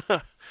smashed.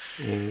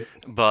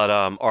 But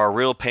are a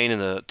real pain in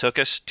the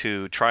tuchus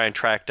to try and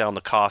track down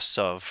the costs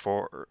of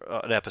for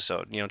an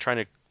episode. Trying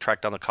to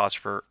track down the cost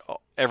for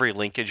every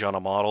linkage on a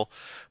model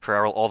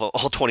for all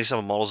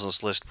 27 models on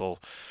this list will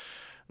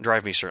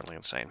drive me certainly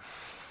insane.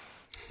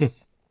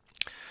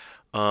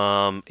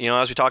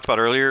 As we talked about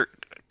earlier,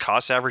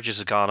 cost averages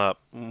have gone up.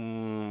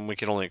 We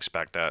can only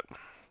expect that.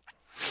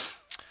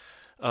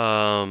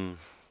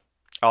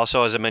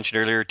 Also, as I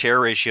mentioned earlier, tear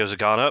ratios have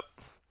gone up.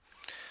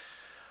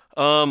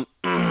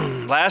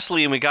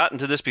 Lastly, and we got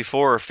into this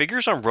before,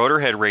 figures on rotor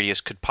head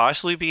radius could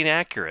possibly be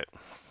inaccurate.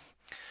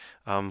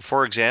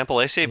 For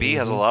example, SAB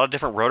has a lot of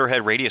different rotor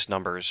head radius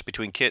numbers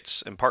between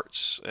kits and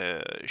parts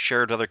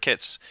shared with other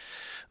kits.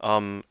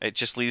 It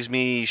just leaves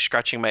me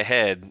scratching my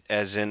head,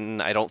 as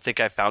in I don't think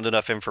I found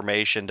enough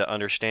information to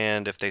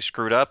understand if they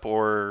screwed up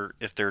or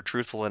if they're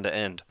truthful end to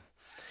end.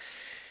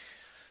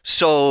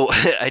 So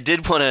I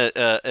did want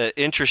an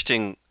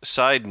interesting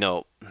side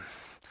note.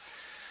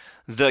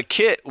 The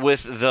kit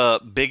with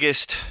the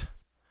biggest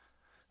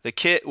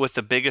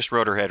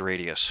rotor head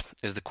radius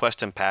is the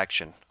Quest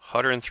Impaction,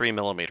 103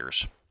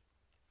 millimeters.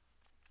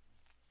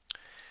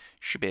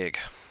 She big.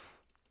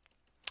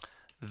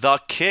 the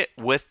kit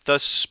with the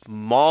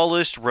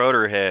smallest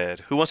rotor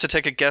head. Who wants to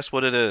take a guess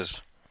what it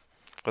is?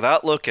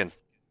 Without looking.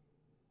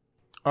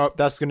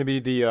 That's going to be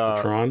the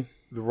Tron?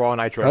 Raw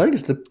Nitro. I think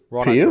it's the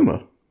Raw Puma.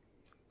 Nitro.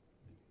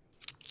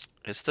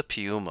 It's the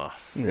Puma.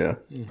 Yeah.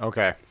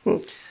 Okay.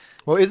 Well,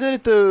 Well, isn't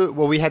it the?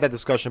 Well, we had that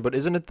discussion, but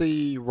isn't it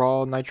the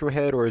Raw Nitro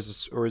head, or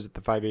is it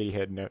the 580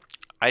 head? No.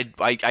 I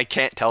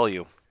can't tell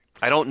you.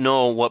 I don't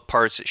know what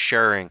parts it's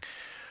sharing.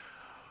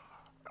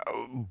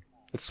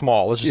 It's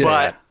small. Let's just say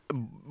that.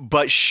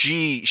 But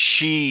she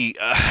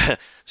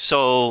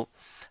so,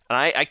 and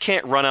I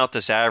can't run out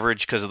this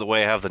average because of the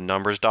way I have the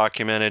numbers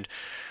documented.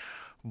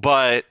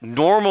 But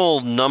normal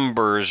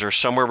numbers are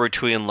somewhere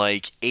between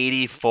like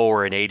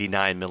 84 and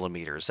 89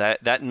 millimeters.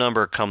 That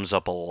number comes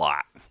up a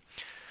lot.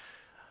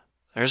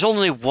 There's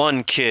only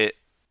one kit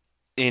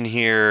in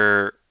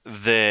here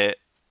that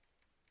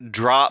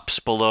drops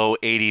below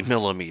 80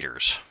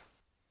 millimeters.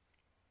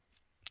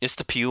 It's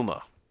the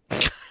Puma.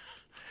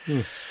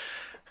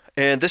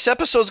 And this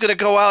episode's going to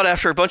go out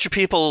after a bunch of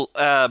people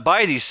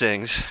buy these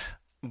things,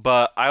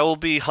 but I will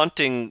be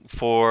hunting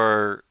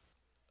for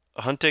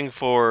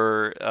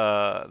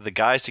the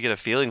guys to get a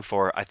feeling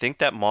for. I think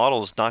that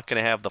model is not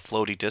going to have the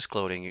floaty disc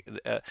loading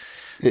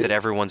that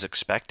everyone's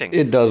expecting.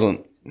 it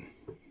doesn't.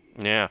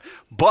 Yeah,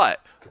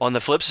 but on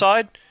the flip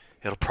side,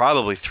 it'll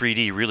probably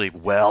 3D really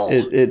well.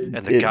 It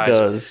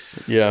does.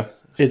 Yeah.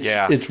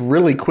 It's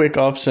really quick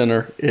off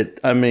center.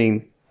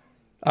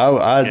 I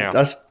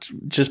was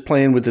just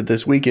playing with it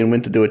this weekend.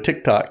 Went to do a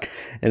TikTok,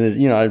 and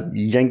I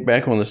yanked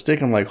back on the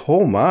stick. I'm like,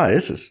 oh my,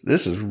 this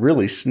is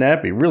really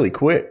snappy, really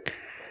quick.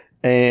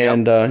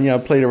 And I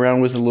played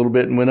around with it a little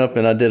bit and went up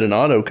and I did an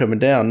auto coming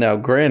down. Now,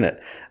 granted,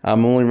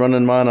 I'm only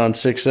running mine on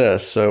 6S,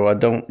 so I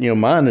don't.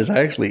 Mine is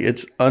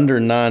it's under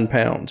 9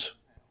 pounds,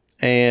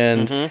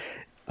 and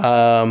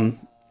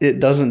it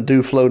doesn't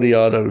do floaty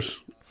autos.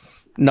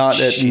 Not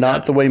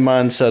the way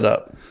mine's set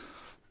up.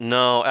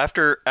 No,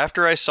 after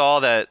I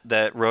saw that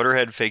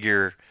Rotorhead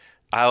figure,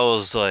 I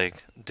was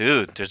like,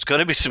 dude, there's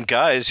gonna be some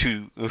guys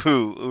who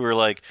were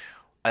like,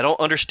 I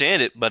don't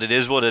understand it, but it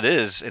is what it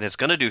is, and it's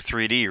gonna do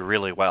 3D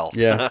really well.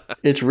 Yeah,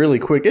 it's really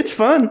quick. It's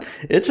fun.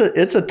 It's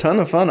a ton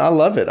of fun. I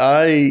love it.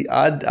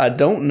 I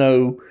don't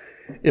know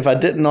if I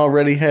didn't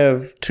already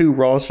have 2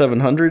 Raw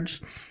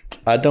 700s.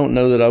 I don't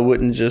know that I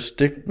wouldn't just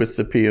stick with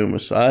the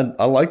Pumas.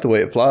 I like the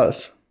way it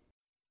flies.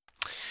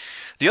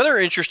 The other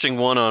interesting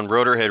one on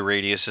Rotorhead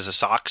Radius is a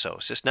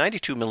Soxos. It's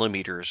 92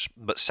 millimeters,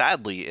 but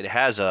sadly, it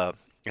has a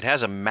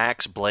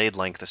max blade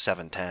length of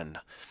 710.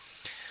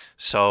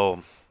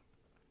 So,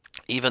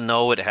 even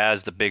though it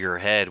has the bigger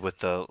head with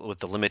the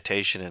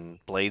limitation in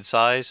blade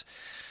size,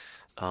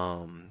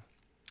 some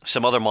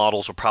other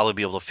models will probably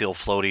be able to feel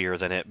floatier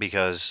than it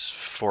because,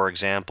 for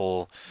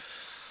example,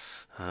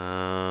 Goblin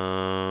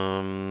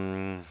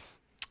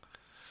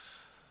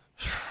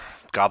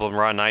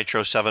Raw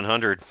Nitro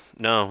 700.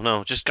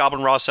 No, just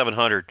Goblin Raw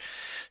 700.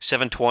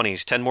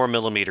 720s, 10 more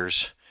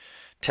millimeters.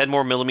 10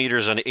 more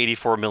millimeters on an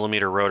 84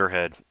 millimeter rotor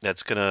head.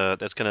 That's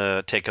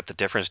gonna take up the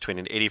difference between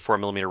an 84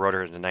 millimeter rotor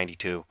head and a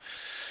 92.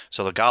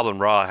 So the Goblin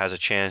Raw has a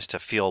chance to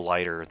feel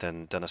lighter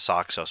than a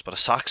Soxos, but a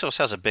Soxos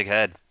has a big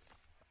head.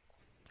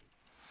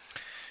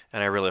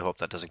 And I really hope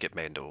that doesn't get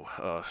made into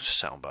a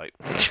soundbite.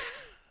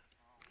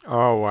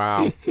 Oh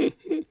wow.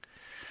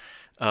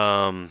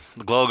 The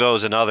Glogo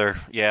is another.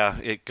 Yeah,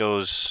 it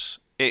goes.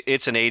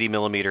 It's an 80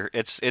 millimeter.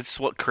 It's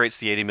what creates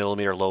the 80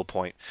 millimeter low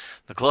point.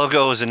 The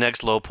Glogo is the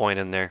next low point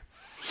in there.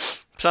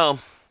 So,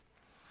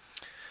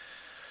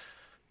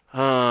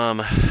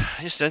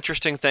 just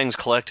interesting things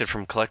collected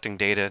from collecting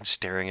data and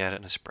staring at it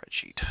in a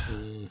spreadsheet.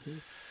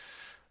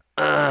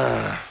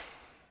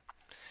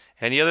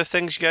 Any other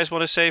things you guys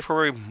want to say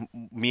before we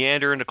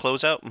meander into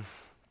closeout?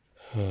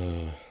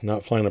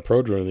 Not flying a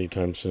Pro drone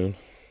anytime soon.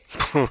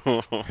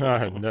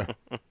 No.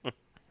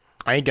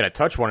 I ain't gonna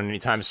touch one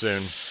anytime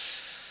soon.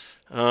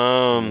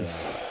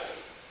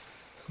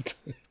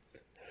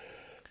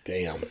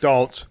 Damn.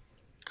 Don't.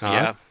 Huh?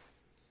 Yeah.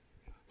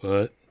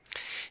 What?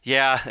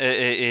 Yeah,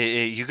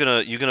 you're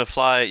gonna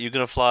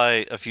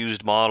fly a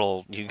fused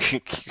model. You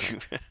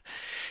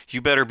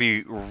better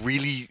be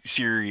really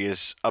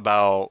serious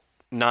about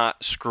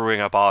not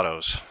screwing up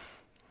autos.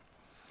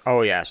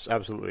 Oh yes,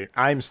 absolutely.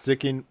 I'm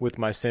sticking with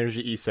my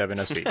Synergy E7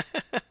 SE.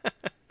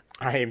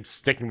 I am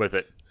sticking with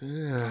it.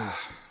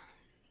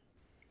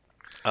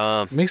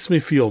 Makes me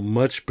feel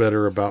much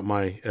better about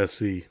my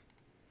SE.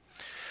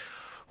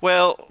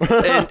 Well,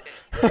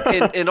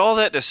 and all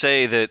that to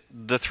say that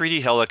the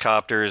 3D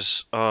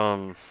helicopters,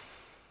 that'd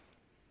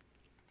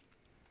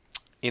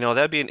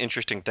be an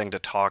interesting thing to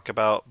talk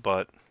about,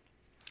 but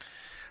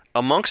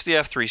amongst the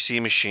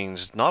F3C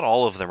machines, not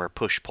all of them are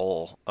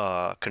push-pull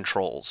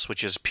controls,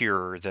 which is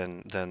purer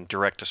than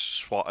direct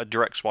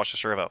swash to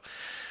servo.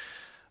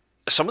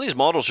 Some of these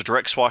models are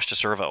direct swash to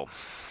servo,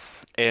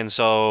 and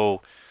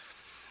so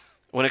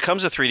when it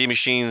comes to 3D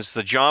machines,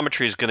 the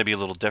geometry is going to be a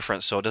little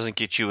different, so it doesn't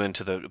get you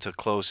into the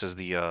close as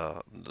the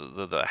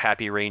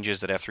happy ranges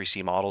that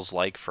F3C models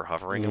like for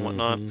hovering and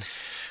whatnot.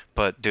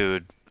 But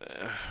dude,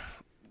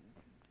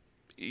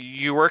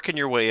 you're working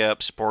your way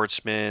up,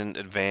 sportsman,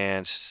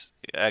 advanced,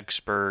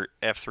 expert,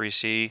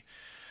 F3C.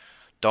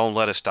 Don't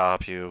let it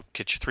stop you.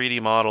 Get your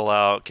 3D model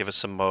out, give it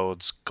some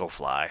modes, go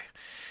fly.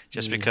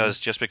 Just because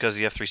the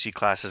F3C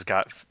class has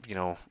got,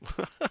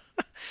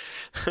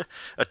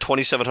 a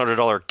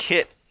 $2,700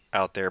 kit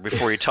out there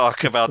before you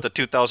talk about the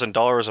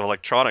 $2,000 of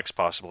electronics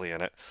possibly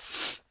in it.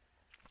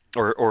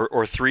 Or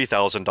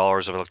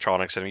 $3,000 of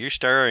electronics. I mean, you're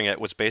staring at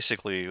what's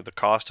basically the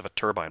cost of a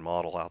turbine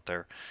model out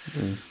there.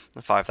 A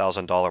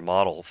 $5,000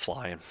 model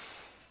flying.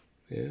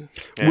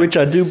 Yeah. Which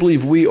I do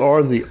believe we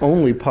are the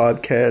only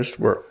podcast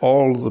where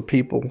all the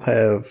people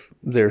have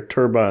their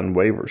turbine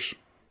waivers.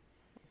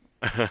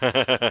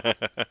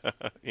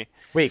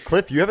 Wait,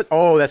 Cliff, you have it?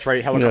 Oh, that's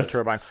right, helicopter Yeah.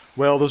 turbine.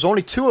 Well, there's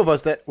only two of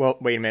us that. Well,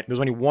 wait a minute. There's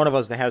only one of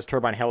us that has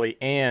turbine heli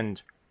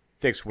and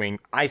fixed wing.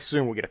 I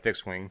assume we'll get a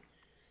fixed wing.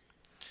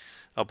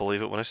 I'll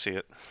believe it when I see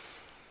it.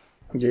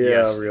 Yeah,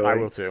 Yes, really. I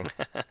will too.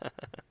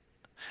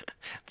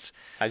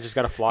 I just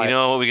gotta fly. You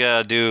know what we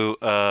gotta do,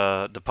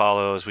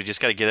 DePaulo, is we just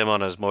gotta get him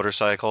on his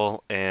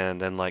motorcycle and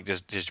then like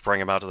just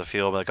bring him out to the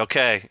field. Be like,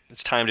 okay,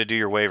 it's time to do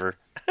your waiver.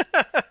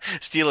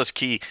 Steal his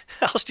key.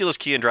 I'll steal his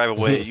key and drive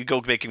away. You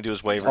go make him do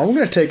his waiver. I'm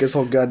going to take his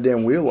whole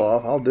goddamn wheel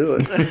off. I'll do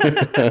it.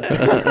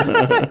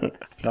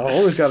 I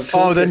always got a toolkit.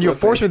 Oh, then you with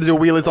force me to do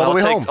wheelies all the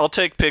way home. I'll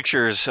take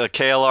pictures.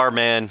 KLR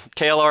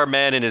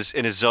man in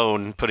his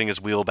zone, putting his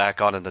wheel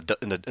back on in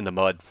the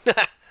mud.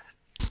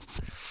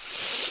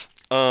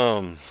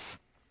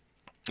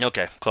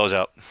 Okay, close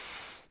out.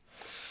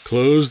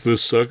 Close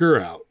this sucker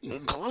out.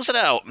 Close it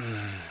out.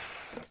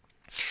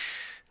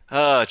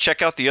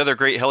 Check out the other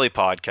great heli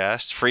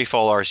podcasts: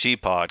 Freefall RC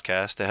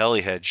podcast, the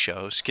Helihead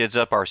Show, Skids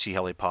Up RC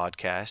Heli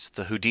podcast,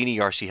 the Houdini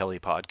RC Heli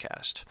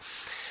podcast.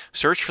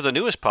 Search for the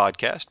newest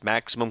podcast,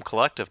 Maximum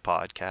Collective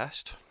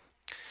podcast,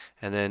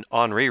 and then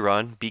on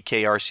rerun,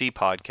 BKRC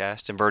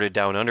podcast, Inverted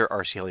Down Under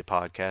RC Heli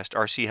podcast,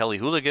 RC Heli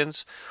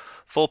Hooligans,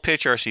 Full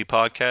Pitch RC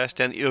podcast,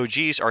 and the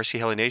OG's RC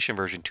Heli Nation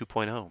version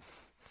 2.0.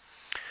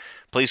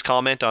 Please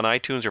comment on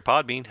iTunes or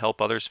Podbean.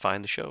 Help others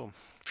find the show.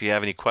 If you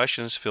have any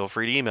questions, feel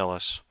free to email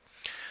us.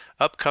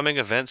 Upcoming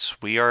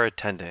events we are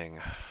attending.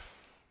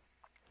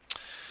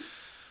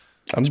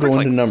 I'm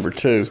going to number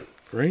 2.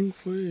 Spring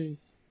Fling.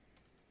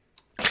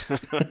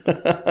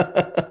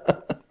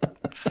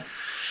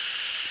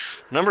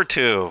 Number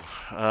 2.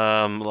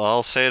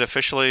 I'll say it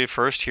officially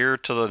first here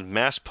to the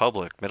mass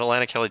public.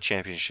 Mid-Atlantic Heli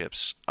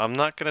Championships. I'm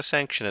not going to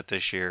sanction it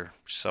this year,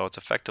 so it's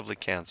effectively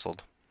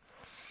canceled.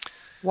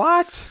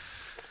 What?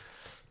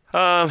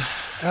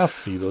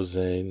 Alfredo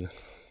Zane.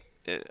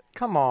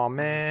 Come on,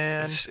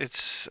 man.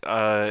 It's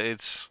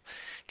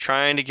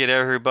trying to get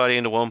everybody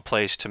into one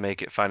place to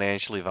make it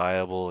financially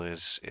viable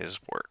is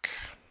work.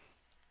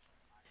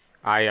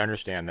 I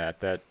understand that.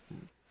 I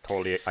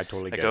totally I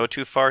get go it.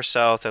 too far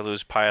south, I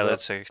lose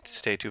pilots. I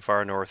stay too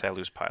far north, I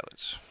lose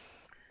pilots.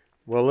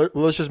 Well,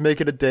 let's just make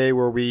it a day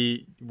where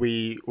we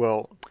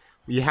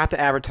have to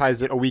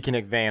advertise it a week in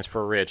advance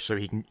for Rich so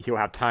he'll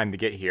have time to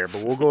get here.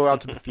 But we'll go out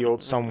to the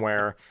field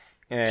somewhere.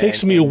 And,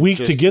 Takes me a week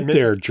to just get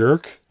there,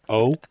 jerk.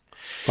 Oh,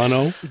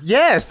 funno.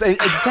 Yes,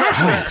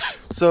 exactly.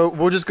 So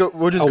we'll just go.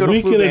 We'll just A go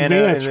week to in Fluvanna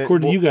advance, and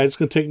according to you guys, it's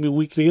going to take me a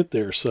week to get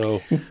there.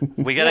 So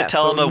We got to Yeah,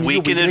 tell so him a we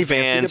need week in to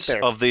advance get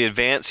there. of the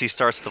advance he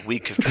starts the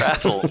week of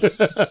travel.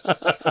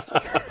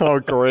 Oh,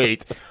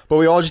 great! But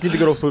we all just need to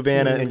go to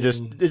Fluvanna and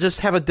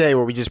just have a day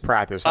where we just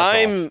practice.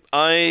 That's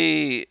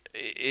all.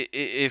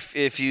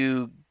 If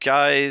you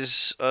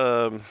guys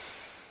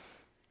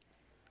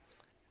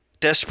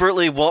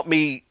desperately want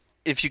me.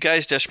 If you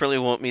guys desperately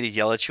want me to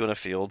yell at you in a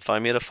field,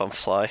 find me at a fun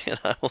fly, and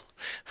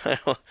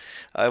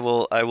I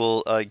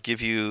will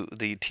give you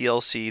the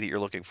TLC that you're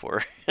looking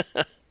for.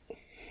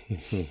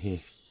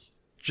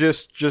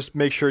 Just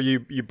make sure you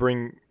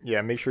bring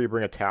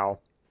a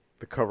towel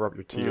to cover up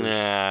your tears.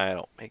 Nah, I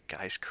don't make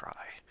guys cry.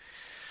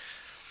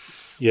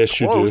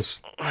 Yes, you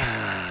Close.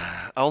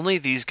 Only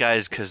these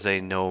guys because they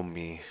know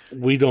me.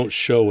 do. We don't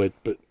show it,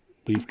 but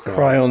we've cried.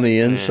 Cry on the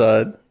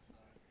inside.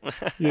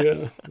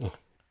 Yeah.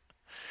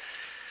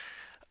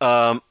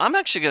 I'm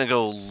actually going to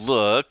go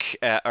look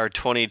at our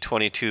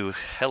 2022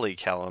 heli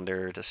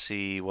calendar to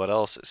see what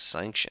else is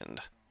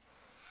sanctioned.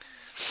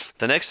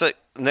 The next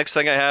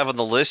thing I have on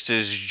the list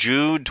is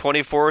June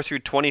 24 through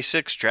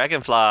 26,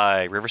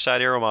 Dragonfly,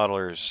 Riverside Aero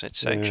Modelers. It's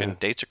sanctioned. Yeah.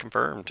 Dates are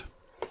confirmed.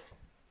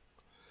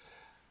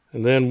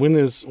 And then when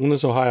is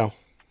Ohio?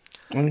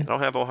 I don't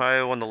have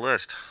Ohio on the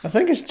list. I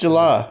think it's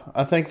July.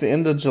 I think the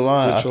end of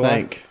July, Is it July? I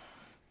think.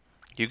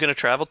 You going to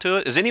travel to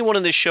it? Is anyone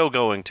in this show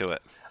going to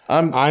it?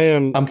 I'm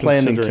I'm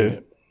planning considering to.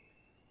 it.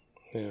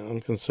 Yeah,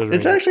 I'm considering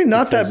It's it actually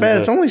not that because of bad. the-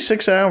 It's only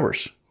 6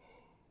 hours.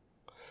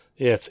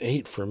 Yeah, it's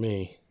 8 for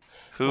me.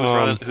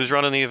 Who's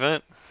running the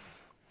event?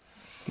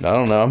 I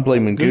don't know. I'm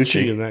blaming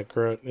Gucci Gucci. and that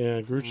crap.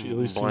 Yeah, Gucci. At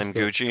least Blame he's the-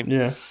 Gucci.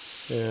 Yeah.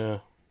 Yeah.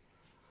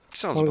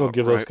 Sounds I'm gonna about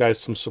give right. those guys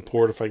some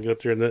support if I can get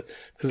up there, and that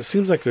because it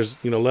seems like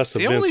there's less The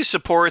events. only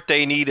support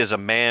they need is a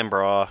man,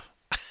 brah.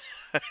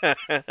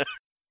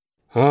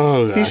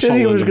 Oh, gosh, He said I'll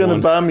he lend was him going to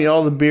one. buy me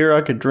all the beer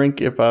I could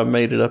drink if I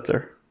made it up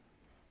there.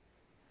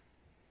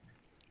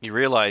 You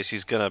realize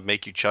he's gonna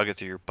make you chug it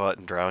through your butt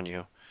and drown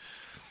you.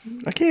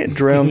 I can't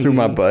drown through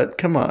my butt.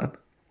 Come on.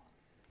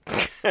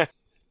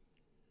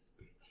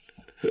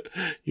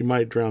 You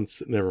might drown.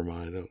 Never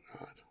mind. Oh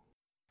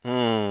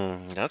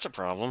God. That's a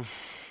problem.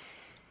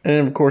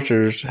 And of course,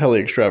 there's Heli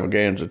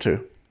Extravaganza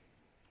too.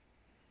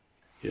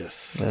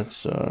 Yes.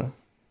 That's I've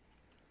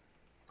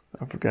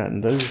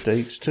forgotten those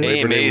dates too.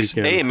 AMA's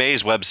weekend.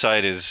 AMA's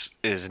website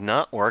is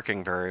not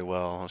working very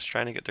well. I was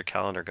trying to get their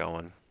calendar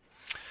going,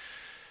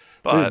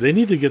 but They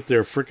need to get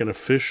their freaking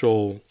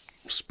official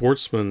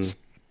sportsman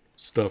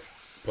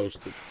stuff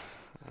posted.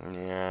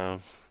 yeah,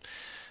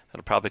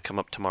 it'll probably come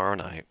up tomorrow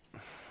night.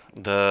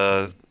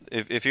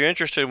 If you're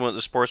interested in what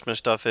the sportsman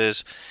stuff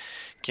is,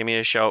 give me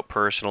a shout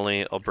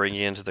personally. I'll bring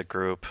you into the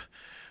group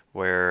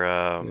where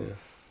I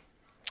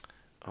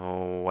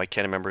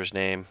can't remember his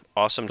name.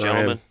 Awesome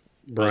gentleman.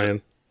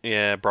 Brian.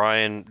 Yeah,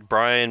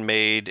 Brian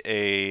made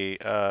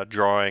a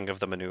drawing of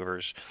the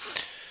maneuvers.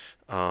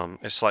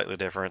 It's slightly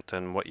different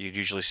than what you'd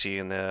usually see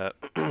in the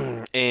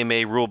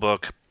AMA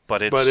rulebook,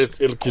 but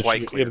It'll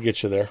quite clear. It'll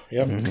get you there.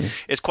 Yep. Mm-hmm.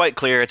 It's quite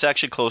clear. It's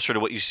actually closer to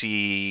what you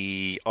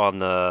see on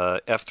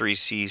the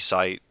F3C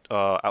site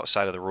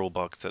outside of the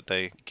rulebook that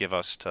they give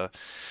us to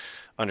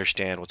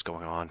understand what's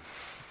going on.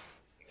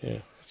 Yeah,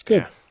 it's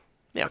good.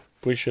 Yeah.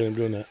 Appreciate him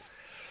doing that.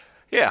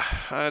 Yeah,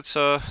 it's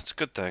a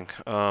good thing.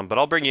 But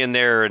I'll bring you in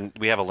there, and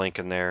we have a link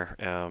in there.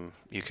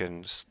 You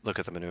can look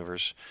at the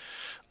maneuvers.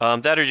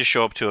 That or just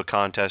show up to a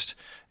contest.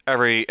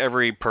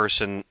 Every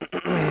person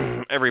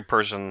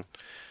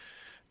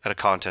at a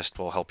contest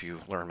will help you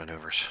learn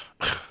maneuvers.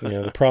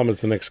 Yeah, the problem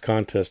is the next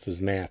contest is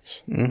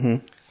Nats. Mm-hmm.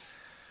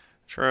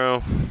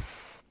 True.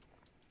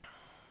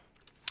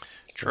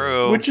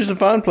 True. Which is a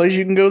fine place.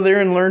 You can go there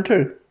and learn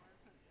too.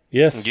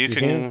 Yes, You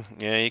can.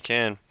 Yeah, you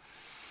can.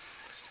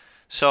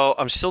 So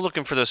I'm still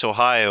looking for this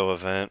Ohio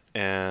event,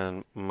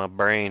 and my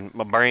brain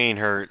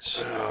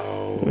hurts.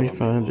 Let me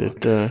find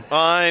it.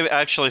 I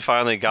actually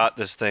finally got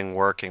this thing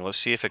working. Let's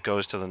see if it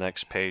goes to the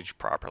next page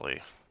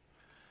properly.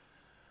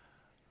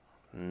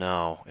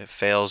 No, it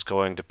fails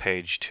going to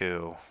page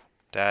 2.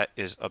 That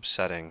is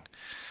upsetting.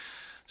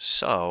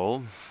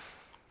 So,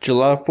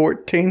 July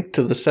 14th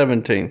to the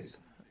 17th.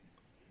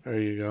 There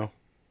you go.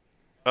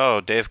 oh,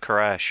 Dave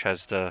Koresh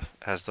has the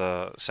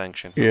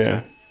sanction. Yeah.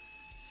 Okay.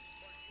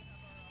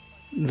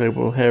 They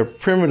will have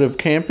primitive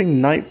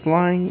camping, night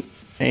flying,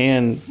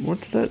 and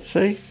what's that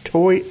say?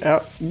 Toy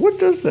out. What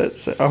does that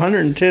say?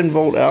 110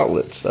 volt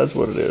outlets. That's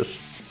what it is.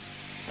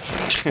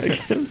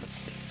 I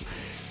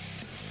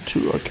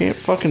can't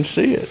fucking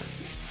see it.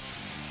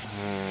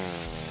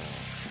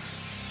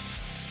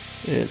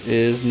 It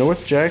is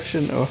North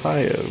Jackson,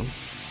 Ohio.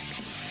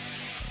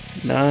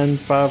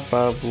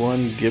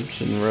 9551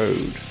 Gibson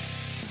Road.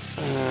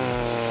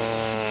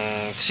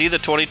 See the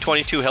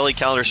 2022 Heli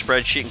Calendar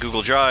spreadsheet in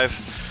Google Drive.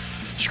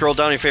 Scroll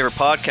down your favorite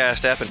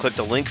podcast app and click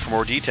the link for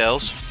more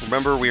details.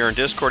 Remember, we are in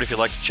Discord if you'd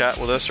like to chat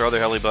with us or other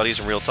Heli buddies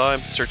in real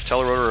time. Search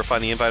Telerotor or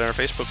find the invite on our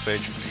Facebook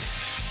page.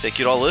 Thank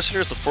you to all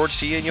listeners. Look forward to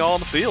seeing you all on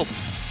the field.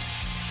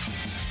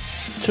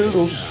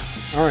 Toodles.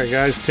 All right,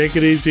 guys, take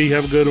it easy.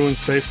 Have a good one.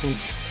 Safe one.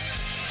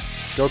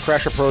 Go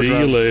crash a pro See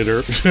drone. you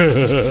later.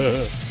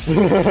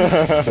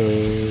 Oh,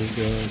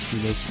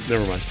 gosh.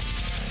 Never mind.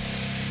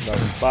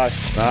 Bye.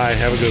 Bye.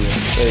 Have a good one.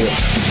 There you go.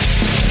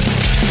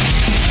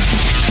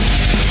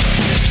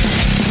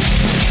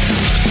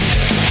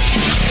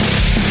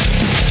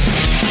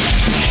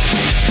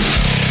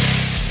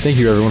 Thank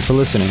you everyone for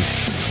listening.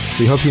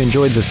 We hope you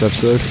enjoyed this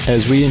episode,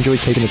 as we enjoyed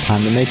taking the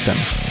time to make them.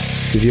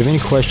 If you have any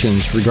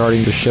questions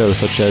regarding the show,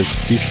 such as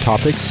future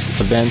topics,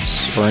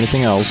 events, or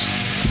anything else,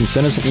 you can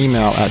send us an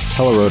email at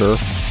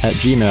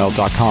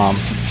telerotor@gmail.com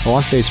or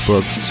on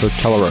Facebook, search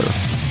Telerotor.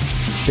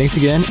 Thanks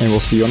again, and we'll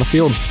see you on the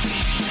field.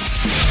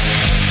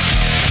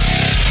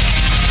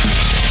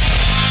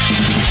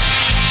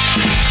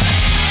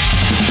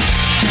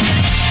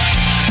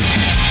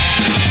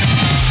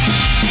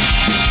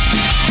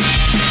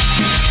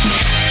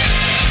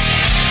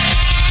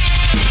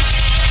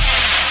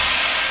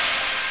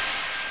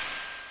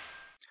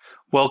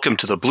 Welcome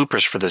to the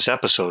bloopers for this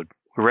episode.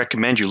 We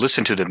recommend you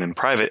listen to them in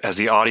private as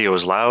the audio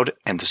is loud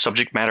and the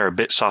subject matter a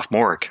bit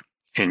sophomoric.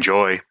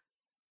 Enjoy.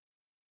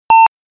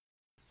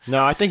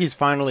 No, I think he's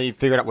finally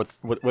figured out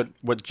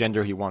what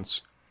gender he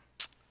wants.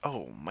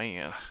 Oh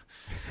man,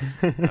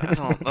 I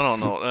don't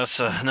know. That's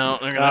no.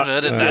 They're gonna have to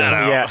edit that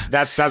out. Yeah,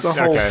 that's The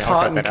whole okay. I'll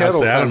pot cut and that out.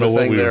 kettle I don't kind know of what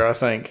thing we there, were- I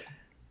think.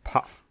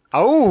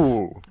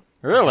 Oh,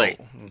 really?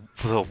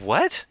 The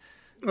what?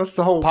 That's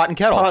the whole Pot and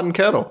kettle. Pot and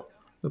kettle.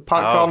 The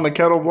pot calling the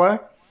kettle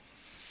black.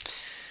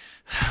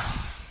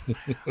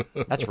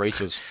 That's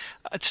racist.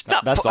 It's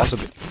not. That's also.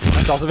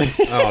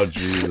 Oh,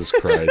 Jesus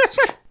Christ.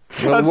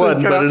 Well, it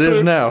wasn't, but it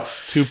is now.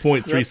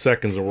 2.3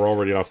 seconds and we're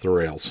already off the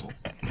rails.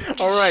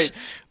 All right.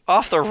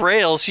 Off the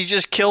rails. You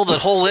just killed the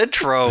whole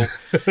intro.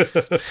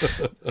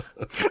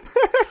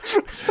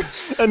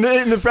 And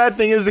then the bad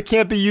thing is, it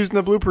can't be used in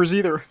the bloopers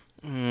either.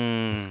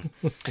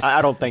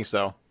 I don't think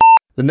so.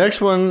 The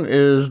next one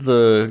is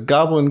the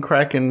Goblin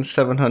Kraken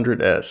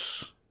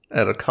 700S.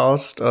 at a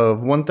cost of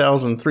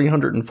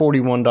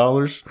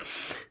 $1,341.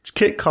 Its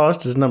kit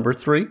cost is number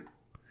 3.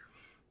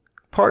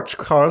 Parts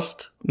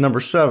cost number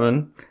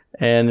 7.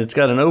 And it's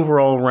got an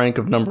overall rank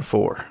of number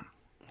 4.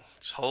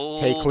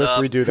 Hold Hey, Cliff,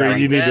 up. redo that.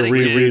 You need to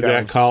reread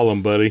that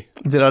column, buddy.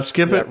 Did I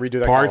skip it? Redo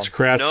that Parts,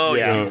 column. crash, No,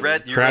 you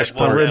read crash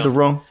one I read parts. the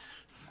wrong.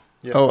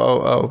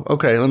 Oh.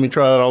 Okay, let me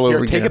try that all over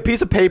Here, again. take a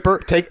piece of paper.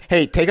 Take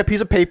a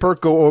piece of paper.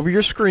 Go over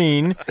your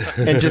screen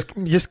and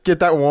just get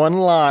that one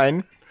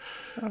line.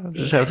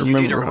 Just have to You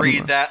need remember. to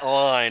read that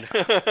line.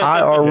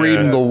 I are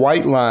reading the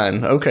white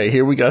line. Okay,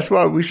 here we go. That's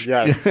why we should.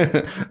 Yes.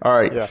 All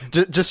right. Yeah,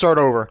 just start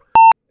over.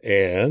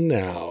 And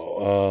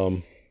now,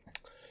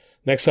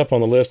 next up on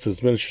the list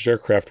is Miniatures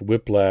Aircraft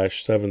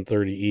Whiplash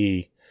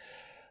 730E.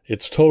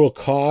 Its total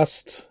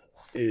cost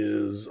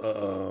is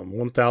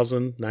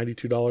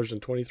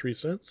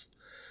 $1,092.23.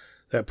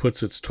 That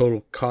puts its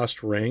total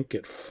cost rank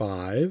at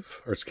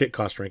 5, or its kit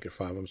cost rank at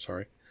 5. I'm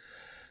sorry.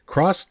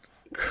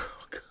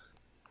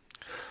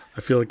 I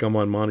feel like I'm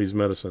on Monty's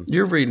medicine.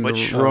 You're reading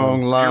the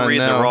wrong line You're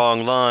reading now. the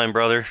wrong line,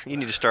 brother. You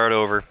need to start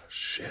over.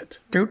 Shit.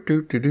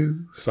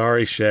 Do.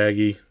 Sorry,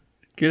 Shaggy.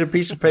 Get a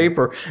piece of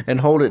paper and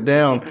hold it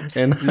down.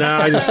 And No,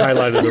 I just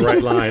highlighted the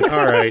right line.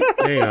 All right,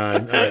 hang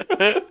on. All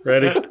right,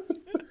 ready?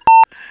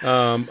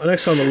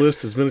 Next on the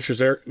list is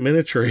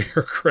miniature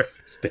aircraft.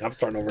 Damn, I'm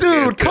starting over.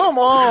 Dude, again. come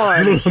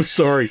on. I'm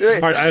sorry. Hey,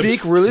 All right, I have-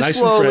 speak really nice and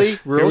slowly.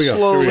 fresh. Here we go,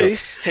 Slowly.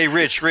 Hey,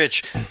 Rich.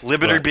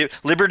 Liberty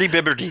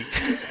Bibberty.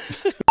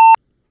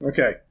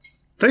 Okay.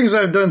 Things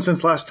I've done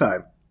since last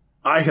time.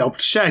 I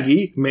helped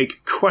Shaggy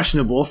make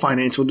questionable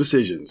financial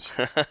decisions.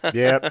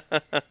 Yep.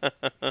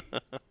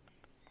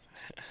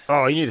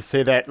 Oh, you need to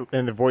say that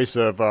in the voice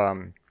of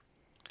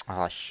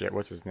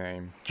what's his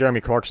name? Jeremy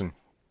Clarkson.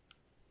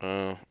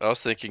 I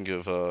was thinking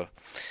of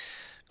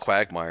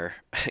Quagmire.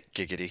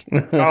 Giggity.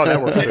 Oh,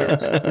 that works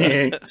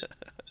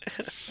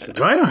too.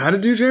 Do I know how to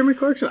do Jeremy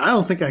Clarkson? I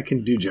don't think I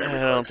can do Jeremy I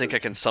Clarkson. don't think I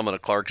can summon a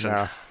Clarkson.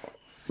 No.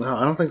 No,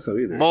 I don't think so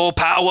either. More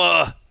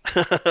power.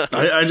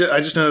 I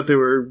just know that there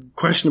were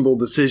questionable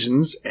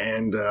decisions,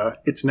 and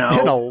it's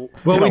now.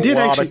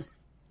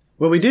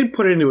 We did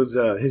put it into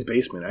his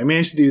basement. I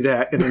managed to do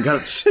that, and then got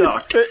it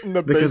stuck in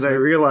the because I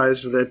basement.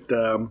 realized that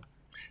the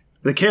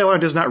KLR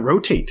does not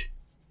rotate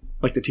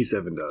like the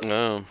T7 does.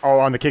 No. Oh,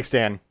 on the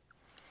kickstand.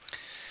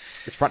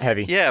 It's front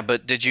heavy. Yeah,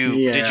 but did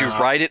you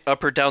ride it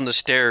up or down the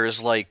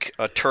stairs like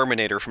a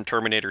Terminator from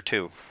Terminator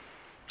 2?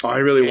 Oh, I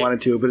really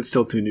wanted to, but it's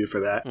still too new for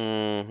that.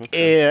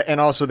 Yeah, and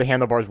also the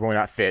handlebars will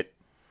not fit.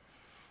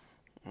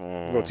 A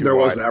little too There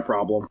was wide. that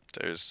problem.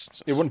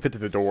 It wouldn't fit to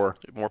the door.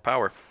 More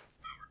power.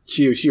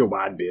 She a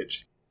wide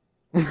bitch.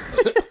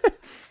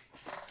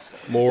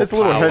 More It's a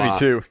little power. heavy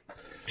too.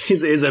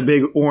 He's a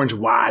big orange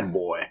wide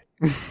boy.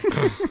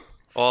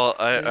 Well,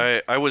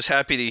 I was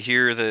happy to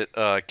hear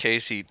that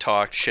Casey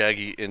talked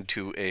Shaggy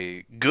into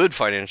a good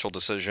financial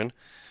decision.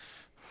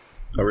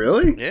 Oh,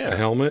 really? A Yeah.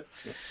 helmet.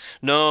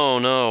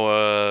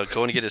 No,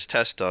 going to get his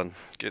test done,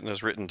 getting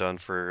his written done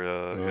for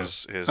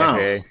his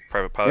Okay.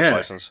 private pilot's Yeah.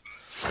 license.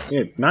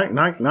 Yeah,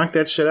 knock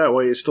that shit out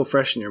while it's still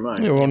fresh in your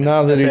mind. Yeah, well,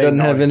 now that he Okay, doesn't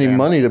have any Sam.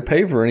 money to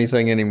pay for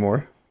anything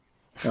anymore.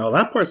 Oh,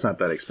 that part's not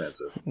that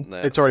expensive.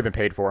 It's already been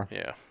paid for.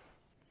 Yeah.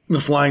 The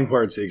flying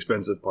part's the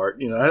expensive part.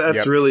 You know, that's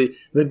Yep. really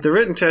the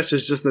written test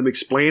is just them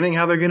explaining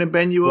how they're going to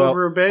bend you Well,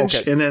 over a bench,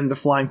 okay. and then the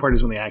flying part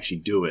is when they actually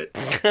do it.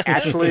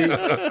 Actually,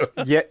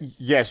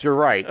 yes, you're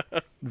right.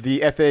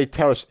 The FAA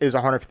test is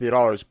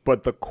 $150,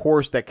 but the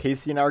course that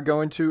Casey and I are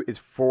going to is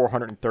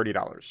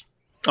 $430.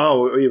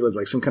 Oh, it was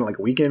like some kind of like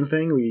weekend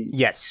thing.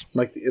 Yes,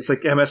 Like it's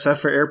like MSF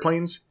for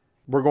airplanes.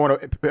 we're going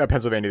to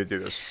Pennsylvania to do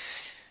this.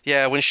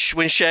 Yeah, when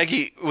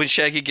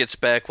Shaggy gets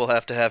back, we'll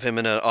have to have him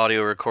in an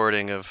audio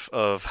recording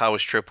of how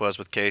his trip was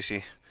with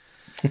Casey.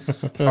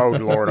 Oh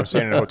Lord, I'm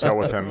staying in a hotel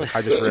with him.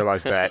 I just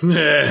realized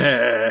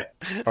that.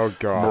 Oh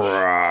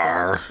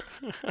God.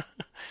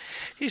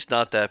 He's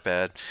not that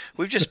bad.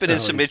 We've just been in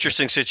some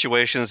interesting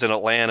situations in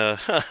Atlanta,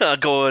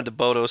 going to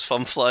Bodo's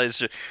Fun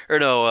Flies,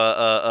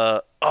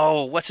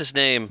 what's his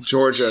name?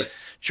 Georgia.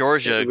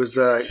 Georgia. It was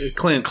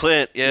Clint.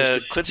 Clint, yeah,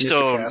 Mr. Clint Mr.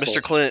 Stone, Castle.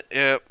 Mr. Clint,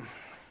 yeah.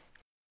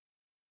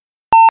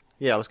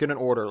 Yeah, let's get an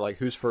order. Like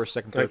who's first,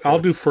 second, third. I'll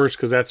fourth. do first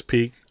because that's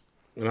peak,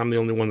 and I'm the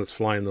only one that's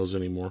flying those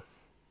anymore.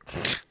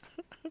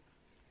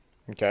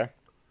 Okay.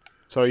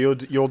 So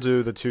you'll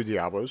do the two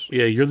Diablos.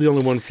 Yeah, you're the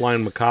only one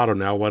flying Mikado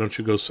now. Why don't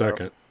you go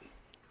second?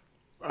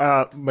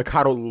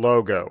 Mikado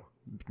logo.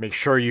 Make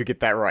sure you get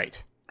that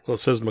right. Well, it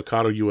says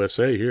Mikado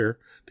USA here.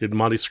 Did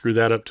Monty screw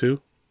that up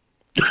too?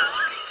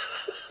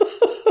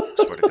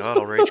 Swear to God,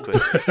 I'll rage quit.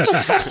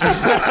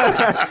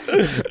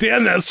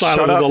 Damn, that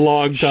silence was a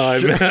long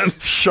time, man.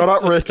 Shut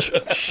up, Rich.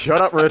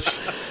 Shut up, Rich.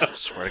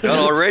 Swear to God,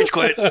 I'll rage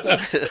quit.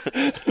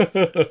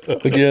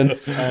 Again,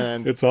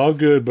 And It's all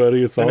good,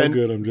 buddy. It's all then,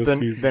 good. I'm just then,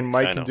 teasing. then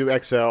Mike I can know. do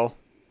XL. all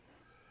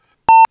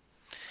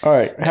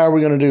right. How are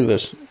we going to do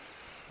this?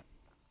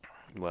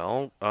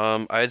 Well,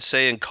 I'd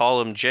say in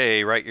column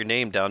J, write your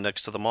name down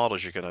next to the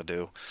models you're gonna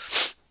do,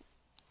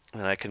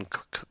 and I can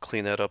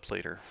clean that up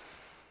later.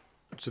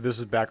 So this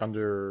is back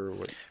under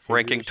what?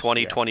 Ranking figures?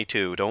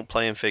 2022. Don't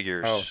play in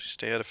figures. Oh.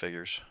 Stay out of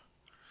figures.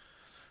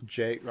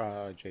 J.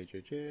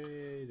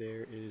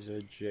 There is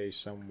a J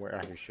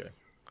somewhere. Here's J.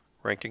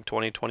 Ranking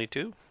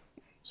 2022.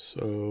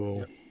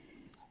 So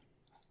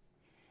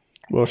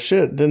Well,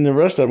 shit. Then the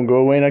rest of them go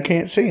away, and I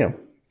can't see them.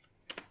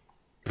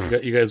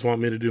 you guys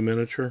want me to do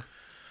miniature?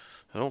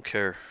 I don't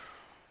care.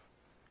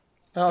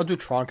 I'll do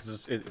Tron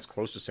because it's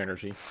closest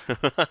synergy.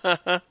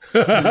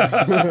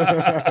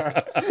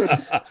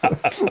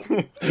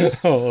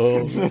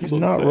 Oh, that's so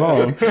Not sad.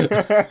 wrong.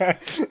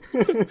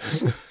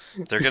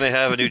 They're gonna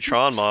have a new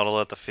Tron model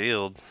at the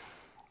field.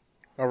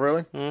 Oh,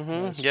 really?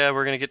 Mm-hmm. Yeah,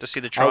 we're gonna get to see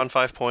the Tron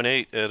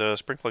 5.8 at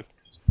Sprinkling.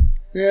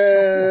 Yay!